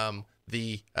recommend.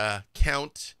 The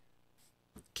Count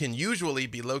can usually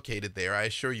be located there. I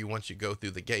assure you, once you go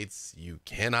through the gates, you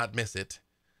cannot miss it.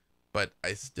 But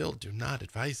I still do not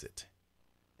advise it.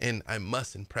 And I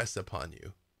must impress upon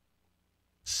you,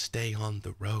 stay on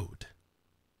the road.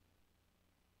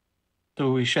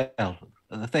 So we shall.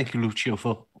 Thank you, Lucio,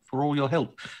 for all your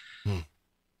help.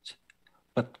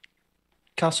 But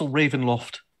Castle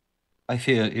Ravenloft, I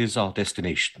fear, is our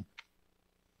destination.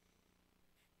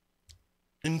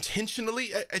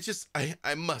 Intentionally?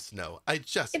 I must know. I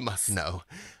just must know.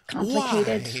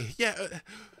 Complicated. Why? Yeah.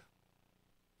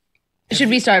 Should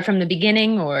we start from the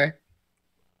beginning or?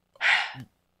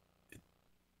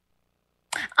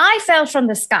 I fell from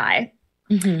the sky,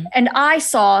 and I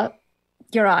saw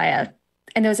Uriah,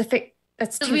 and there was a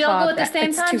that's too We far all go at the back. same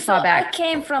It's time. too So far I back.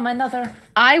 came from another.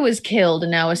 I was killed,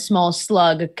 and now a small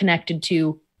slug connected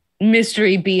to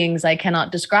mystery beings I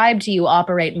cannot describe to you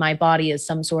operate my body as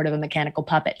some sort of a mechanical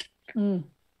puppet.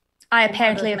 I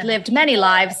apparently have lived many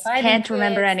lives, can't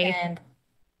remember any.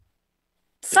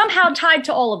 Somehow tied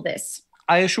to all of this.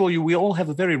 I assure you, we all have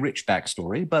a very rich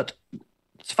backstory, but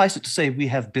suffice it to say, we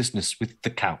have business with the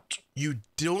Count. You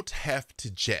don't have to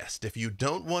jest. If you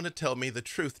don't want to tell me the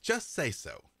truth, just say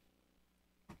so.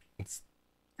 It's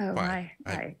Oh, fine.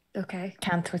 right. Okay.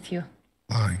 Can't with you.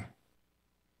 Fine.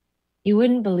 You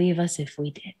wouldn't believe us if we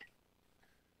did.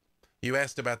 You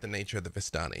asked about the nature of the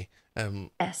Vistani.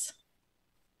 Yes.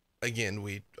 Again,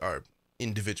 we are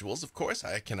individuals, of course.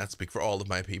 I cannot speak for all of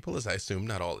my people, as I assume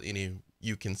not any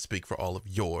you can speak for all of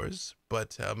yours.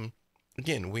 But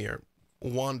again, we are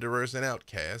wanderers and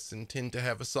outcasts and tend to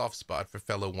have a soft spot for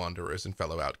fellow wanderers and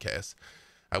fellow outcasts.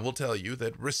 I will tell you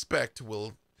that respect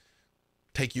will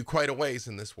take you quite a ways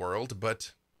in this world,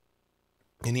 but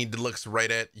and he looks right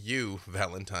at you,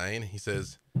 Valentine. He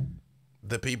says,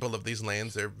 the people of these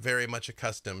lands are very much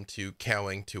accustomed to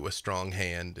cowing to a strong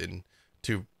hand and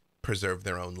to preserve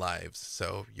their own lives.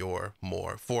 So your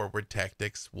more forward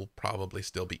tactics will probably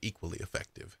still be equally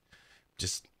effective.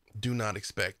 Just do not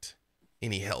expect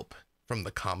any help from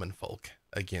the common folk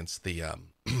against the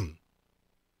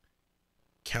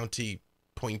county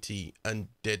pointy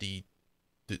undeady.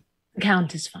 The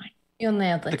Count is fine. You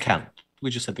nailed The it. Count. We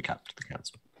just said the Count. The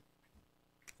Council.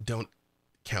 Don't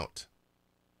count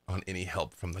on any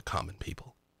help from the common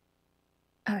people.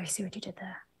 Oh, I see what you did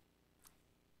there.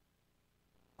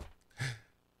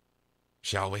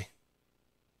 Shall we?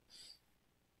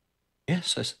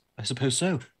 Yes, I suppose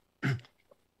so.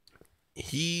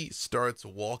 He starts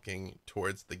walking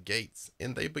towards the gates,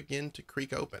 and they begin to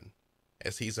creak open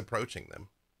as he's approaching them.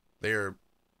 They're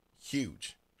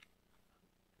huge.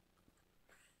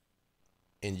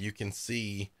 And you can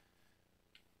see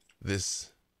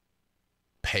this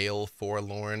pale,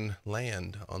 forlorn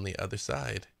land on the other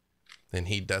side. And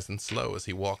he doesn't slow as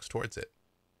he walks towards it.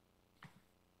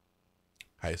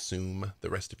 I assume the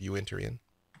rest of you enter in.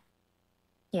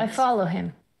 I Yes. follow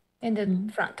him in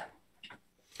the front.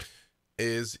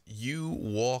 As you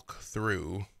walk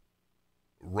through,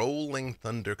 rolling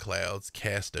thunderclouds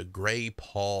cast a gray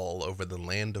pall over the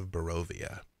land of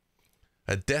Barovia.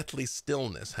 A deathly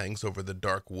stillness hangs over the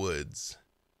dark woods.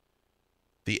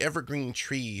 The evergreen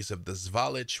trees of the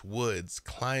Zvalich woods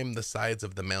climb the sides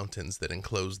of the mountains that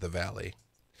enclose the valley.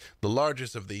 The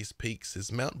largest of these peaks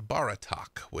is Mount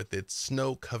Baratok, with its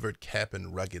snow-covered cap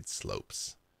and rugged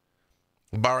slopes.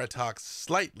 Baratok's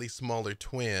slightly smaller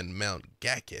twin, Mount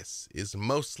Gakis, is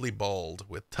mostly bald,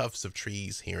 with tufts of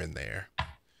trees here and there.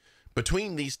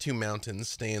 Between these two mountains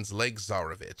stands Lake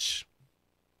Zarovich,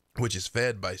 which is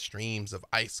fed by streams of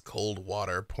ice-cold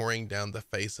water pouring down the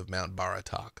face of Mount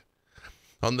Baratok.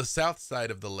 On the south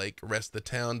side of the lake rests the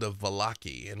town of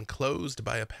Valaki, enclosed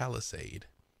by a palisade.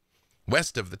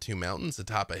 West of the two mountains,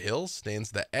 atop a hill,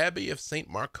 stands the Abbey of St.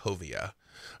 Markovia,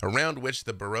 around which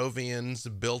the Barovians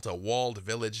built a walled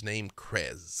village named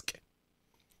Krezk.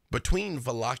 Between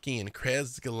Valaki and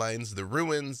Krezk lies the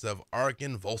ruins of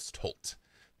Argenvolstholt,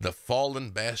 the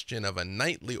fallen bastion of a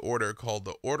knightly order called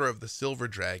the Order of the Silver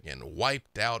Dragon,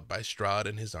 wiped out by Strahd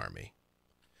and his army.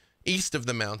 East of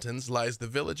the mountains lies the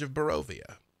village of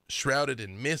Barovia, shrouded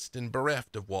in mist and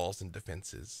bereft of walls and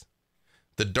defenses.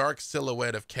 The dark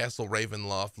silhouette of Castle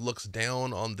Ravenloft looks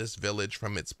down on this village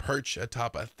from its perch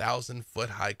atop a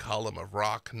 1,000-foot-high column of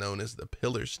rock known as the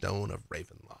Pillar Stone of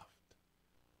Ravenloft.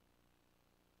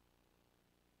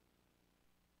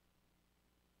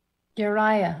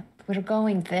 Uriah, we're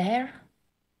going there?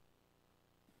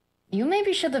 You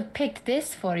maybe should have picked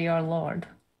this for your lord.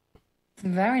 It's a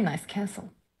very nice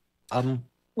castle.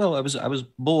 Well, I was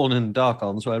born in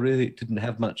Darkon, so I really didn't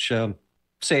have much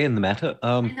say in the matter.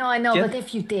 I know, yeah. but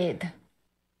if you did.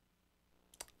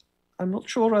 I'm not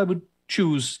sure I would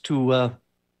choose to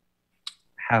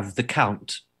have the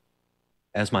Count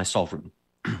as my sovereign.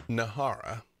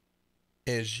 Nahara,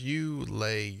 as you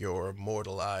lay your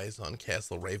mortal eyes on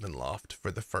Castle Ravenloft for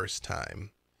the first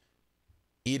time,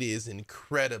 it is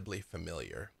incredibly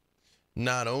familiar.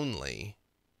 Not only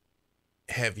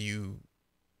have you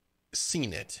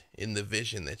seen it in the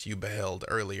vision that you beheld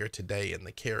earlier today in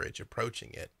the carriage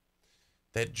approaching it,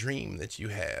 that dream that you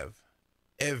have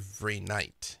every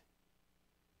night,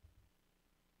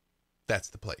 that's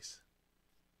the place.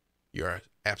 You're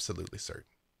absolutely certain.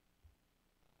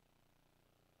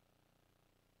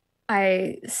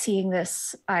 Seeing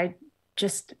this, I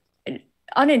just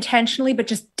unintentionally, but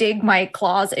just dig my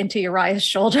claws into Uriah's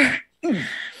shoulder.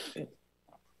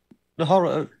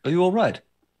 Nahara, are you all right?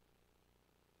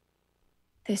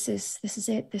 This is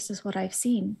it. This is what I've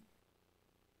seen.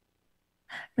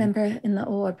 Remember in the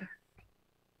orb,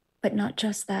 but not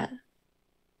just that.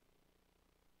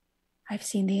 I've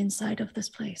seen the inside of this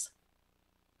place.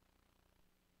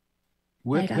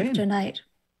 Night after night.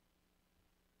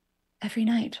 Every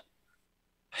night.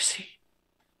 I see.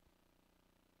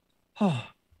 Oh.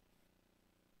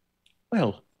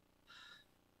 Well,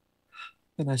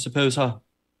 then I suppose our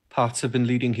paths have been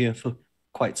leading here for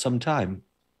quite some time.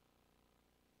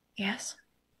 Yes.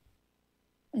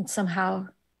 And somehow,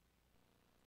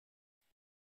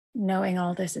 knowing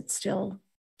all this, it still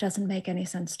doesn't make any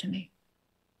sense to me.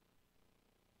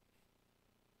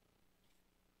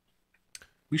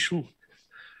 We shall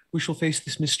face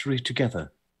this mystery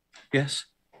together. Yes?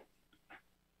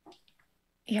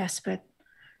 Yes, but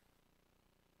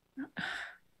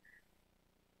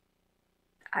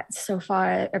so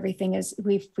far everything is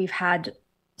we've had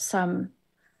some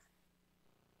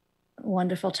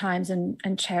wonderful times and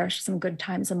cherished some good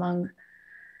times among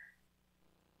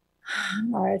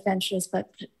our adventures,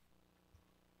 but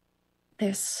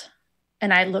this,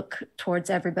 and I look towards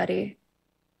everybody,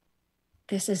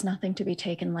 this is nothing to be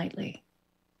taken lightly.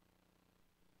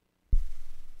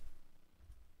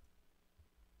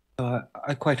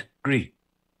 I quite agree.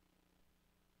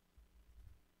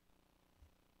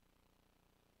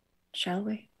 Shall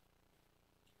we?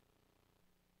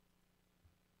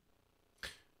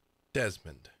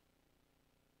 Desmond.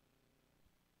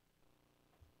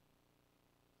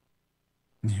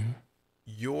 Yeah.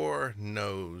 Your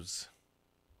nose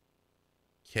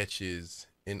catches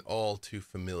an all too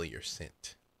familiar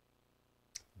scent.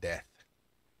 Death.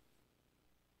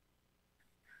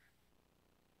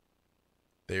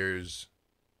 There's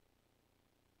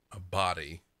a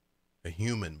body, a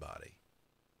human body,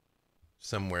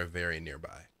 somewhere very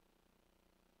nearby.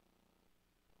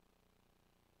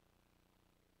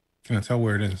 Can I tell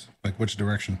where it is? Like which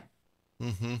direction?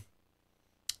 Mm-hmm.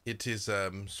 It is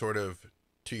sort of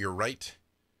to your right.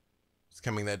 It's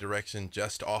coming that direction,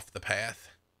 just off the path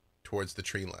towards the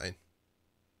tree line.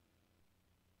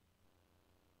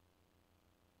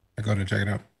 I go to check it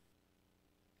out.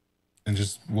 And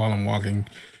just while I'm walking,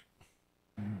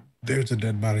 there's a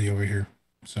dead body over here.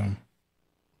 So I'm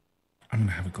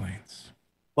gonna have a glance.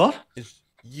 What? As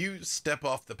you step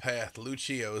off the path,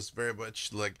 Lucio is very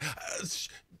much like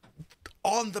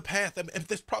on the path. I mean,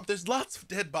 there's lots of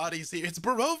dead bodies here. It's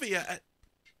Barovia.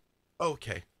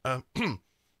 Okay.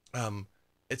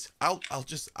 It's I'll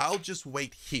just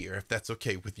wait here if that's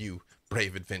okay with you,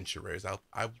 brave adventurers. I'll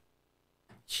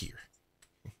here.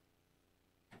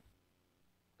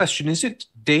 Question, is it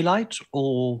daylight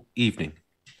or evening?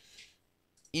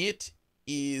 It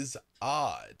is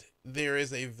odd. There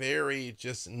is a very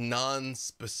just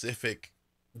non-specific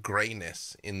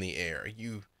grayness in the air.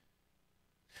 You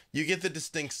get the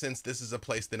distinct sense this is a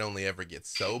place that only ever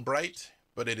gets so bright,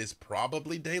 but it is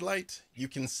probably daylight. You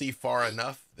can see far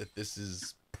enough that this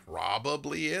is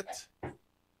probably it.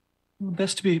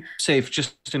 Best to be safe,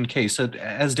 just in case.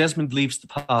 As Desmond leaves the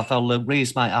path, I'll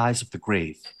raise my eyes of the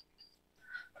grave.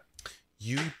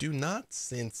 You do not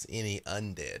sense any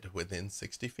undead within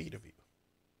 60 feet of you.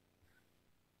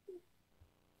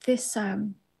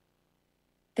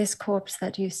 This corpse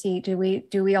that you see, do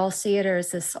we all see it, or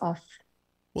is this off?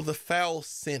 Well, the foul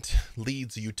scent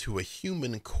leads you to a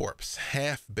human corpse,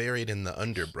 half buried in the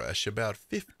underbrush, about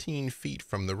 15 feet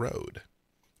from the road.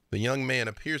 The young man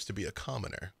appears to be a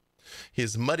commoner.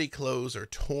 His muddy clothes are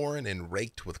torn and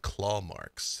raked with claw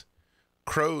marks.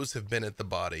 Crows have been at the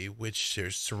body, which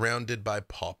is surrounded by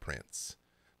paw prints.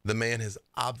 The man has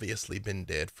obviously been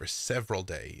dead for several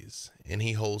days, and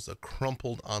he holds a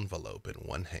crumpled envelope in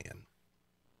one hand.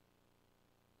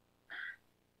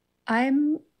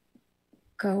 I'm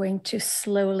going to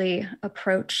slowly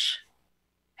approach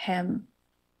him,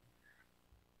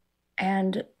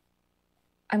 and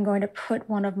I'm going to put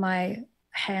one of my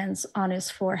hands on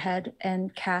his forehead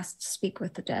and cast Speak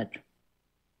with the Dead.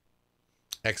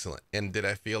 Excellent. And did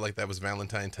I feel like that was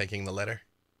Valentine taking the letter?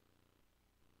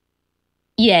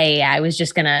 Yeah. I was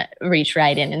just going to reach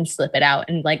right in and slip it out,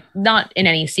 and like not in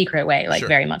any secret way, like Sure.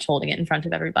 very much holding it in front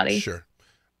of everybody. Sure.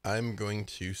 I'm going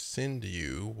to send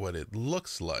you what it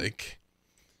looks like,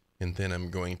 and then I'm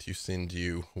going to send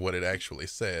you what it actually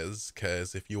says,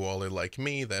 because if you all are like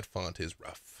me, that font is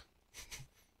rough.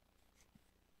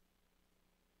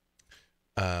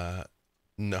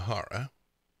 Nahara,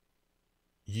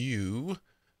 you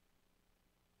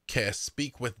cast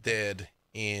Speak with Dead,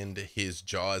 and his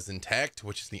jaw is intact,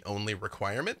 which is the only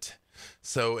requirement.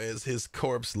 So as his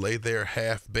corpse lay there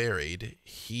half buried,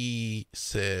 he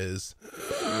says,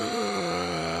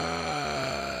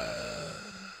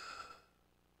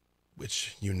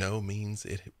 which you know means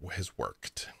it has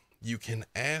worked. You can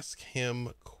ask him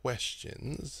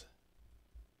questions.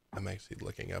 I'm actually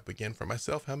looking up again for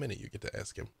myself how many you get to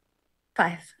ask him.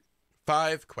 5.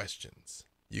 5 questions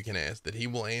you can ask that he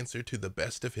will answer to the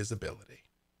best of his ability.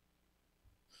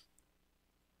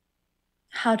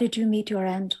 How did you meet your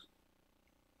end?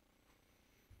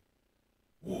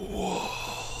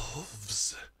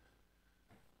 Wolves.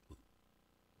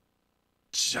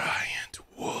 Giant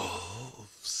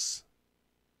wolves.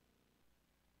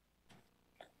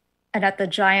 And at the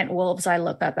giant wolves, I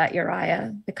look up at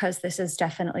Uriah, because this is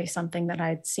definitely something that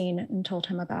I'd seen and told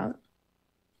him about.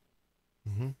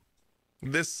 Mm-hmm.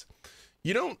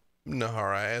 You don't,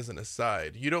 Nahara, as an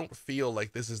aside, you don't feel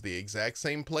like this is the exact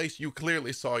same place. You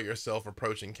clearly saw yourself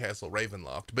approaching Castle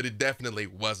Ravenloft, but it definitely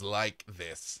was like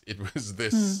this. It was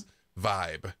this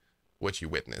vibe, what you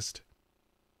witnessed.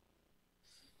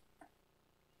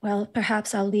 Well,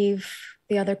 perhaps I'll leave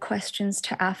the other questions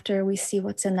to after we see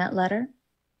what's in that letter.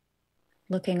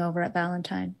 Looking over at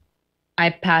Valentine. I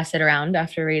pass it around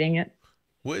after reading it.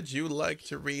 Would you like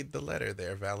to read the letter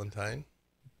there, Valentine?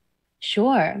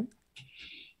 Sure.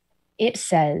 It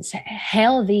says,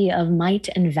 "Hail thee of might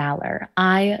and valor.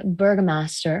 I,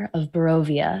 Burgomaster of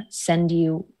Barovia, send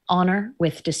you honor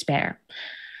with despair.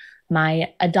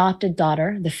 My adopted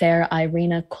daughter, the fair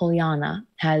Irina Kolyana,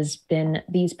 has been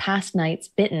these past nights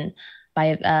bitten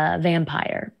by a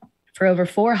vampire. For over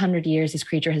 400 years, this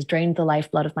creature has drained the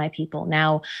lifeblood of my people.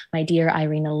 Now, my dear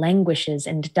Irina languishes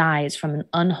and dies from an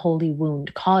unholy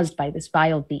wound caused by this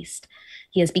vile beast.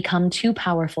 He has become too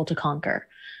powerful to conquer.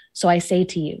 So I say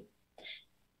to you,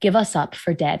 give us up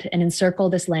for dead and encircle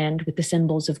this land with the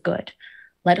symbols of good.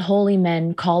 Let holy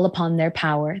men call upon their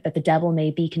power that the devil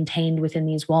may be contained within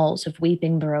these walls of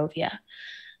weeping Barovia.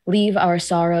 Leave our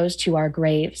sorrows to our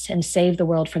graves and save the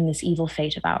world from this evil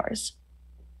fate of ours.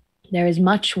 There is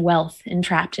much wealth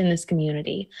entrapped in this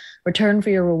community. Return for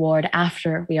your reward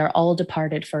after we are all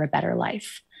departed for a better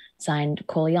life. Signed,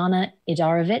 Kolyana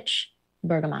Idarovich,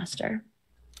 Burgomaster."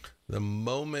 The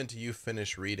moment you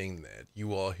finish reading that,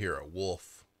 you all hear a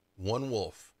wolf, one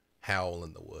wolf, howl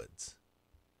in the woods.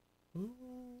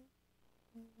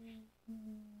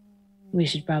 We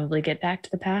should probably get back to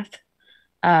the path.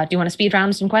 Do you want to speed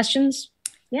round some questions?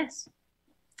 Yes.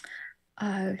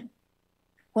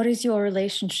 What is your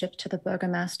relationship to the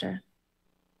Burgomaster?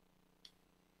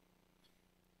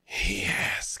 He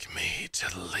asked me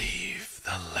to leave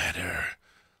the letter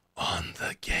on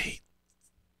the gate.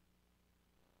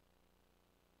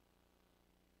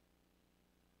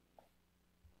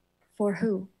 For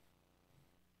who?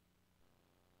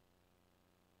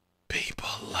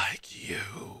 People like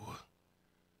you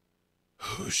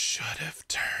who should have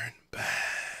turned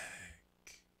back.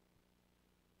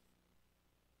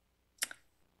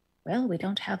 Well, we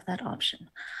don't have that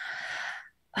option.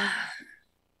 I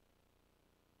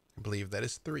believe that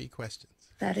is 3 questions.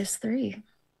 That is 3.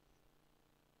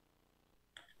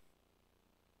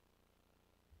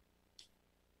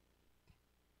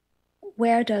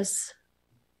 where does...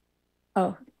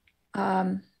 Oh,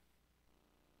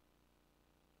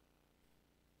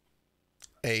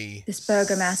 this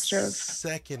burgomaster of...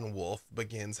 second wolf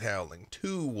begins howling.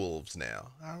 2 wolves now.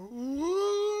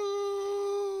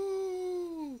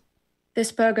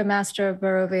 This burgomaster of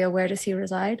Barovia, where does he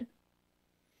reside?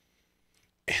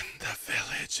 In the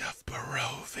village of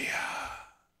Barovia.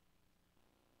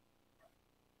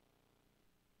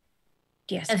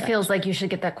 Yes. It feels like you should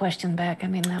get that question back. I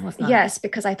mean, that was not... Yes,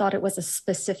 because I thought it was a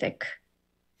specific...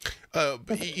 Even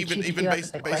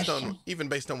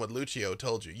based on what Lucio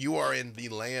told you, you are in the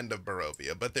land of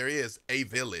Barovia, but there is a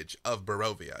village of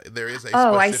Barovia. There is a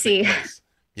specific I see. place.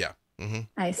 Yeah. Mm-hmm.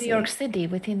 I see. New York City,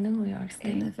 within New York City.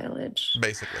 In the village.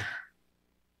 Basically.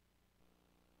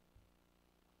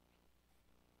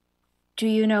 Do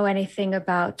you know anything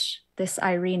about this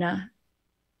Irina?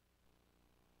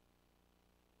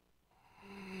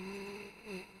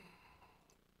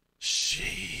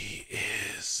 She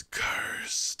is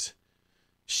cursed.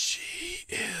 She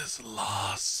is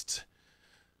lost.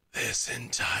 This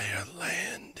entire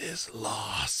land is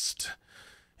lost.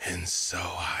 And so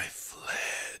I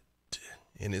fled.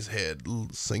 And his head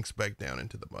sinks back down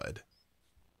into the mud.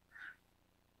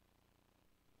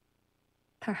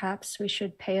 Perhaps we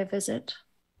should pay a visit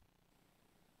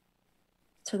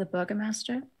to the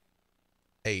burgomaster.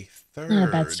 A third Not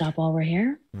a bad stop while we're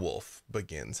here. wolf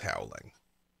begins howling.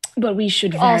 But we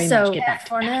should very Also- much get back to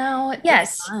For now,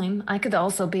 Yes. it's fine. I could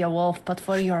also be a wolf, but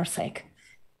for your sake.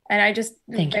 And I just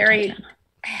Thank you, very Tatiana.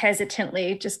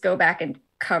 hesitantly just go back and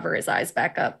cover his eyes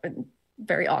back up, and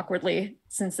very awkwardly,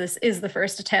 since this is the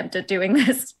first attempt at doing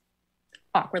this,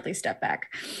 awkwardly step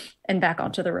back and back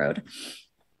onto the road.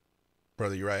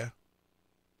 Brother Uriah?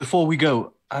 Before we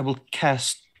go, I will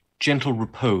cast gentle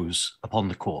repose upon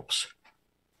the corpse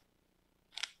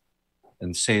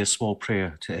and say a small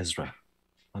prayer to Ezra.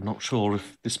 I'm not sure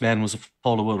if this man was a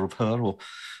follower of her or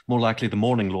more likely the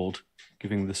Morning Lord,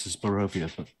 given this is Barovia,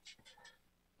 but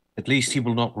at least he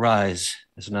will not rise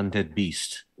as an undead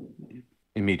beast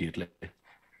immediately.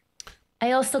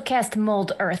 I also cast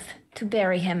Mold Earth to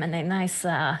bury him in a nice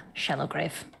shallow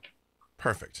grave.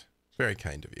 Perfect. Very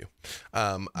kind of you.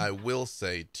 I will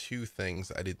say 2 things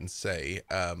I didn't say.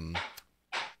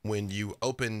 When you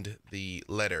opened the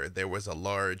letter, there was a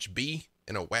large B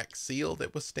and a wax seal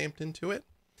that was stamped into it.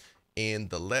 And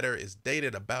the letter is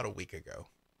dated about a week ago.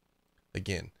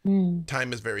 Again,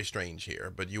 time is very strange here,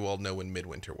 but you all know when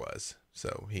Midwinter was.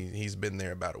 So he's been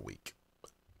there about a week.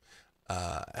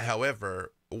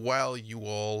 However, while you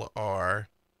all are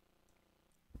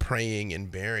praying and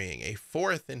burying, a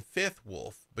 4th and 5th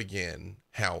wolf begin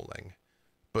howling.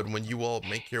 But when you all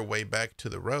make your way back to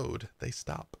the road, they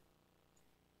stop.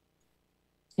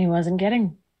 He wasn't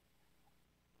kidding.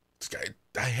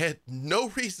 I had no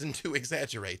reason to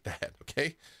exaggerate that,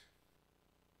 okay?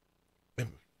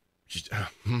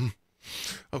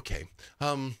 Okay.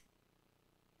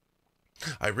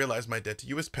 I realize my debt to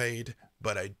you is paid,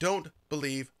 but I don't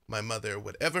believe my mother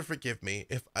would ever forgive me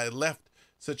if I left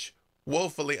such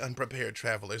woefully unprepared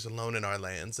travelers alone in our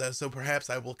lands. So perhaps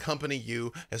I will accompany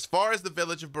you as far as the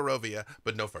village of Barovia,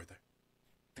 but no further.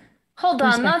 Hold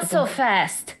on, not so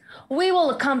fast. We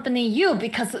will accompany you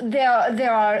because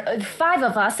there are 5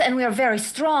 of us and we are very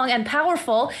strong and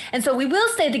powerful, and so we will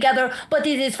stay together, but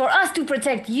it is for us to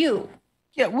protect you.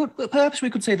 Yeah, well, perhaps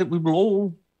we could say that we will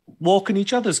all walk in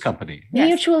each other's company. Yes.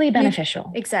 Mutually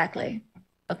beneficial. Exactly.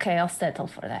 Okay, I'll settle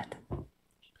for that.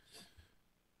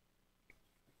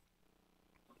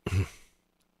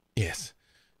 Yes.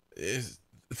 It's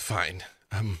fine.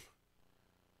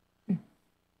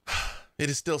 It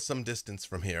is still some distance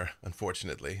from here,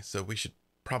 unfortunately, so we should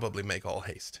probably make all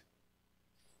haste.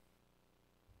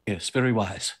 Yes, very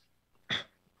wise.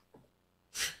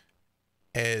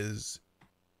 As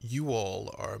you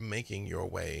all are making your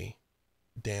way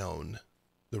down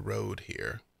the road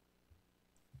here,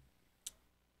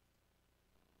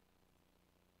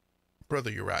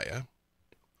 Brother Uriah,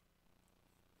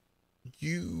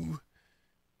 you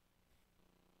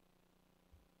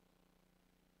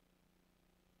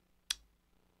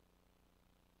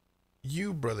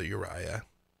Brother Uriah,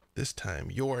 this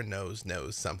time your nose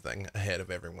knows something ahead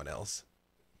of everyone else.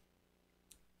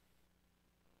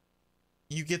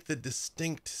 You get the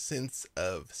distinct sense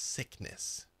of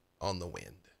sickness on the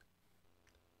wind.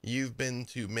 You've been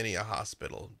to many a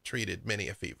hospital, treated many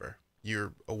a fever.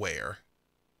 You're aware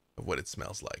of what it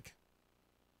smells like.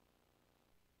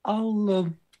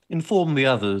 I'll inform the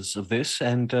others of this,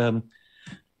 and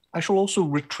I shall also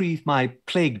retrieve my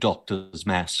plague doctor's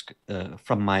mask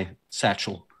from my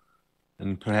satchel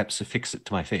and perhaps affix it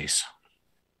to my face.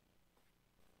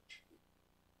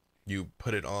 You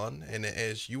put it on, and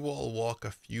as you all walk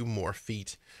a few more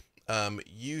feet,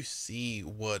 you see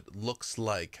what looks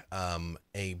like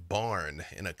a barn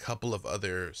and a couple of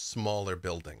other smaller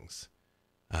buildings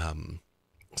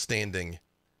standing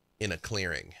in a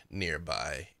clearing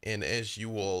nearby. And as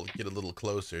you all get a little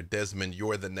closer, Desmond,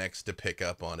 you're the next to pick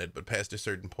up on it, but past a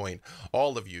certain point,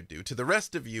 all of you do. To the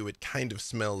rest of you, it kind of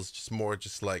smells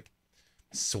just like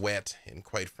sweat and,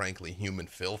 quite frankly, human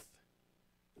filth.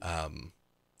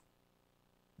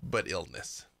 But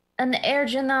illness. An air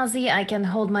genasi, I can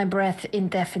hold my breath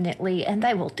indefinitely, and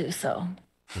I will do so.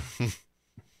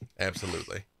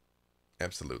 Absolutely.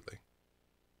 Absolutely.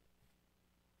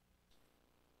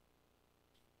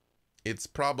 It's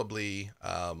probably,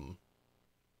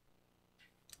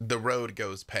 the road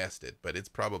goes past it, but it's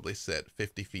probably set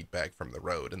 50 feet back from the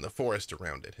road, and the forest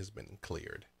around it has been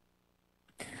cleared.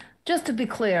 Just to be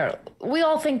clear, we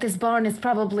all think this barn is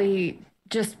probably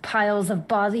just piles of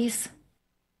bodies.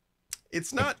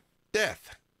 It's not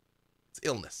death. It's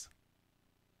illness.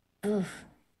 Ugh.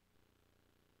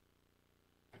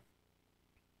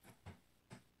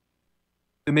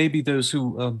 There may be those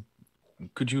who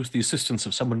could use the assistance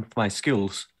of someone with my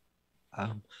skills.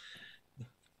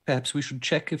 Perhaps we should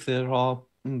check if there are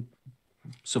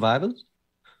survivors?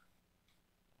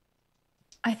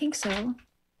 I think so.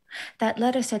 That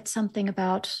letter said something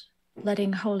about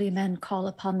letting holy men call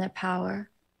upon their power.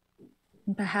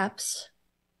 And perhaps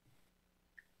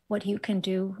what you can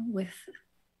do with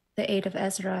the aid of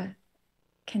Ezra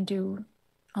can do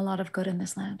a lot of good in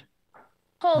this land.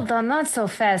 Hold on, not so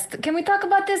fast. Can we talk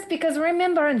about this? Because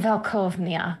remember in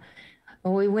Valkovnia,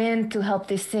 we went to help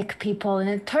these sick people, and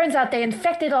it turns out they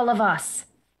infected all of us.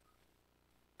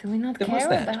 Do we not care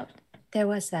about? There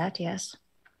was that, yes.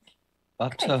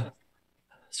 But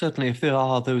certainly if there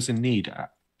are those in need,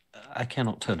 I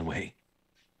cannot turn away.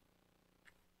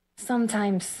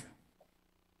 Sometimes.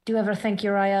 Do you ever think,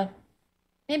 Uriah,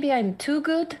 maybe I'm too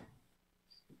good?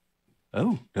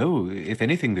 Oh, no, if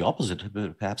anything, the opposite.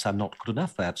 Perhaps I'm not good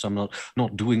enough. Perhaps I'm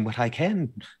not doing what I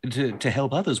can to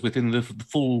help others within the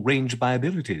full range of my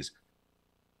abilities.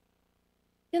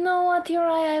 You know what,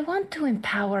 Uriah? I want to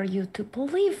empower you to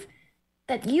believe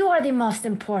that you are the most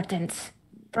important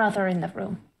brother in the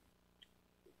room.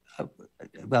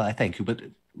 Well, I thank you, but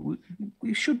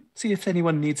we should see if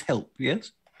anyone needs help,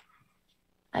 yes?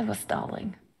 I was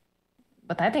stalling.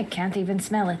 But I can't even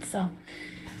smell it, so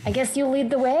I guess you lead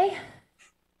the way?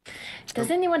 Does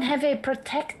anyone have a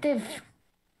protective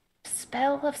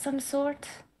spell of some sort?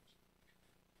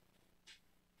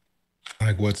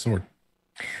 Like what sort?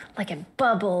 Like a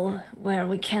bubble where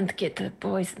we can't get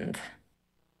poisoned.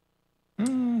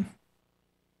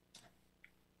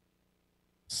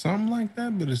 Something like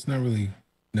that, but it's not really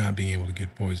not being able to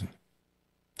get poisoned.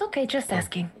 Okay, just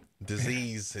asking.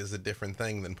 Disease is a different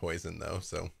thing than poison, though,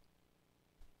 so.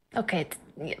 Okay,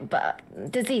 but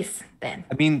disease then.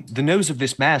 I mean, the nose of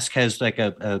this mask has like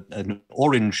an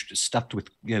orange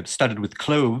studded with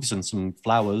cloves and some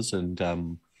flowers, and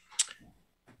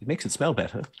it makes it smell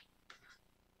better.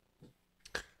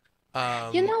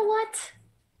 You know what?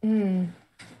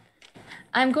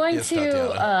 I'm going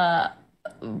to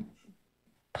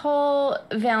pull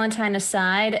Valentine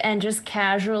aside and just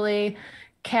casually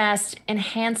cast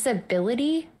Enhance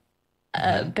Ability.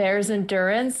 Bear's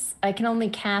Endurance. I can only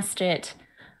cast it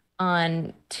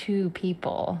on 2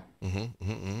 people.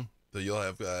 So you'll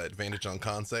have advantage on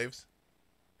con saves?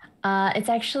 It's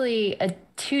actually a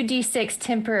 2d6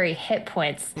 temporary hit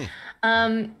points.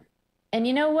 And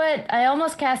you know what? I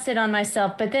almost cast it on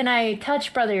myself, but then I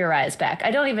touch Brother Uriah's back.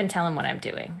 I don't even tell him what I'm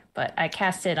doing, but I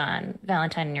cast it on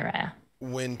Valentine and Uriah.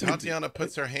 When Tatiana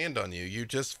puts her hand on you, you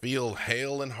just feel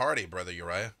hale and hearty, Brother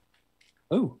Uriah.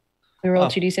 Oh. We roll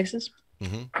 2d6s?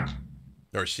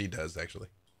 Or she does, actually.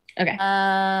 Okay.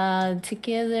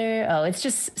 Together. Oh, it's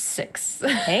just 6.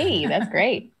 Hey, that's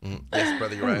great. Yes,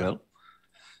 Brother Uriah.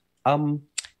 Well.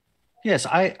 Yes,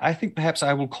 I think perhaps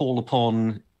I will call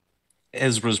upon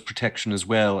Ezra's protection as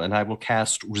well, and I will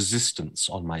cast Resistance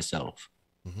on myself.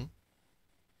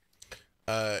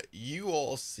 You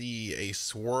all see a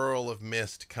swirl of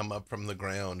mist come up from the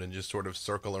ground and just sort of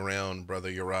circle around Brother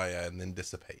Uriah and then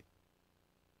dissipate.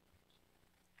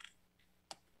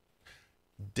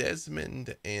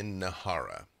 Desmond and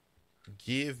Nahara,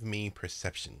 give me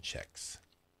perception checks.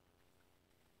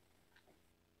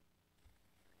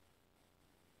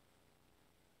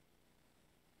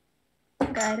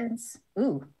 Guidance.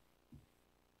 Ooh.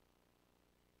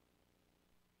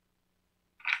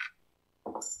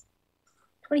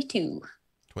 22.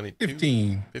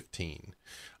 22? 15.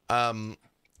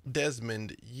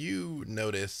 Desmond, you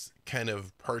notice kind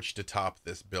of perched atop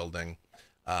this building,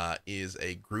 is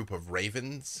a group of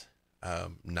ravens.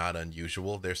 Not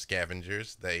unusual. They're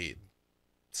scavengers. They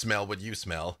smell what you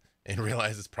smell and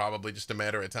realize it's probably just a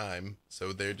matter of time.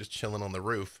 So they're just chilling on the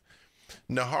roof.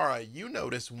 Nahara, you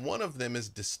notice one of them is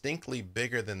distinctly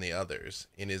bigger than the others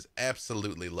and is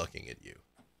absolutely looking at you.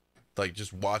 Like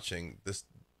just watching this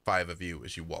 5 of you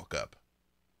as you walk up.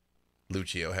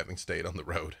 Lucio having stayed on the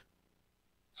road.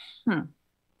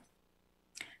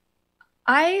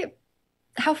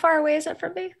 How far away is it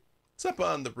from me? It's up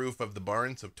on the roof of the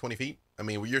barn, so 20 feet. I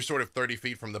mean, you're sort of 30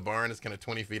 feet from the barn. It's kind of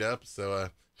 20 feet up, so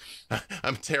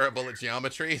I'm terrible at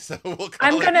geometry, so we'll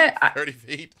call it 30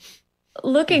 feet.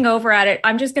 Looking over at it,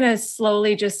 I'm just going to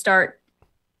slowly just start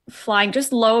flying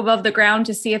just low above the ground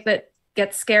to see if it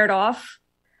gets scared off.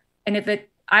 And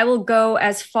I will go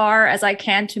as far as I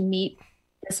can to meet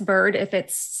this bird if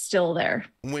it's still there.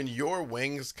 When your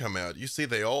wings come out, you see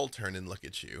they all turn and look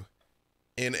at you.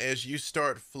 And as you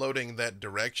start floating that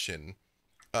direction,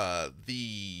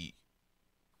 the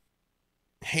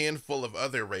handful of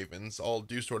other ravens all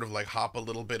do sort of like hop a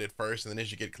little bit at first, and then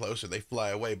as you get closer, they fly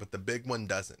away, but the big one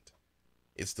doesn't.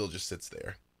 It still just sits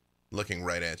there, looking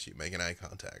right at you, making eye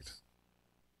contact.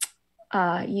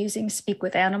 Using speak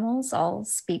with animals, I'll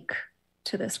speak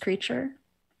to this creature.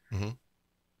 Mm-hmm.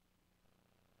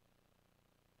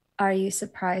 Are you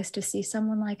surprised to see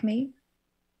someone like me?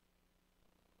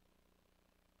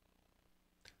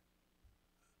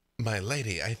 My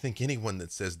lady, I think anyone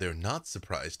that says they're not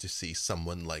surprised to see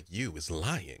someone like you is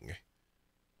lying.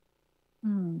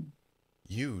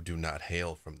 You do not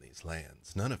hail from these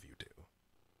lands. None of you do.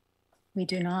 We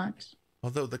do not.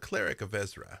 Although the cleric of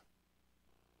Ezra,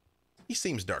 he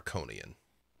seems Darkonian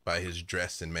by his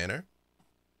dress and manner.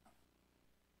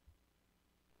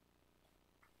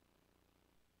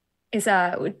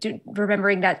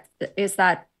 Remembering that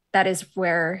is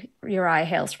where Uri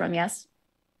hails from, yes?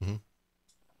 Mm-hmm.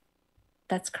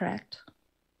 That's correct.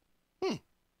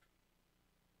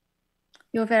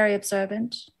 You're very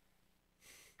observant.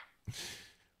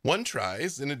 One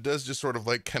tries, and it does just sort of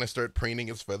like kind of start preening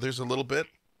its feathers a little bit.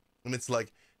 And it's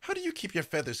like, how do you keep your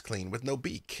feathers clean with no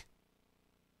beak?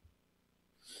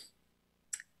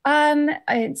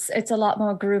 It's a lot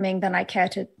more grooming than I care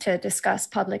to discuss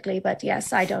publicly, but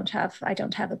yes, I don't have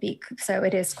a beak, so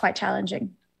it is quite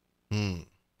challenging.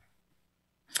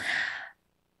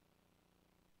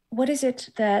 What is it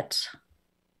that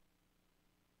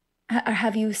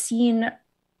have you seen?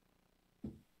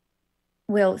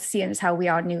 Well, seeing as how we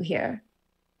are new here,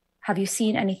 have you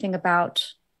seen anything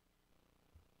about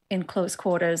in close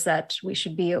quarters that we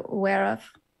should be aware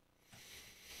of?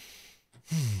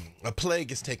 A plague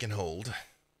has taken hold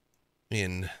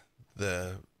in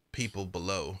the people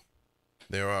below.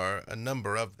 There are a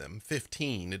number of them,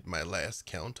 15 at my last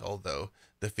count, although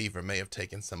the fever may have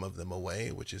taken some of them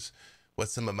away, which is what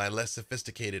some of my less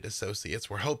sophisticated associates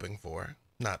were hoping for.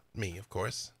 Not me, of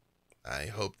course. I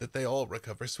hope that they all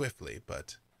recover swiftly,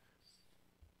 but...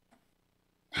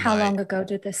 How long ago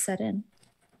did this set in?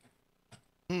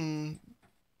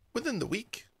 Within the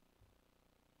week.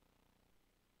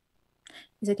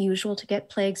 Is it usual to get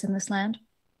plagues in this land?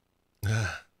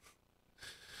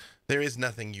 There is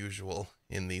nothing usual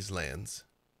in these lands,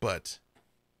 but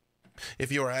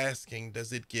if you are asking,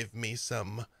 does it give me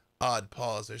some odd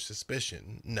pause or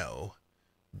suspicion? No.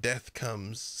 Death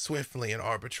comes swiftly and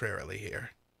arbitrarily here.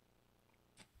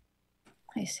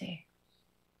 I see.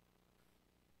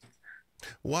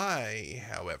 Why,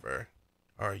 however,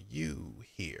 are you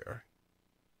here?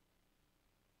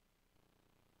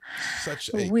 Such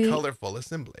a colorful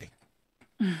assembly.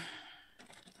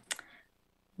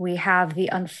 We have the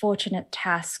unfortunate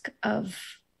task of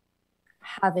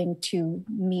having to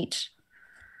meet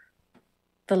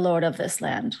the Lord of this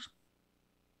land.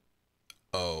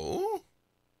 Oh?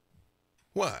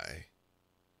 Why?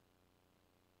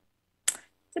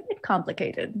 It's a bit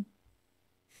complicated.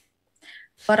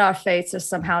 But our fates are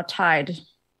somehow tied,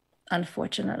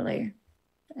 unfortunately.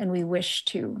 And we wish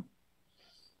to...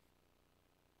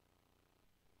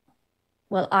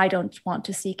 Well, I don't want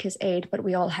to seek his aid, but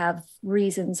we all have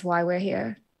reasons why we're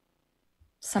here.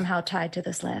 Somehow tied to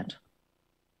this land.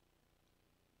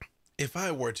 If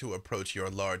I were to approach your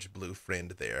large blue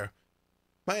friend there,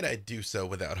 might I do so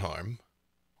without harm?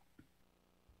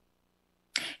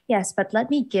 Yes, but let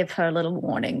me give her a little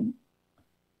warning.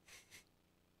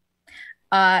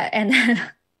 And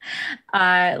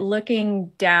then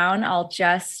looking down, I'll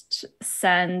just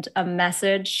send a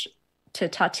message to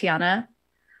Tatiana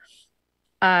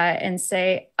and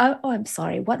say, oh, I'm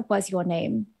sorry, what was your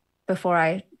name before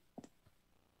I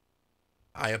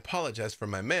apologize for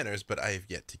my manners, but I have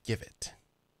yet to give it.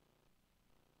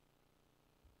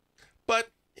 But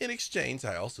in exchange,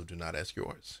 I also do not ask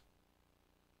yours.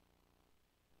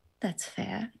 That's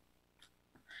fair.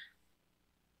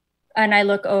 And I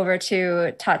look over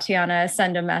to Tatiana,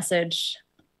 send a message.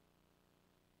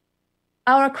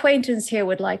 Our acquaintance here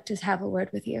would like to have a word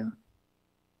with you.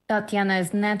 Tatiana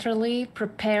is naturally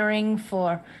preparing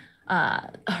for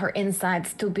her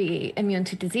insides to be immune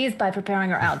to disease by preparing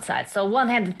her outsides. So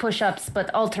one-handed push-ups,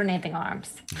 but alternating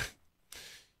arms.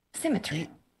 Symmetry. You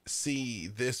see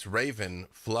this raven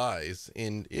flies,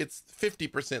 and it's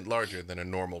 50% larger than a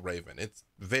normal raven. It's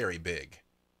very big,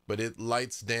 but it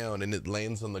lights down and it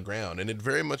lands on the ground, and it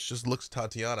very much just looks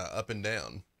Tatiana up and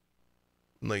down,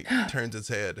 like turns its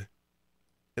head.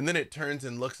 And then it turns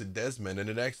and looks at Desmond, and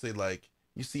it actually, like,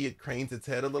 you see it cranes its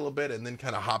head a little bit and then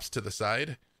kind of hops to the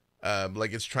side,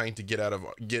 like it's trying to get out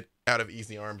of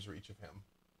easy arm's reach of him.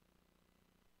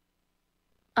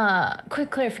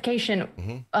 Quick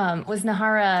clarification. Was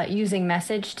Nahara using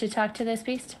message to talk to this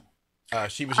beast?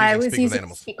 She was using speak with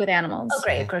animals. Speak with animals. Oh,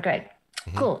 great, great.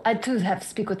 Cool. I too have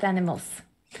speak with animals.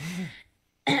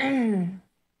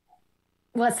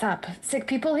 What's up? Sick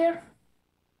people here?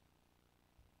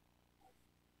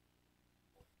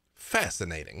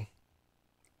 Fascinating.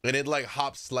 And it like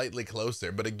hops slightly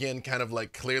closer, but again, kind of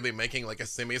like clearly making like a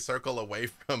semicircle away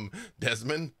from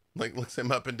Desmond, like looks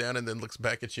him up and down and then looks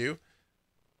back at you.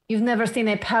 You've never seen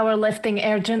a powerlifting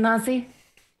air genasi?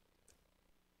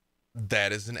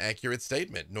 That is an accurate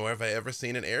statement. Nor have I ever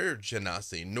seen an air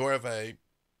genasi, nor have I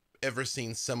ever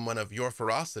seen someone of your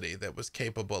ferocity that was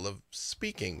capable of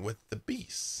speaking with the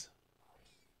beasts.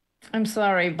 I'm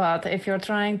sorry, but if you're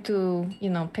trying to,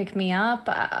 pick me up,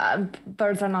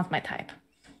 birds are not my type.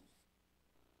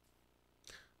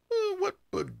 What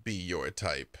would be your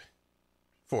type,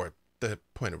 for the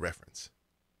point of reference?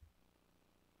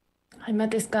 I met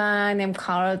this guy named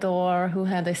Carador who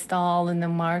had a stall in the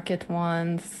market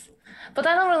once. But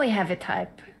I don't really have a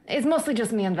type. It's mostly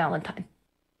just me and Valentine.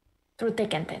 Through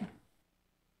thick and thin.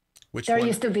 There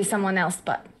used to be someone else,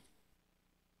 but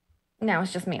now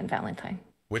it's just me and Valentine.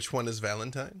 Which one is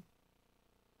Valentine?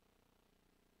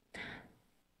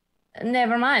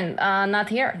 Never mind. Not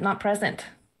here. Not present.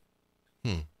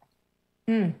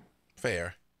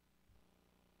 Fair.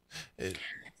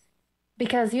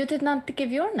 Because you did not give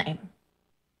your name.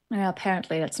 Well,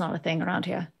 apparently that's not a thing around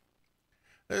here.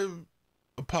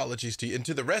 Apologies to you. And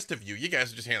to the rest of you, you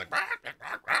guys are just hearing like...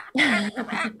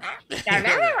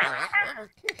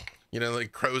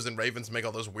 like crows and ravens make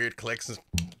all those weird clicks and...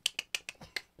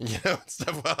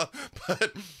 stuff. Well,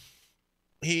 but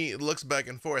he looks back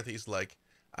and forth. He's like,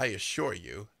 I assure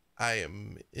you, I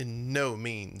am in no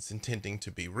means intending to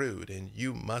be rude, and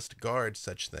you must guard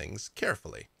such things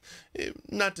carefully.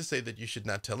 Not to say that you should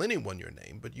not tell anyone your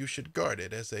name, but you should guard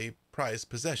it as a prized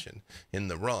possession. In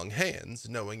the wrong hands,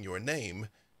 knowing your name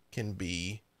can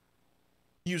be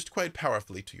used quite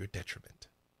powerfully to your detriment.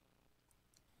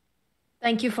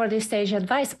 Thank you for this sage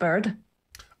advice, Bird.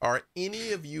 Are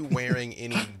any of you wearing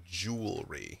any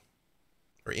jewelry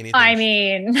or anything? I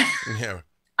mean, yeah, right.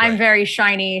 I'm very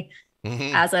shiny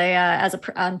as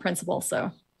a principal,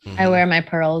 so I wear my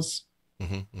pearls,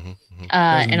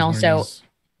 and also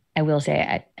I will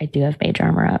say I do have mage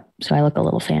armor up, so I look a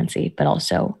little fancy, but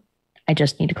also I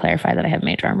just need to clarify that I have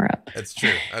mage armor up. That's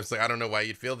true. I was like, I don't know why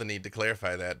you'd feel the need to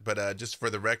clarify that, but just for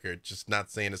the record, just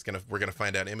not saying we're gonna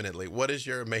find out imminently. What does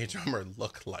your mage armor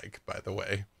look like, by the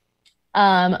way?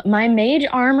 My mage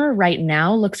armor right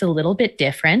now looks a little bit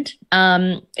different.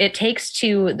 It takes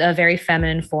to the very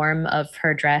feminine form of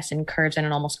her dress and curves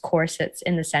and almost corsets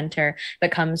in the center, but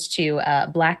comes to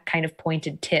black kind of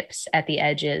pointed tips at the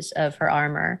edges of her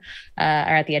armor, or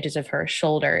at the edges of her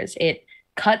shoulders. It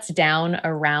cuts down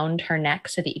around her neck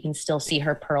so that you can still see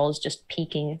her pearls just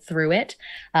peeking through it,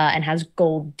 and has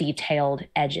gold detailed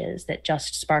edges that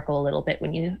just sparkle a little bit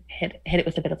when you hit it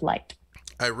with a bit of light.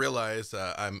 I realize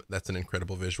that's an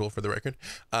incredible visual for the record.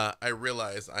 I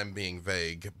realize I'm being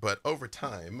vague, but over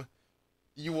time,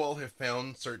 you all have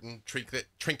found certain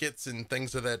trinkets and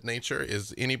things of that nature.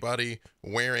 Is anybody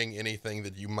wearing anything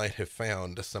that you might have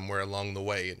found somewhere along the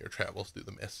way in your travels through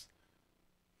the mist?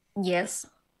 Yes.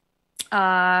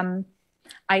 I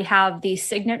have the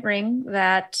signet ring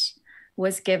that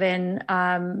was given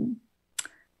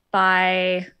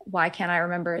by, why can't I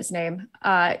remember his name?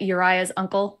 Uriah's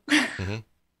uncle.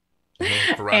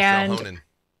 And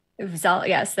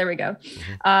yes, there we go.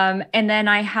 And then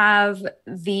I have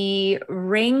the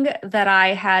ring that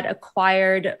I had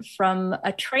acquired from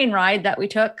a train ride that we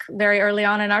took very early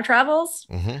on in our travels.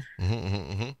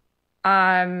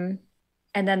 And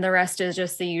then the rest is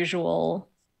just the usual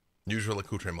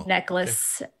accoutrement.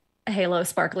 Necklace, okay. Halo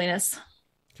sparkliness.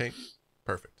 Okay,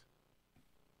 perfect.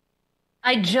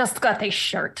 I just got a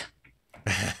shirt.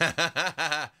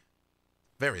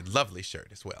 Very lovely shirt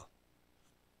as well.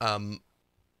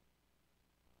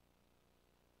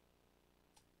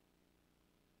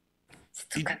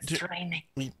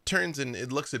 He turns and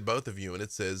it looks at both of you and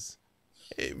it says,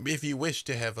 if you wish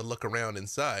to have a look around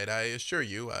inside, I assure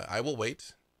you, I will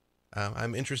wait.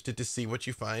 I'm interested to see what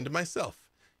you find myself.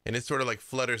 And it sort of like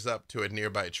flutters up to a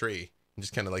nearby tree and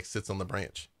just kind of like sits on the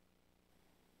branch.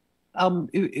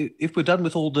 If we're done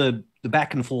with all the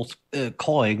back and forth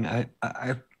cawing,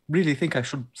 I really think I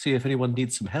should see if anyone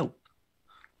needs some help.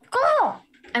 Oh,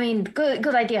 I mean,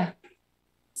 good idea.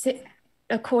 So,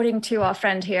 according to our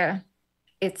friend here,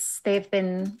 they've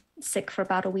been sick for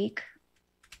about a week.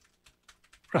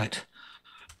 Right.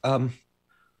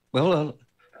 Well,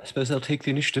 I suppose I'll take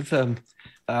the initiative.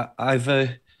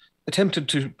 I've attempted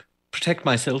to protect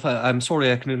myself. I'm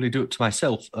sorry I can only do it to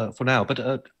myself for now,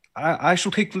 but I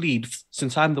shall take the lead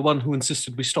since I'm the one who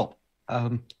insisted we stop.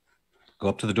 Go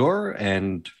up to the door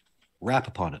and rap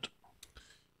upon it.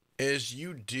 As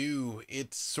you do,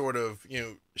 it sort of,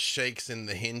 shakes in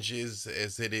the hinges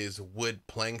as it is wood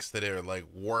planks that are like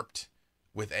warped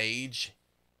with age.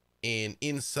 And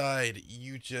inside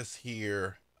you just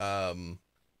hear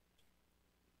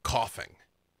coughing.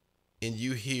 And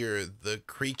you hear the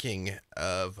creaking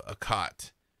of a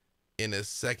cot. And a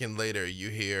second later you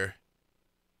hear,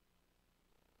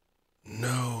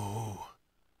 "No,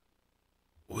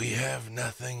 we have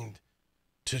nothing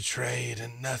to trade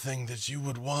and nothing that you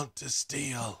would want to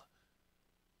steal."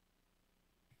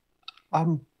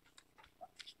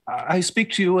 I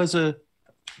speak to you as a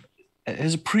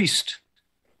priest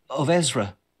of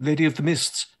Ezra, Lady of the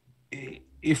Mists.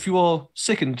 If you are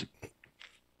sickened,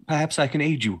 perhaps I can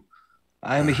aid you.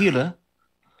 I am a healer.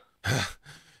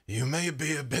 You may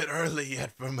be a bit early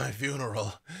yet for my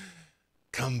funeral.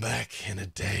 Come back in a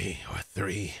day or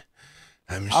 3.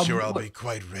 I'm sure I'll be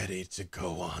quite ready to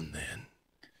go on then.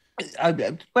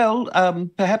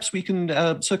 Perhaps we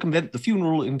can circumvent the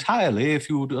funeral entirely if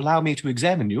you would allow me to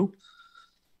examine you.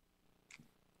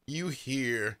 You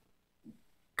hear,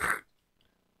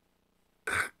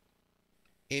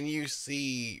 and you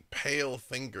see pale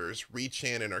fingers reach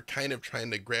in and are kind of trying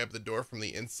to grab the door from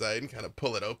the inside and kind of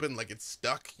pull it open like it's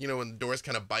stuck. When the doors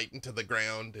kind of bite into the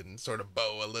ground and sort of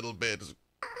bow a little bit.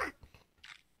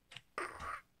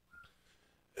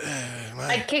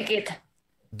 I kick it.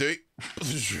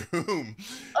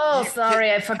 Oh,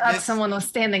 sorry, I forgot someone was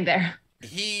standing there.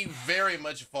 He very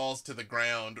much falls to the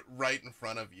ground right in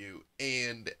front of you,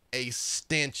 and a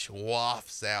stench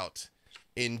wafts out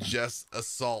and just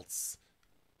assaults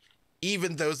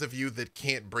even those of you that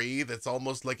can't breathe. It's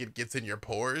almost like it gets in your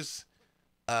pores.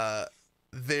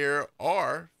 There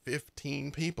are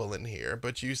 15 people in here,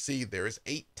 but you see there's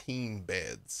 18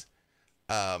 beds.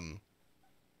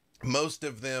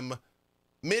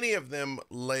 Many of them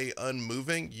lay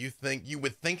unmoving. You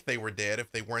would think they were dead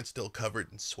if they weren't still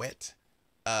covered in sweat.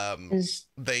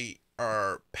 They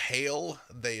are pale.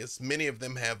 Many of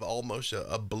them have almost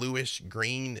a bluish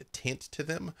green tint to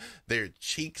them. Their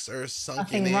cheeks are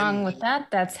sunken in. Nothing wrong with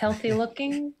that. That's healthy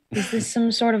looking. Is this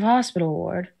some sort of hospital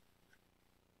ward?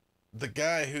 The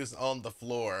guy who's on the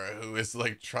floor, who is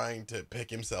like trying to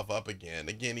pick himself up again,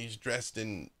 he's dressed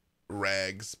in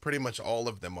rags. Pretty much all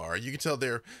of them are. You can tell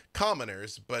they're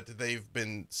commoners, but they've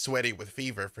been sweaty with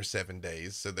fever for 7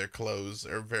 days, so their clothes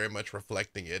are very much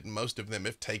reflecting it, and most of them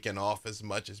have taken off as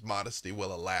much as modesty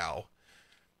will allow.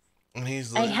 And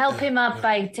I help him up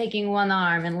by taking one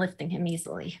arm and lifting him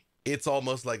easily. It's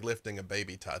almost like lifting a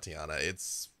baby, Tatiana.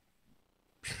 It's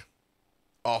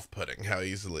off-putting how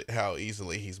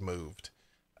easily he's moved.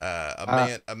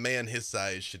 A man his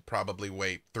size should probably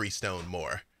weigh 3 stone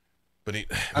more. But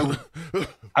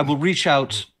I will reach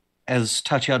out as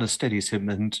Tatiana steadies him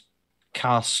and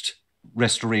cast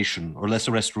restoration or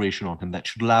lesser restoration on him. That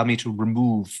should allow me to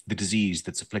remove the disease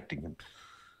that's afflicting him.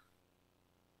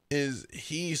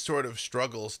 He sort of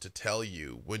struggles to tell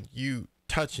you. When you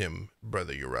touch him,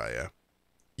 Brother Uriah,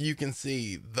 you can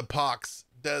see the pox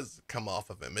does come off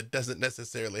of him. It doesn't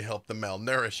necessarily help the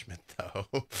malnourishment, though.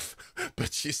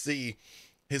 But you see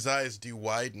his eyes do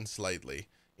widen slightly.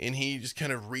 And he just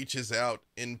kind of reaches out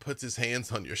and puts his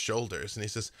hands on your shoulders. And he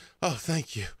says, "Oh,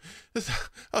 thank you.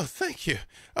 Oh, thank you.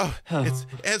 Oh, it's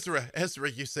Ezra.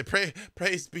 Ezra, you say,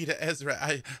 praise be to Ezra.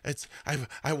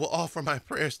 I will offer my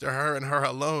prayers to her and her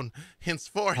alone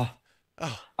henceforth."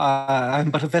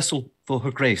 I'm but a vessel for her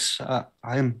grace. I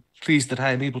am pleased that I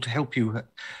am able to help you.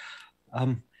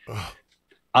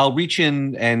 I'll reach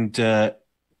in and,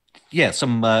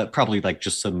 probably like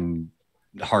just some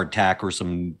hardtack or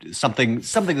something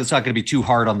that's not going to be too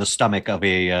hard on the stomach of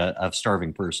a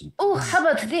starving person. Oh, how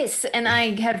about this? And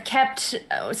I have kept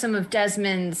some of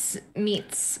Desmond's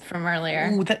meats from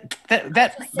earlier. Ooh,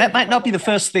 that might not be the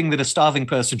first thing that a starving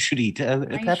person should eat.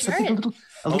 Perhaps sure?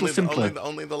 a little simpler.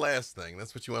 Only the last thing.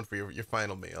 That's what you want for your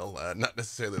final meal, not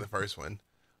necessarily the first one.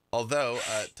 Although,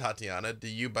 Tatiana, do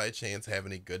you by chance have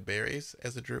any good berries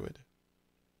as a druid?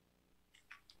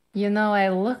 You know, I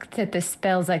looked at the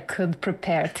spells I could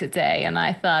prepare today, and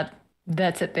I thought,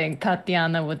 that's a thing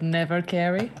Tatiana would never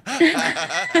carry.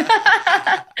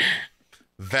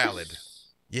 Valid.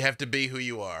 You have to be who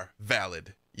you are.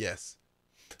 Valid. Yes.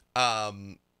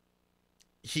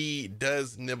 He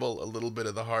does nibble a little bit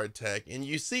of the hardtack, and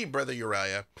you see, Brother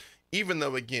Uriah, even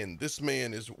though, again, this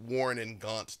man is worn and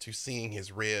gaunt to seeing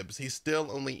his ribs, he still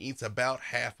only eats about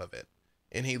half of it,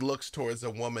 and he looks towards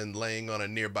a woman laying on a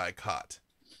nearby cot.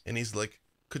 And he's like,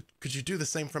 could you do the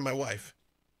same for my wife?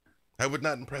 I would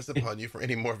not impress upon you for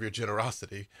any more of your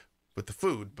generosity with the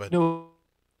food, but... No.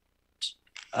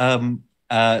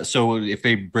 So if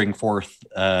they bring forth,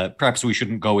 perhaps we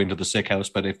shouldn't go into the sick house,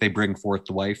 but if they bring forth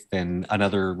the wife, then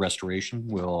another restoration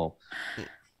will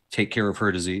take care of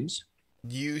her disease.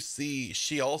 You see,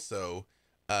 she also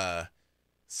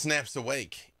snaps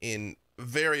awake and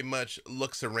very much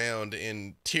looks around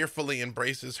and tearfully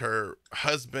embraces her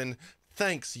husband.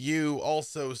 Thanks. You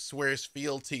also swears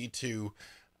fealty to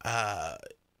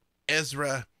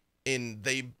Ezra, and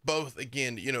they both,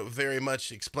 again, very much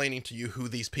explaining to you who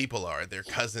these people are, their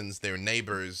cousins, their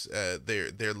neighbors,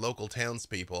 their local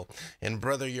townspeople. And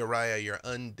Brother Uriah, your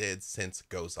undead sense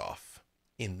goes off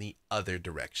in the other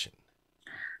direction.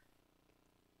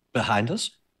 Behind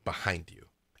us? Behind you.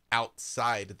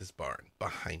 Outside this barn.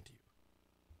 Behind you.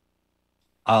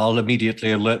 I'll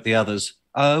immediately alert the others.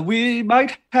 We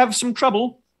might have some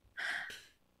trouble.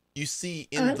 You see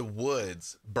in the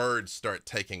woods, birds start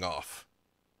taking off.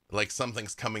 Like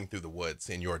something's coming through the woods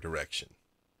in your direction.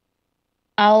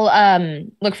 I'll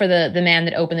look for the man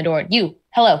that opened the door. You,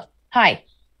 hello, hi.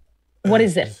 What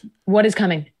is this? What is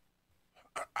coming?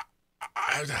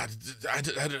 I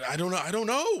don't know. I don't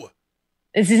know.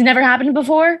 This has never happened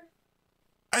before?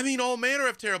 I mean, all manner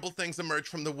of terrible things emerge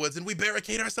from the woods and we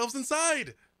barricade ourselves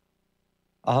inside.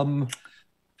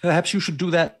 Perhaps you should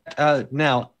do that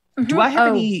now. Mm-hmm. Do I have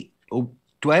any? Oh,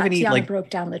 do I have any? Tatiana broke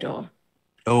down the door.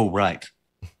 Oh, right.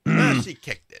 She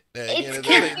kicked it.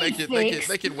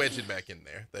 They can wedge it back in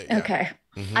there. Okay.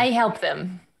 Mm-hmm. I help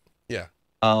them. Yeah.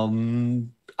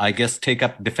 I guess take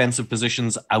up defensive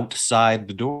positions outside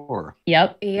the door.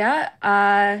 Yep. Yeah.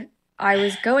 I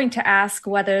was going to ask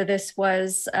whether this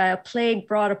was a plague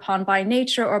brought upon by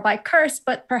nature or by curse,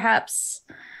 but perhaps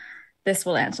this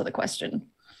will answer the question.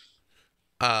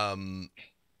 Hang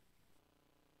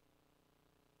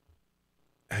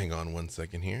on one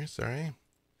second here. Sorry.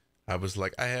 I was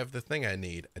like, I have the thing I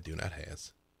need. I do not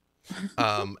has.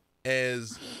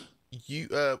 As you,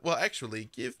 well, actually,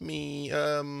 give me,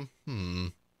 Brother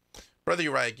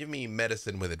Uriah, give me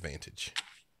medicine with advantage.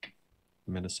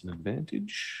 Medicine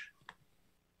advantage.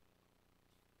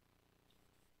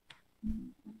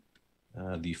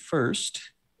 The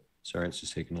first, sorry, it's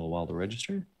just taking a little while to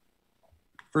register.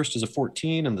 First is a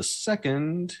 14, and the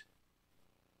second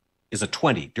is a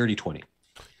 20, dirty 20.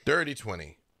 Dirty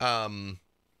 20.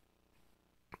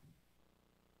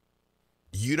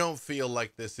 You don't feel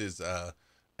like this is an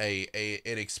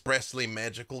expressly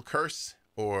magical curse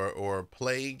or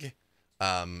plague.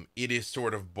 It is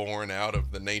sort of born out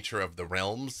of the nature of the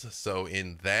realms. So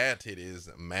in that it is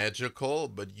magical,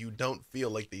 but you don't feel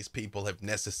like these people have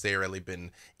necessarily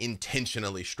been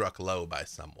intentionally struck low by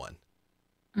someone.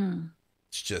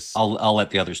 It's just I'll let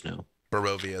the others know.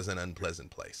 Barovia is an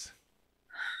unpleasant place.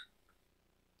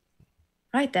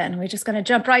 Right then, we're just gonna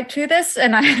jump right to this,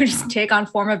 and I just take on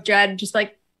form of dread, just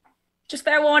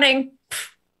fair warning.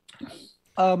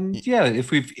 Yeah,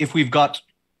 if we've got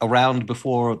a round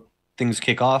before things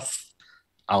kick off,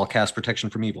 I'll cast Protection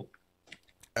from Evil.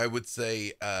 I would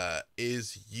say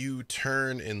is you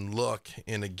turn and look,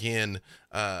 and again,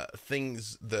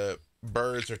 the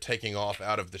birds are taking off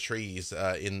out of the trees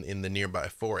in the nearby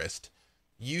forest.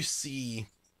 You see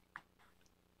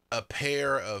a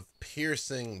pair of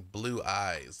piercing blue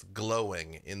eyes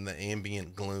glowing in the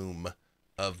ambient gloom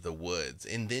of the woods.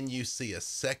 And then you see a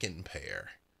second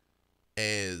pair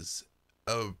as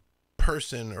a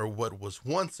person, or what was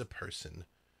once a person,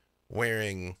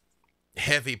 wearing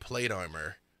heavy plate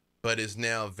armor, but is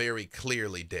now very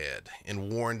clearly dead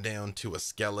and worn down to a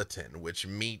skeleton, which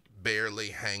meat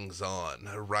barely hangs on,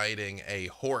 riding a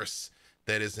horse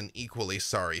that is in equally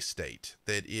sorry state,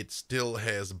 that it still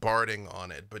has barding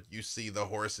on it, but you see the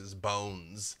horse's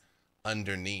bones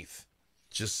underneath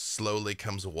just slowly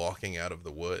comes walking out of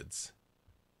the woods.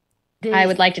 I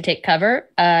would like to take cover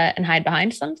and hide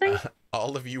behind something.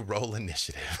 All of you roll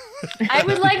initiative. I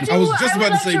would like to. I was just about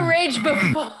to say- rage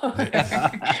before.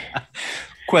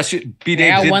 Question: B. I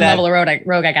Dave, got did one that, level of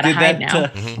rogue. I gotta did hide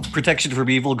that now. protection from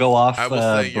evil go off I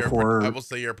will say before? I will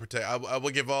say you're I will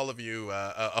give all of you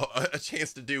a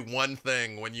chance to do one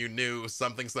thing when you knew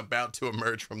something's about to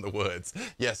emerge from the woods.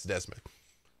 Yes, Desmond.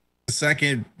 The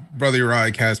second Brother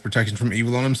Uriah cast protection from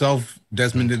evil on himself,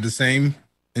 Desmond did the same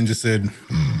and just said,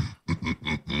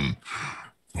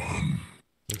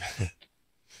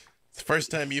 It's the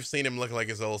first time you've seen him look like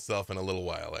his old self in a little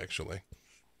while, actually.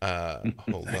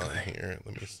 Hold on here.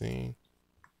 Let me see.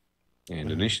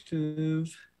 And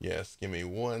initiative. Yes, give me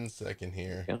 1 second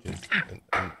here. Yep.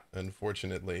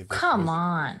 Unfortunately, Come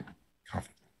on.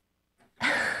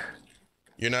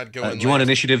 you're not going. Do you want last.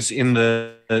 initiatives in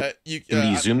the In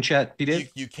the Zoom chat, B.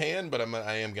 Dave? You can, but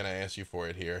I am gonna ask you for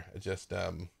it here. Just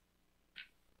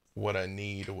what I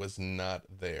need was not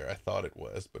there. I thought it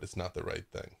was, but it's not the right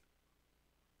thing.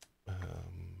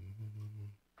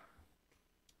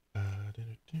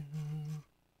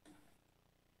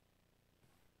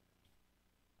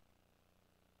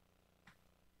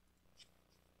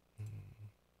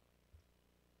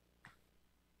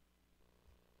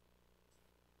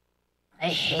 I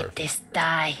hate this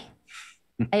die.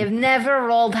 I have never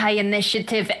rolled high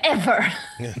initiative ever.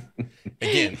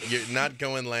 Again, you're not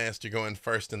going last. You're going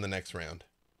first in the next round.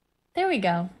 There we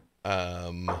go.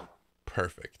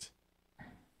 Perfect.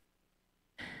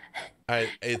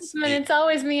 It's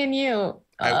always me and you.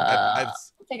 I've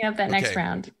taking up that next okay.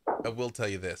 round. I will tell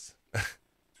you this,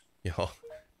 y'all.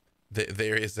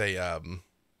 There is a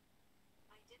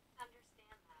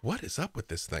What is up with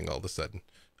this thing all of a sudden?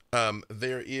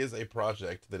 There is a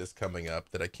project that is coming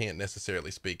up that I can't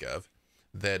necessarily speak of,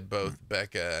 that both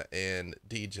Becca and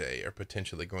DJ are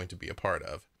potentially going to be a part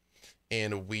of.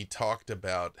 And we talked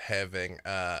about having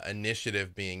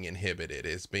initiative being inhibited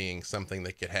as being something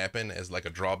that could happen as like a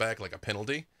drawback, like a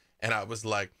penalty. And I was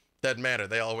like, doesn't matter.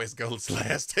 They always go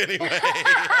last anyway.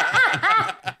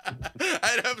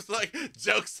 And I was like,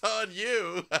 joke's on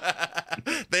you.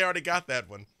 They already got that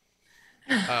one.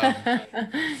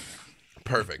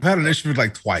 Perfect. I've had initiative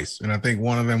like twice, and I think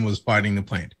one of them was fighting the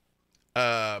plant.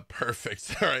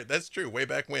 Perfect. All right, that's true. Way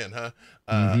back when, huh?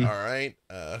 All right.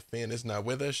 Finn is not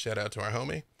with us. Shout out to our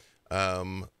homie.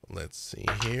 Let's see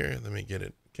here. Let me get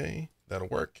it. Okay, that'll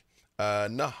work.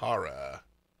 Nahara.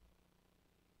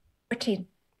 14.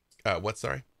 What?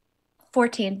 Sorry.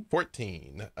 14.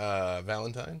 14.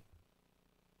 Valentine.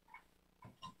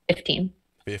 15.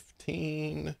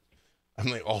 15. I'm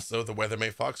like, also the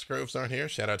Weathermate Foxgroves aren't here.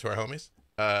 Shout out to our homies.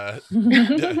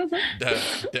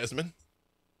 Desmond.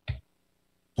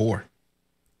 4.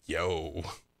 Yo.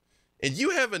 And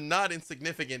you have a not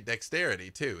insignificant dexterity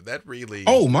too. That really.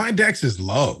 Oh, my dex is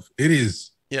love. It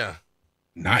is. Yeah.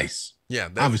 Nice. Yeah.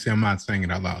 Obviously, I'm not saying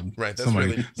it out loud. Right. That's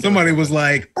somebody was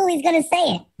like, Oh, he's going to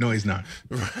say it. no, he's not.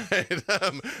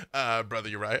 Right. Brother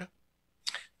Uriah.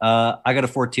 I got a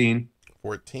 14.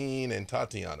 14. And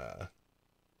Tatiana.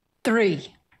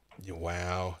 3.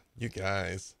 Wow. You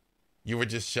guys. You were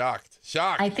just shocked.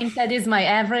 Shocked. I think that is my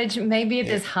average. Maybe it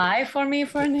is high for me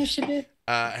for initiative.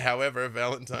 However,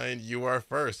 Valentine, you are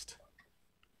first.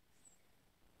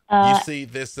 Uh, You see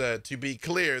this, to be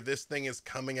clear, this thing is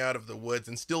coming out of the woods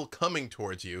and still coming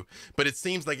towards you, but it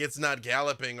seems like it's not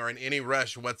galloping or in any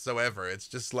rush whatsoever. It's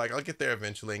just like, I'll get there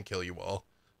eventually and kill you all.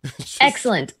 Just-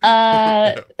 Excellent.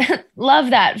 Love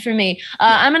that for me.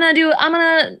 I'm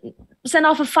gonna send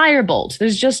off a firebolt.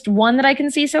 There's just one that I can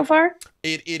see so far.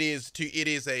 It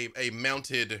is a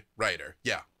mounted rider.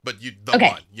 Yeah. But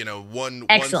Okay. one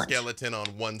Excellent. skeleton on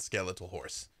one skeletal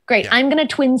horse. Great. Yeah. I'm gonna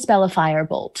twin spell a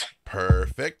firebolt.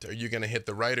 Perfect. Are you going to hit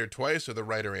the rider twice or the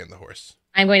rider and the horse?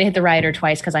 I'm going to hit the rider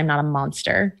twice because I'm not a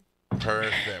monster.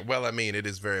 Perfect. Well, I mean, it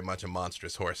is very much a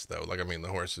monstrous horse, though. Like, I mean, the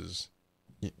horse is,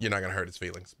 you're not going to hurt its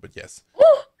feelings, but yes.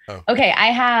 Oh. Okay, I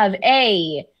have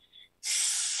a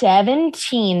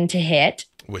 17 to hit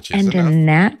Which is and a enough.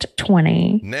 nat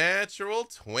 20. Natural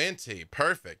 20.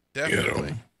 Perfect.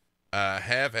 Definitely.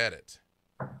 Have at it.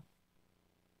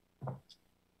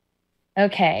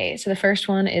 Okay, so the first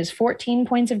one is 14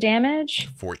 points of damage.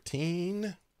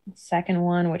 14. Second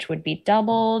one, which would be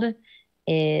doubled,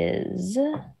 is...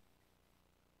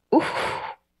 Ooh.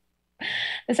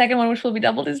 The second one, which will be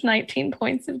doubled, is 19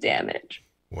 points of damage.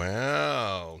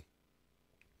 Wow.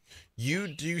 You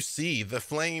do see the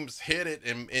flames hit it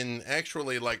and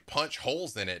actually like punch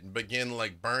holes in it and begin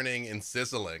like burning and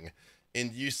sizzling.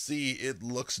 And you see it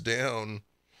looks down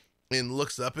and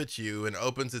looks up at you and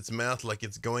opens its mouth like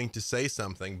it's going to say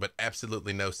something, but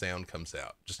absolutely no sound comes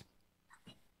out. Just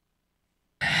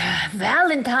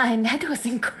Valentine, that was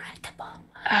incredible.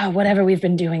 Whatever we've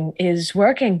been doing is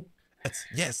working.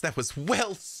 yes, that was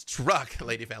well struck,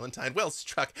 Lady Valentine. Well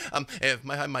struck. If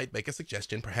I might make a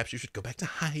suggestion, perhaps you should go back to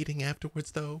hiding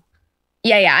afterwards, though.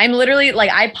 Yeah. I'm literally like,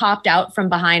 I popped out from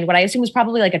behind what I assume was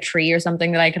probably like a tree or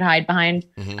something that I could hide behind.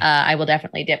 Mm-hmm. I will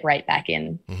definitely dip right back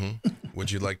in. Mm-hmm.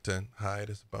 Would you like to hide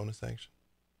as a bonus action?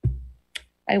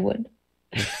 I would.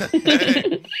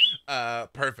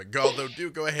 Perfect. Although do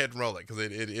go ahead and roll it, because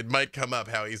it might come up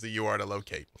how easy you are to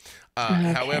locate.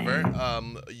 Okay. However,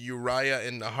 Uriah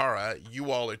and Nahara,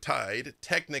 you all are tied.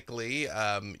 Technically,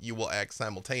 you will act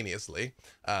simultaneously,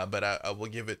 but I will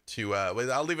give it to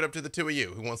I'll leave it up to the two of you.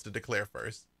 Who wants to declare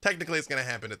first? Technically, it's going to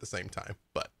happen at the same time,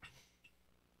 but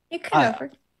You can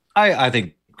over. I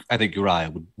think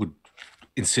Uriah would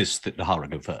insist that Nahara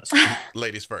go first.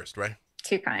 ladies first, right?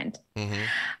 Too kind. Mm-hmm.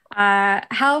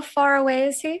 How far away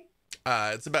is he?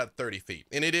 It's about 30 feet,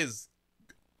 and it is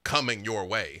coming your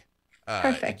way.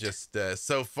 Perfect. Just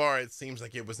so far, it seems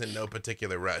like it was in no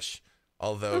particular rush.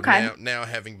 Although Okay. now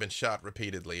having been shot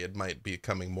repeatedly, it might be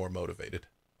becoming more motivated.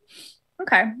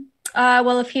 Okay.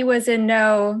 Well, if he was in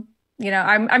no,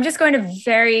 I'm just going to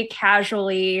very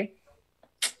casually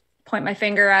point my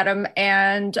finger at him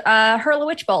and hurl a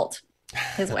witch bolt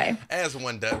his way. As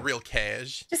one does, real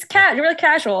cash. Just really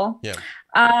casual. Yeah.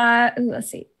 Let's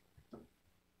see.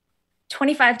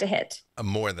 25 to hit.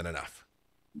 More than enough.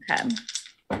 Okay.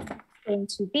 Going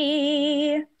to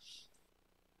be.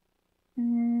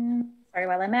 Sorry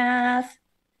while I math.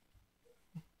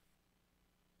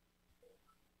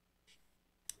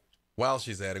 While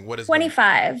she's adding, what is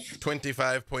 25.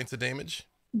 25 points of damage?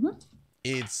 Mm-hmm.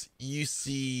 You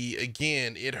see,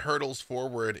 again, it hurtles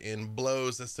forward and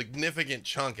blows a significant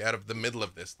chunk out of the middle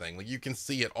of this thing. Like, you can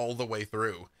see it all the way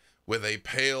through with a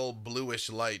pale bluish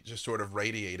light just sort of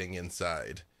radiating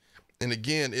inside. And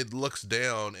again, it looks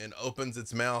down and opens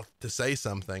its mouth to say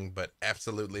something, but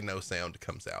absolutely no sound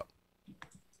comes out.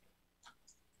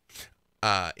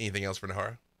 Anything else for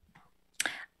Nahara?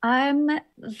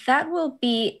 That will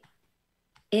be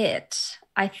it.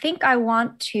 I think I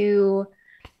want to,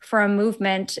 for a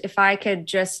movement, if I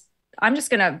could I'm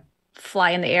just gonna fly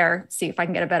in the air, see if I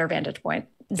can get a better vantage point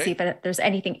and see if there's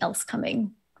anything else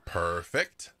coming.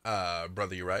 Perfect.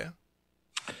 Brother Uriah?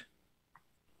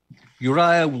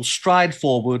 Uriah will stride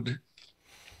forward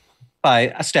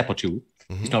by a step or two.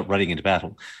 Mm-hmm. He's not running into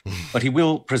battle, but he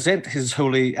will present his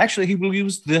holy. Actually, he will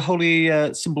use the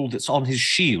holy symbol that's on his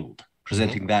shield,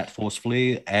 presenting that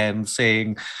forcefully and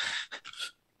saying,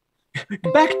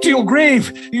 "Back to your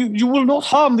grave! You will not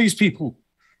harm these people."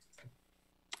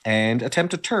 And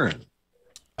attempt a turn.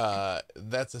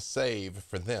 That's a save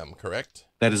for them, correct?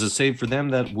 That is a save for them.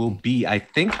 That will be, I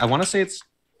want to say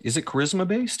is it charisma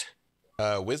based?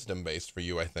 Wisdom based for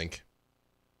you, I think.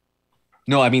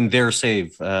 No, I mean their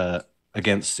save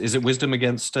against. Is it wisdom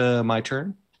against my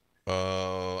turn?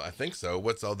 I think so.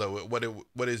 What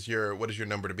is your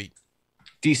number to beat?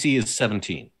 DC is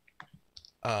 17.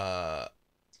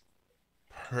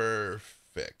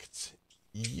 Perfect.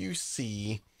 You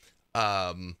see,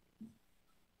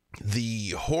 the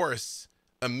horse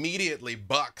immediately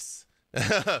bucks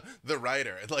the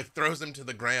rider. It like throws him to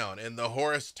the ground, and the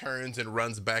horse turns and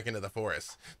runs back into the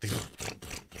forest.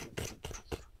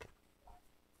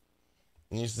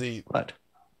 And you see what?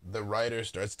 The rider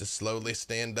starts to slowly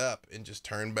stand up and just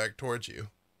turn back towards you.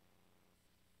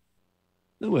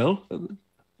 Well,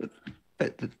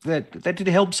 that did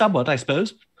help somewhat, I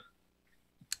suppose.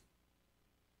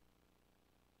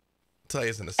 Tell you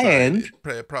as an aside,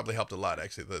 it probably helped a lot.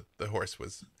 Actually, the horse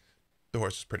was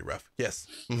pretty rough. Yes.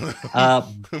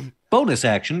 Bonus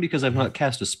action, because I've not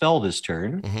cast a spell this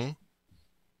turn.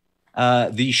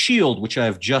 Mm-hmm. The shield, which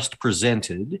I've just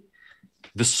presented,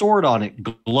 the sword on it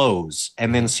glows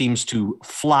and then seems to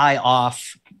fly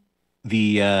off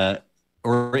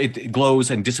or it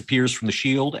glows and disappears from the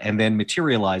shield and then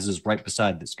materializes right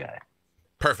beside this guy.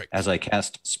 Perfect. As I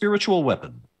cast Spiritual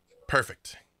Weapon.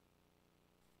 Perfect.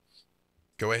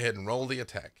 Go ahead and roll the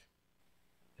attack.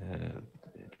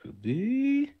 It will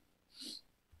be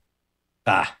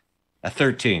a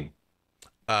 13.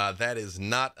 That is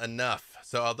not enough.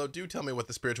 So, although do tell me what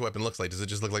the spiritual weapon looks like. Does it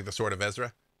just look like the sword of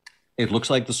Ezra? It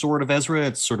looks like the sword of Ezra.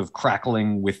 It's sort of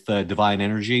crackling with divine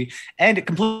energy, and it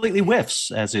completely whiffs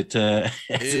as it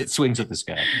swings at this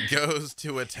guy. Goes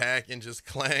to attack and just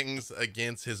clangs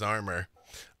against his armor.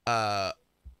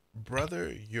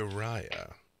 Brother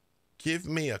Uriah, give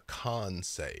me a con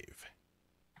save.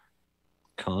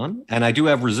 Con? And I do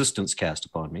have resistance cast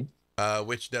upon me.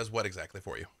 Which does what exactly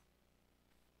for you?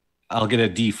 I'll get a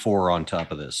D4 on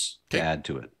top of this to add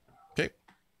to it. Okay.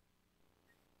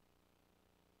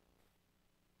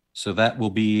 So that will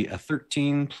be a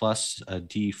 13 plus a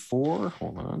D4.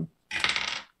 Hold on.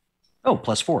 Oh,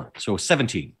 plus 4. So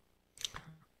 17.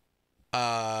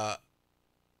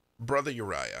 Brother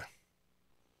Uriah,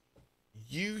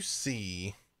 you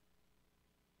see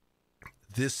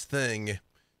this thing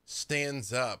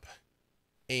stands up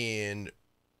and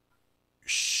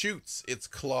shoots its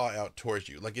claw out towards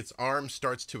you. Like its arm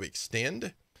starts to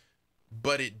extend,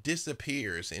 but it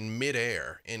disappears in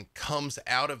midair and comes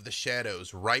out of the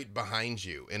shadows right behind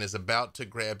you and is about to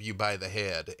grab you by the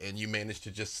head, and you manage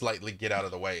to just slightly get out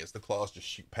of the way as the claws just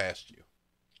shoot past you.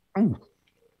 Oh.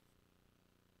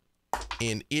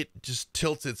 And it just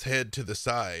tilts its head to the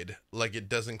side like it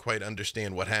doesn't quite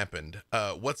understand what happened.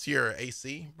 What's your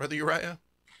AC, Brother Uriah?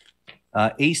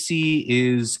 AC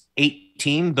is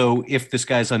 18, though if this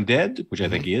guy's undead, which I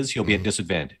think he is, he'll be at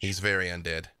disadvantage. He's very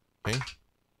undead. Okay.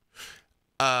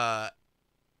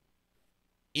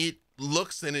 It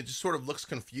looks, and it just sort of looks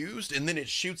confused, and then it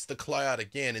shoots the claw out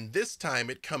again, and this time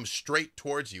it comes straight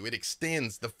towards you. It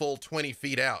extends the full 20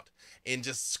 feet out and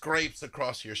just scrapes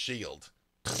across your shield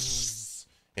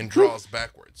and draws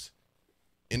backwards.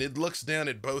 And it looks down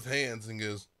at both hands and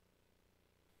goes,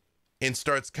 and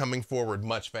starts coming forward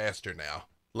much faster now,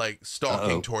 like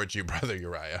stalking towards you, Brother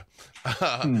Uriah.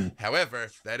 However,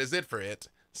 that is it for it.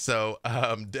 So,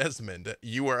 Desmond,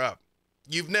 you are up.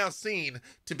 You've now seen,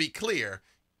 to be clear,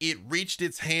 it reached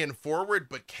its hand forward,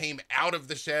 but came out of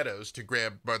the shadows to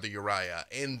grab Brother Uriah,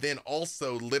 and then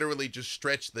also literally just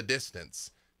stretched the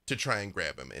distance to try and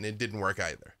grab him, and it didn't work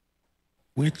either.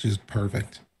 Which is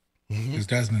perfect, because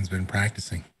Desmond's been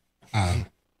practicing.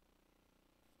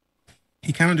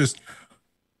 He kind of just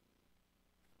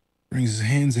brings his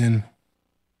hands in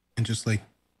and just like,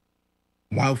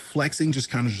 while flexing, just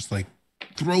kind of just like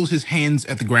throws his hands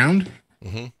at the ground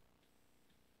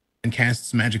and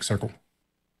casts Magic Circle.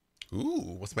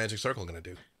 Ooh, what's Magic Circle gonna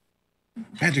do?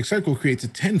 Magic Circle creates a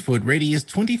 10-foot radius,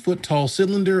 20-foot tall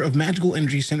cylinder of magical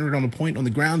energy centered on a point on the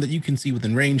ground that you can see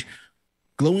within range.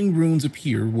 Glowing runes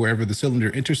appear wherever the cylinder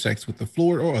intersects with the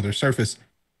floor or other surface.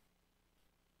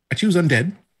 I choose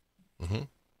undead.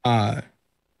 The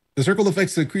circle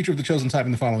affects the creature of the chosen type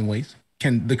in the following ways.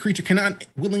 The creature cannot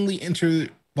willingly enter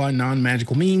by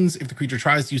non-magical means. If the creature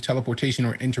tries to use teleportation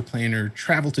or interplanar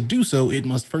travel to do so, it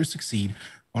must first succeed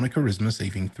on a charisma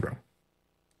saving throw.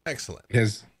 Excellent. It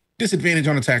has disadvantage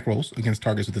on attack rolls against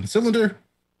targets within the cylinder.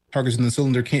 Targets in the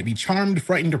cylinder can't be charmed,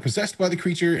 frightened, or possessed by the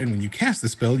creature, and when you cast the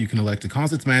spell, you can elect to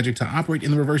cause its magic to operate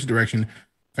in the reverse direction,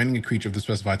 preventing a creature of the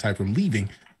specified type from leaving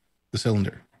the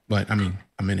cylinder. But, I mean,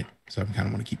 I'm in it, so I kind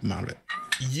of want to keep him out of it.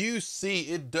 You see,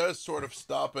 it does sort of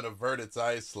stop and avert its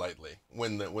eyes slightly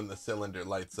when the cylinder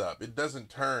lights up. It doesn't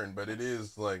turn, but it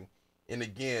is like, and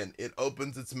again, it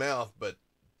opens its mouth, but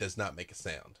does not make a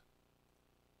sound.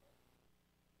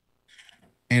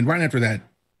 And right after that,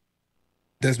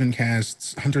 Desmond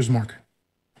casts Hunter's Mark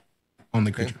on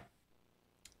the creature.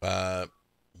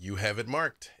 You have it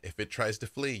marked. If it tries to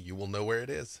flee, you will know where it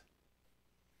is.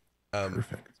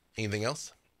 Perfect. Anything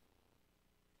else?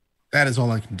 That is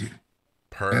all I can do.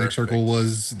 Perfect. Magic Circle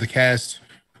was the cast.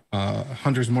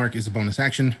 Hunter's Mark is a bonus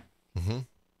action. Good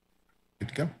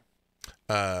to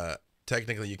go.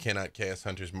 Technically, you cannot cast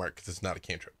Hunter's Mark because it's not a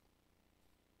cantrip.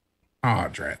 Ah,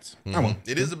 drats. Oh, well.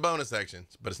 It is a bonus action,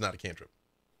 but it's not a cantrip.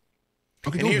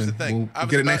 Okay, and here's the thing. We'll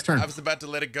get it next turn. I was about to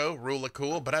let it go, rule of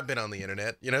cool, but I've been on the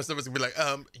internet. You know, someone's gonna be like,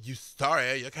 you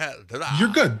sorry, you can't. You're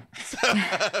good.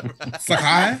 It's like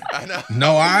I know.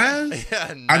 No eyes.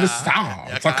 Yeah, I just stop.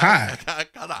 It's okay.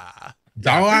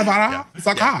 It's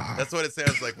okay. That's what it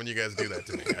sounds like when you guys do that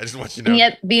to me. I just want you to know. And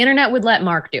yet the internet would let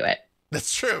Mark do it.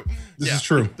 That's true. This is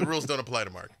true. The rules don't apply to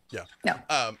Mark. Yeah. No.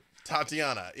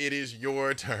 Tatiana, it is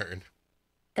your turn.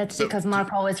 That's because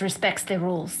Mark always respects the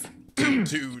rules.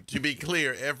 To be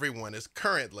clear, everyone is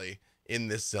currently in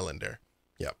this cylinder.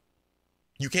 Yep.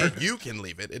 You can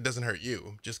leave it. It doesn't hurt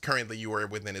you. Just currently you are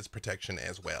within its protection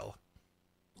as well.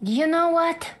 You know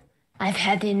what? I've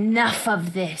had enough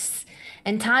of this.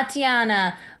 And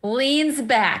Tatiana leans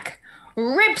back,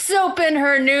 rips open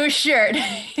her new shirt.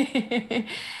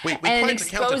 We quite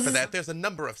accounted for that. There's a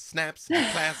number of snaps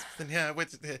and clasps in here.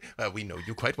 Which, we know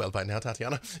you quite well by now,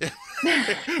 Tatiana.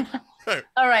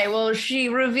 All right, well, she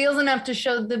reveals enough to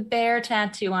show the bear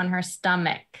tattoo on her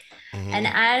stomach. And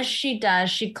as she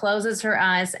does, she closes her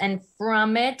eyes, and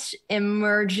from it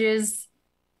emerges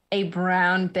a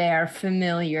brown bear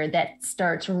familiar that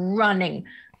starts running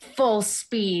full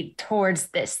speed towards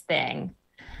this thing.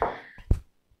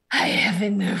 I have a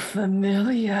new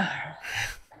familiar.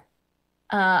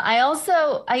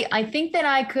 I think that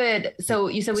I could. So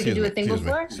you said we could do a thing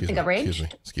before? Think of rage?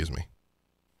 Excuse me.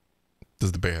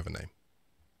 Does the bear have a name?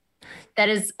 That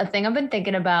is a thing I've been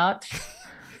thinking about for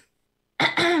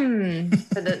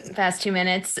the past 2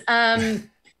 minutes.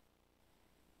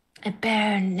 A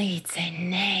bear needs a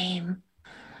name.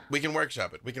 We can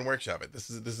workshop it. This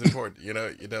is important. You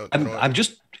don't.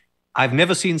 I've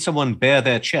never seen someone bare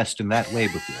their chest in that way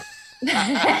before.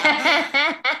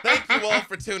 Thank you all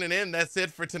for tuning in. That's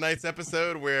it for tonight's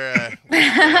episode. We're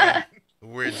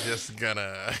just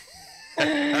gonna.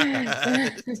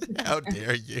 How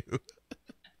dare you?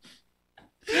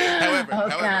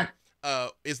 However,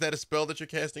 is that a spell that you're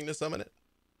casting to summon it?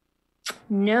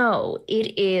 No,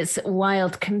 it is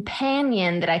Wild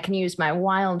Companion that I can use my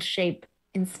wild shape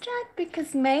instead,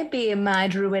 because maybe my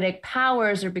druidic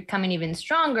powers are becoming even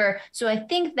stronger. So I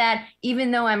think that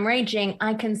even though I'm raging,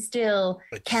 I can still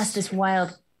cast this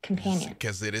Wild Companion.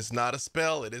 Because it is not a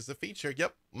spell, it is a feature.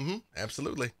 Yep,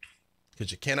 absolutely.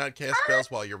 Because you cannot cast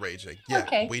spells while you're raging. Yeah,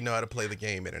 okay. We know how to play the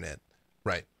game, Internet.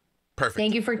 Right. Perfect.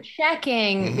 Thank you for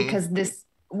checking, because this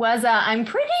was, I'm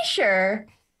pretty sure.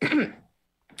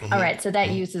 All right, so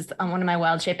that uses one of my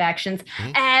wild shape actions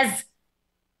as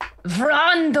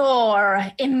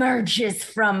Vrondor emerges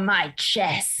from my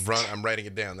chest. I'm writing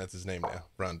it down. That's his name now,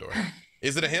 Vrondor.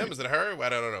 Is it a him? Is it a her? I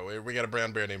don't know. We got a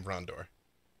brown bear named Vrondor.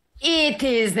 It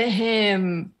is the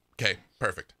him. Okay,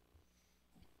 perfect.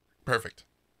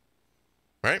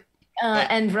 Right?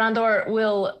 And Vrondor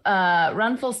will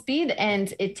run full speed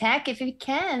and attack if he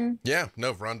can. Yeah,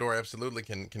 no, Vrondor absolutely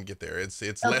can get there. It's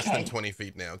less than 20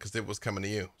 feet now because it was coming to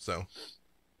you. So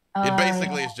it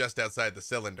basically is just outside the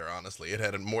cylinder, honestly. It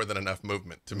had more than enough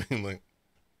movement to be like...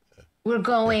 We're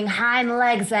going hind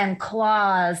legs and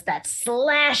claws that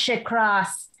slash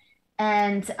across.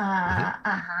 And,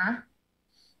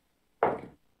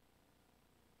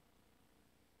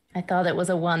 I thought it was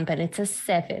a 1, but it's a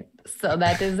 7. So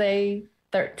that is a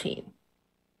 13.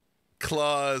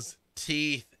 Claws,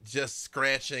 teeth, just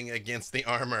scratching against the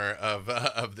armor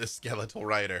of this skeletal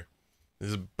rider.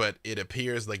 But it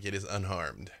appears like it is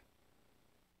unharmed.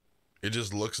 It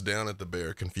just looks down at the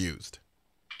bear, confused.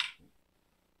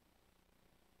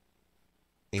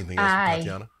 Anything else from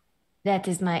Tatiana? That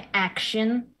is my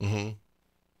action.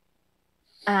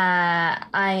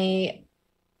 I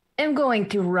am going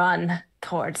to run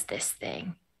towards this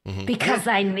thing because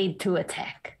I need to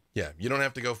attack. Yeah, you don't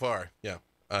have to go far. Yeah.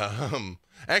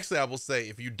 Actually, I will say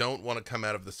if you don't want to come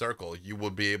out of the circle, you will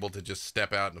be able to just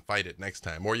step out and fight it next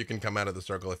time, or you can come out of the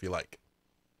circle if you like.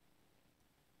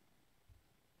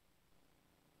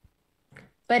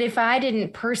 But if I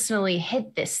didn't personally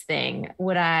hit this thing,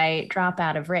 would I drop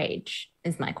out of rage?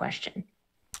 Is my question.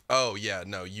 Oh, yeah,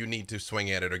 no, you need to swing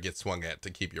at it or get swung at to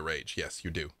keep your rage. Yes,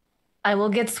 you do. I will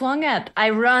get swung at.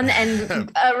 I run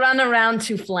and run around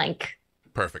to flank.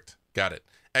 Perfect. Got it.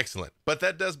 Excellent. But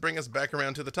that does bring us back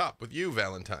around to the top with you,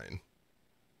 Valentine.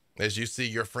 As you see,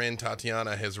 your friend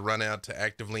Tatiana has run out to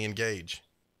actively engage.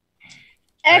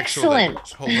 Excellent.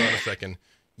 Actually, hold on a second.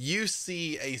 You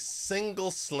see a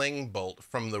single sling bolt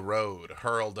from the road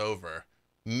hurled over,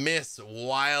 miss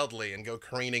wildly and go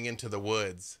careening into the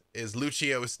woods as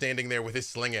Lucio is standing there with his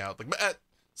sling out. Like,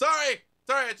 sorry,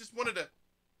 I just wanted to...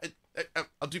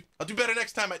 I'll do better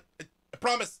next time. I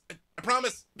promise. I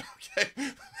promise. Okay.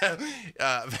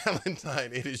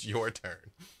 Valentine, it is your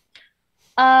turn.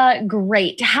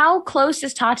 Great. How close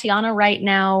is Tatiana right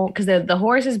now? Because the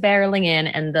horse is barreling in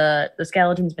and the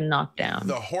skeleton's been knocked down.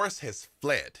 The horse has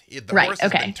fled. Horse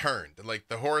has been turned. Like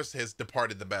the horse has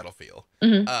departed the battlefield.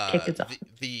 Kicked its off.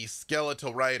 The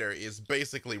skeletal rider is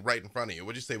basically right in front of you.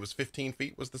 What'd you say was 15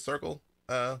 feet was the circle,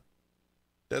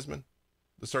 Desmond?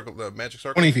 The circle, the magic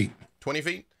circle? 20 feet. 20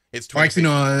 feet? It's 20 actually, feet.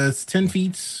 No, it's 10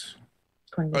 feet. It's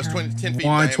 10 feet.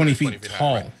 Wide, 20 feet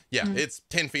tall. High, right? Yeah, it's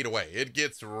 10 feet away. It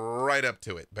gets right up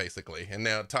to it, basically. And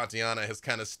now Tatiana has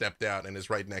kind of stepped out and is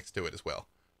right next to it as well.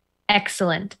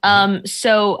 Excellent.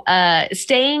 So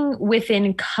staying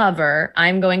within cover,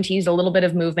 I'm going to use a little bit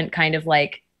of movement, kind of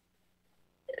like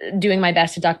doing my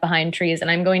best to duck behind trees,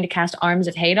 and I'm going to cast Arms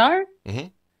of Hadar.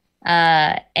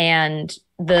 And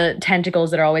the tentacles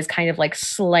that are always kind of like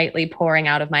slightly pouring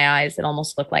out of my eyes that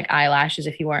almost look like eyelashes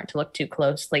if you weren't to look too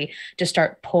closely, just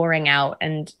start pouring out,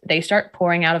 and they start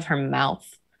pouring out of her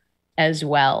mouth as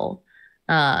well.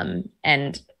 And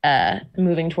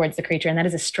moving towards the creature, and that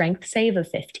is a strength save of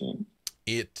 15.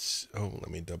 Let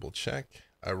me double check.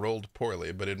 I rolled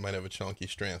poorly, but it might have a chunky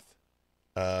strength.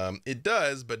 It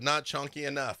does, but not chunky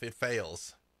enough. It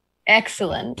fails.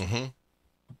 Excellent.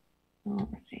 All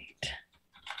right.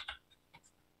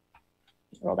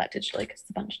 Roll that digitally because it's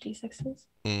a bunch of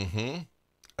D6s.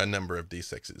 A number of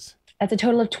D6s. That's a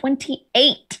total of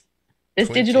 28. This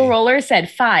 20. digital roller said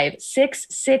 5, 6,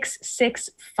 6, 6,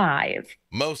 5.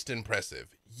 Most impressive.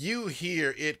 You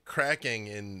hear it cracking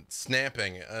and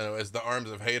snapping as the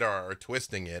arms of Hadar are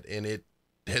twisting it, and it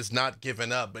has not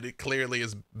given up, but it clearly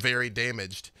is very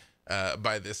damaged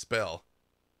by this spell.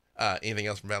 Anything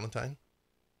else from Valentine?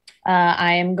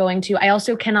 I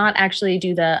also cannot actually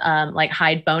do the like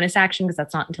hide bonus action because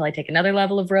that's not until I take another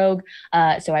level of rogue.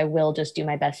 So I will just do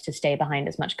my best to stay behind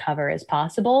as much cover as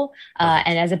possible.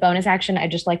 And as a bonus action,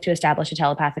 I'd just like to establish a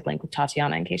telepathic link with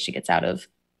Tatiana in case she gets out of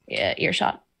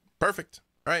earshot. Perfect.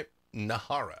 All right,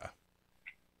 Nahara.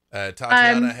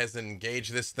 Tatiana has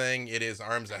engaged this thing. It is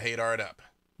arms of Hadar up.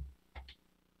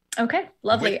 Okay,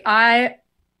 lovely. Are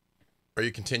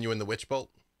you continuing the witch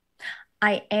bolt?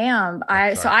 I am.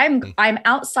 I'm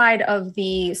outside of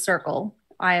the circle.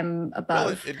 I'm above.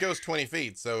 Well, it goes 20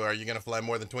 feet. So are you going to fly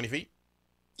more than 20 feet?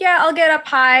 Yeah, I'll get up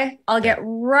high. I'll get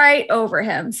right over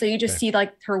him. So you just see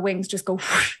like her wings just go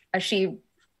whoosh, as she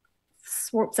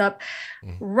swoops up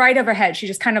right overhead. She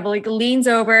just kind of like leans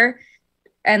over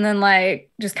and then like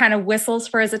just kind of whistles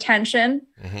for his attention.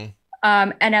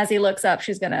 And as he looks up,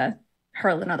 she's going to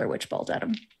hurl another witch bolt at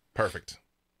him. Perfect.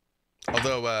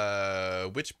 Although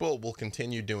Witch Bolt will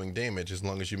continue doing damage as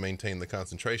long as you maintain the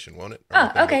concentration, won't it?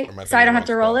 Okay. So I don't have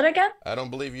to roll it again? I don't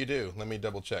believe you do. Let me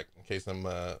double check in case I'm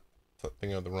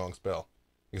thinking of the wrong spell.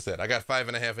 Like I said, I got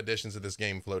 5.5 editions of this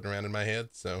game floating around in my head,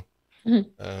 so I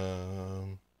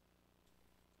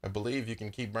believe you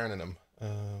can keep burning them.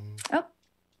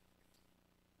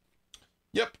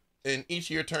 Yep. In each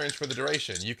of your turns for the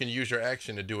duration, you can use your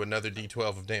action to do another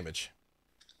D12 of damage.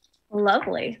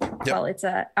 Lovely. Yep.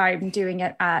 Well, I'm doing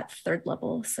it at 3rd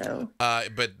level, so.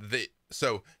 But the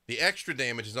extra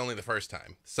damage is only the first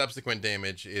time. Subsequent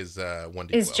damage is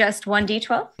 1d12. Is just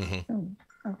 1d12?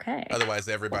 Okay. Otherwise,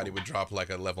 everybody would drop like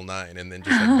a level 9 and then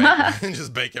just like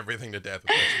just bake everything to death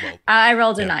with Witch Bolt. I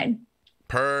rolled a 9.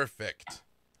 Perfect.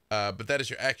 But that is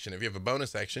your action. If you have a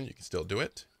bonus action, you can still do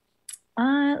it.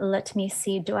 Let me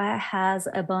see. Do I have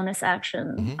a bonus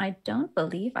action? I don't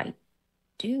believe I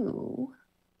do.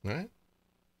 All right.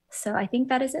 So I think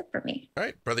that is it for me. All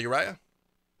right, Brother Uriah.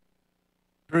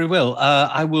 Very well.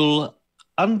 I will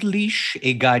unleash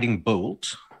a guiding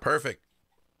bolt. Perfect.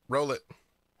 Roll it.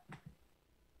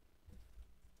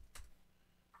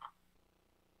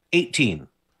 18.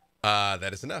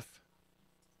 That is enough.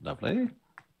 Lovely.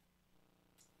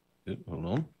 Good, hold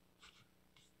on.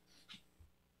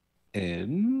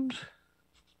 And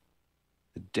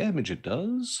the damage it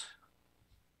does.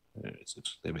 Where is it?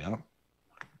 There we are.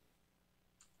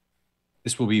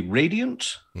 This will be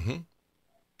radiant.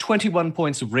 21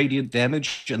 points of radiant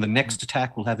damage, and the next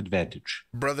attack will have advantage.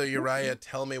 Brother Uriah,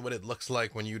 tell me what it looks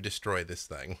like when you destroy this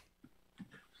thing.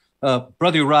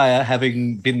 Brother Uriah,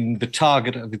 having been the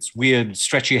target of its weird,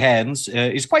 stretchy hands,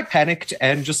 is quite panicked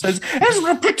and just says,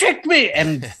 "Ezra, protect me!"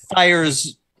 and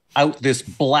fires out this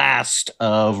blast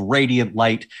of radiant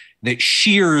light that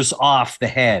shears off the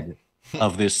head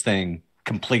of this thing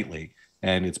completely,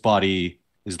 and its body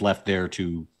is left there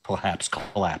to perhaps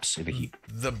collapse in a heap.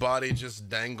 The body just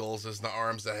dangles as the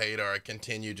arms of Hadar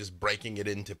continue just breaking it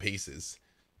into pieces.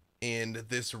 And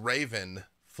this raven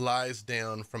flies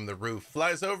down from the roof,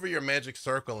 flies over your magic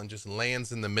circle and just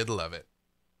lands in the middle of it.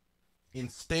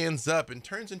 And stands up and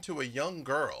turns into a young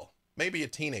girl, maybe a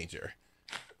teenager.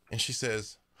 And she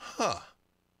says,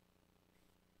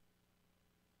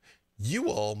 you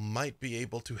all might be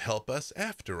able to help us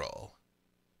after all.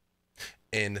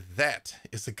 And that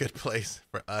is a good place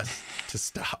for us to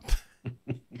stop.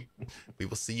 We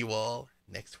will see you all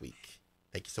next week.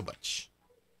 Thank you so much.